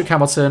 Patrick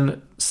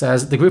Hamilton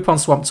says the Groupon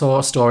Swamp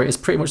Tour story is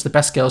pretty much the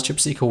best Girls Trip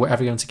sequel we're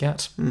ever going to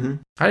get.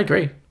 I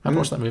agree. I've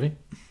watched that movie.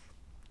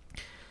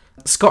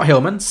 Scott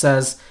Hillman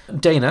says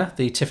Dana,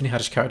 the Tiffany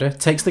Haddish character,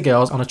 takes the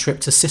girls on a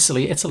trip to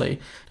Sicily, Italy,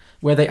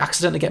 where they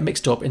accidentally get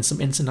mixed up in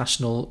some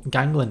international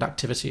gangland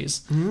activities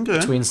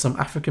between some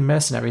African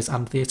mercenaries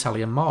and the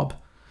Italian mob.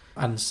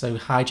 And so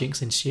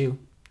hijinks ensue.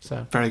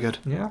 So very good.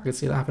 Yeah, I could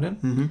see that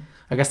happening.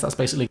 I guess that's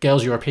basically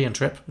Girls' European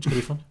Trip, which could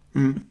be fun.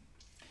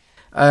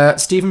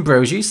 Stephen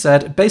Brogy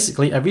said,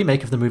 basically a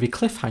remake of the movie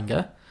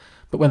Cliffhanger,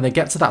 but when they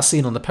get to that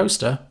scene on the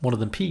poster, one of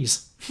them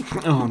pees.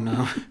 Oh,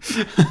 no.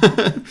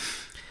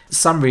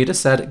 Sam Reeder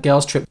said,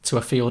 Girls' Trip to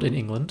a field in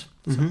England.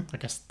 So I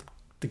guess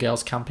the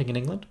girls camping in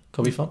England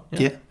could be fun.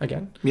 Yeah.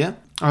 Again. Yeah.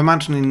 I'm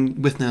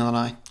imagining With Neil and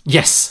I.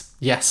 Yes,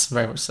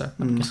 very much so.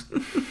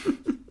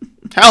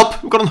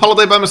 Help! We've got on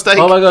holiday by mistake.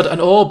 Oh my god, an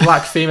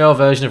all-black female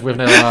version of With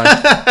Neil and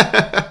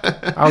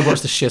I. I would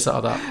watch the shit out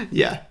of that.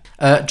 Yeah.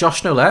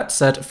 Josh Nolette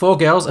said, 4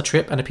 girls, a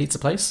trip, and a pizza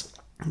place.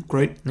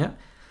 Great. Yeah.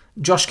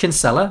 Josh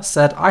Kinsella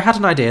said, I had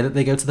an idea that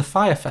they go to the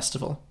Fire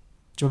Festival.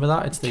 Do you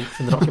remember that? It's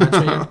from the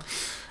documentary.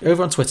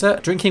 Over on Twitter,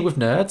 Drinking with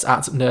Nerds,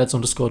 at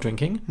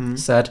nerds_drinking,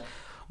 said,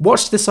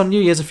 watched this on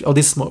New Year's...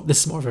 this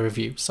is more of a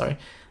review, sorry.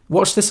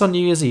 Watched this on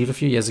New Year's Eve a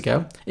few years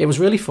ago. It was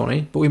really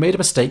funny, but we made a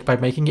mistake by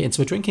making it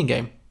into a drinking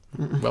game.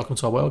 Welcome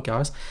to our world,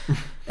 guys.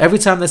 Every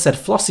time they said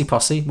Flossy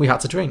Posse, we had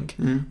to drink.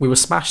 We were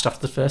smashed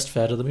after the first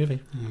third of the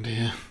movie. Oh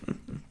dear.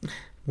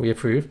 We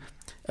approve.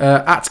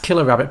 At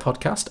Killer Rabbit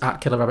Podcast,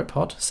 at Killer Rabbit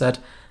Pod, said,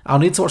 I'll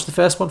need to watch the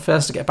first one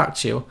first to get back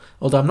to you,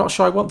 although I'm not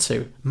sure I want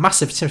to.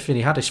 Massive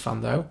Tiffany Haddish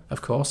fan, though,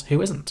 of course.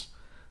 Who isn't?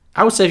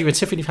 I would say if you're a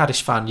Tiffany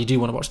Haddish fan, you do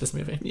want to watch this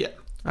movie. Yeah.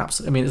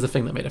 Absolutely. I mean, it's the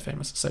thing that made her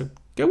famous, so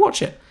go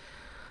watch it.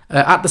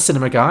 At the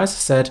Cinema Guys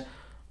said,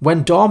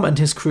 when Dom and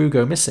his crew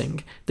go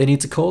missing, they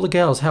need to call the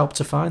girls' help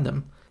to find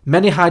them.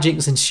 Many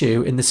hijinks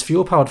ensue in this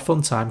fuel-powered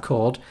fun time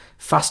called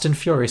Fast and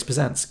Furious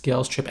Presents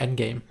Girls Trip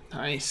Endgame.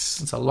 Nice.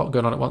 There's a lot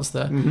going on at once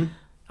there.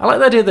 I like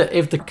the idea that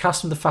if the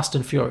cast from the Fast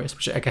and Furious,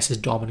 which I guess is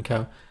Dom and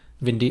co,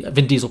 Vin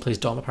Diesel plays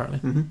Dom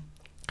apparently.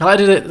 I like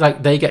the idea that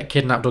like they get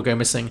kidnapped or go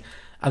missing,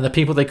 and the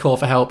people they call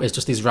for help is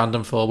just these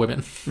random 4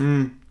 women.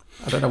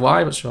 I don't know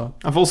why, but sure.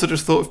 I've also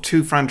just thought of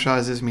 2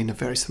 franchises, I mean, they're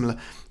very similar,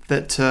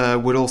 that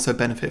would also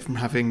benefit from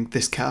having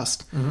this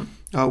cast.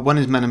 One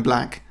is Men in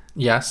Black.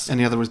 Yes. And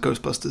the other was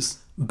Ghostbusters.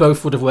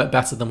 Both would have worked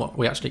better than what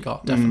we actually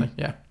got, definitely,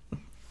 yeah.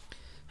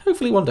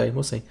 Hopefully one day,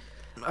 we'll see.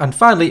 And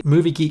finally,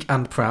 Movie Geek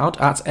and Proud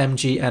at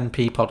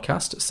MGNP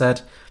Podcast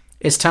said,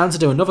 it's time to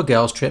do another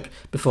girls' trip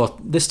before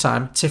this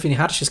time Tiffany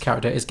Haddish's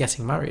character is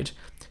getting married.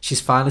 She's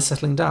finally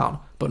settling down,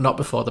 but not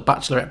before the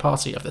bachelorette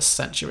party of the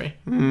century.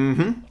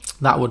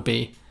 That would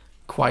be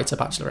quite a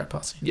bachelorette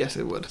party. Yes,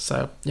 it would.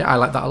 So, yeah, I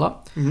like that a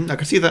lot. I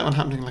could see that one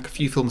happening like a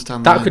few films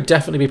down the line. line. That could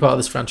definitely be part of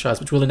this franchise,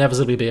 which will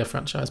inevitably be a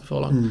franchise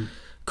before long.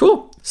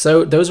 Cool.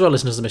 So those are our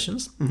listeners'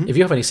 submissions. If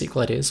you have any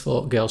sequel ideas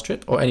for Girls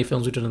Trip or any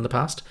films we've done in the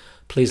past,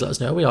 please let us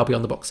know. We are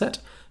Beyond the Box Set.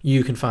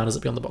 You can find us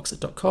at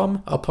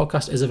beyondtheboxset.com. Our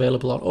podcast is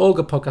available on all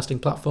good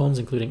podcasting platforms,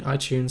 including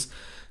iTunes,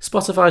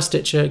 Spotify,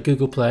 Stitcher,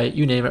 Google Play,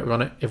 you name it, we're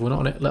on it. If we're not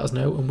on it, let us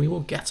know and we will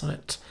get on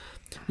it.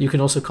 You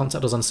can also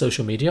contact us on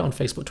social media on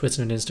Facebook,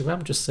 Twitter and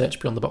Instagram. Just search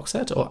Beyond the Box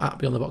Set or at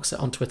Beyond the Box Set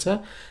on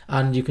Twitter.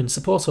 And you can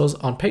support us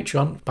on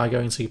Patreon by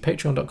going to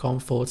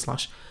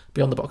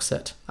patreon.com/Beyond the Box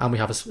Set. And we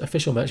have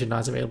official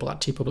merchandise available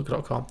at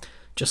tpublic.com.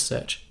 Just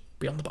search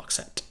Beyond the Box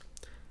Set.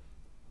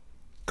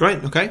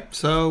 Great, okay.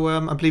 So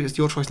I believe it's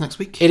your choice next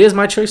week. It is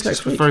my choice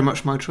next week. Very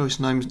much my choice,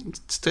 and I'm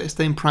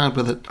staying proud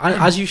with it.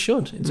 As you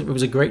should. It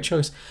was a great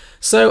choice.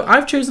 So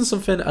I've chosen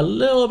something a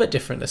little bit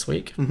different this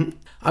week.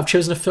 I've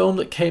chosen a film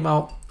that came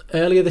out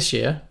earlier this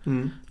year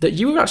that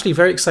you were actually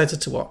very excited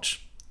to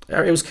watch.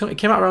 It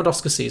came out around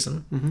Oscar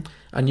season,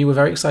 and you were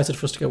very excited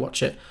for us to go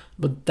watch it,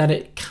 but then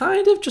it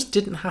kind of just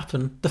didn't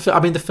happen. The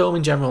film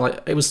in general,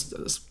 it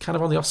was kind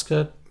of on the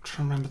Oscar... I'm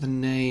trying to remember the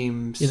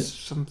name.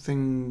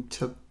 Something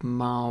to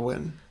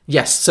Marwen.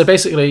 Yes, so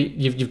basically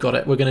you've got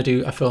it. We're going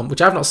to do a film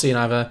which I've not seen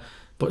either,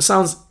 but it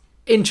sounds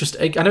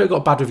interesting. I know it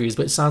got bad reviews,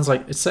 but it sounds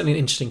like it's certainly an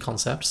interesting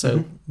concept.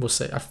 So we'll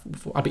see.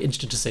 I'd be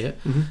interested to see it.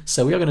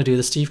 So we are going to do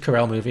the Steve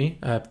Carell movie,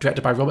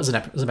 directed by Robert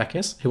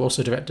Zemeckis, who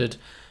also directed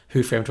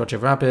Who Framed Roger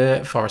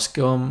Rabbit, Forrest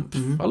Gump,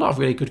 a lot of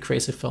really good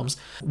creative films.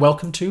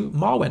 Welcome to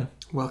Marwen.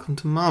 Welcome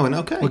to Marwen.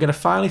 Okay, we're going to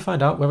finally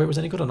find out whether it was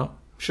any good or not.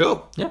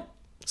 Sure. Yeah.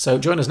 So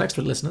join us next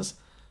week, listeners,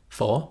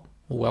 for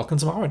welcome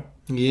tomorrow.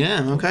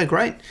 Yeah, okay,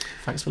 great.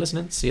 Thanks for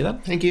listening. See you then.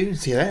 Thank you.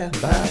 See you there.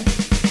 Bye.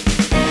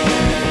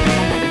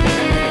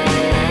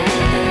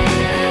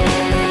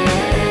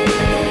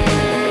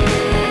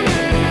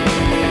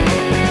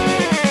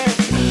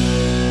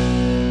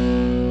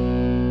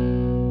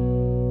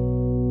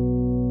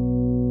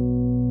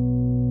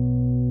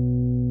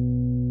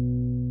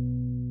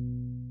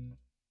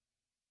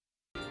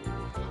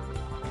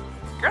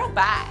 Girl,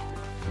 bye.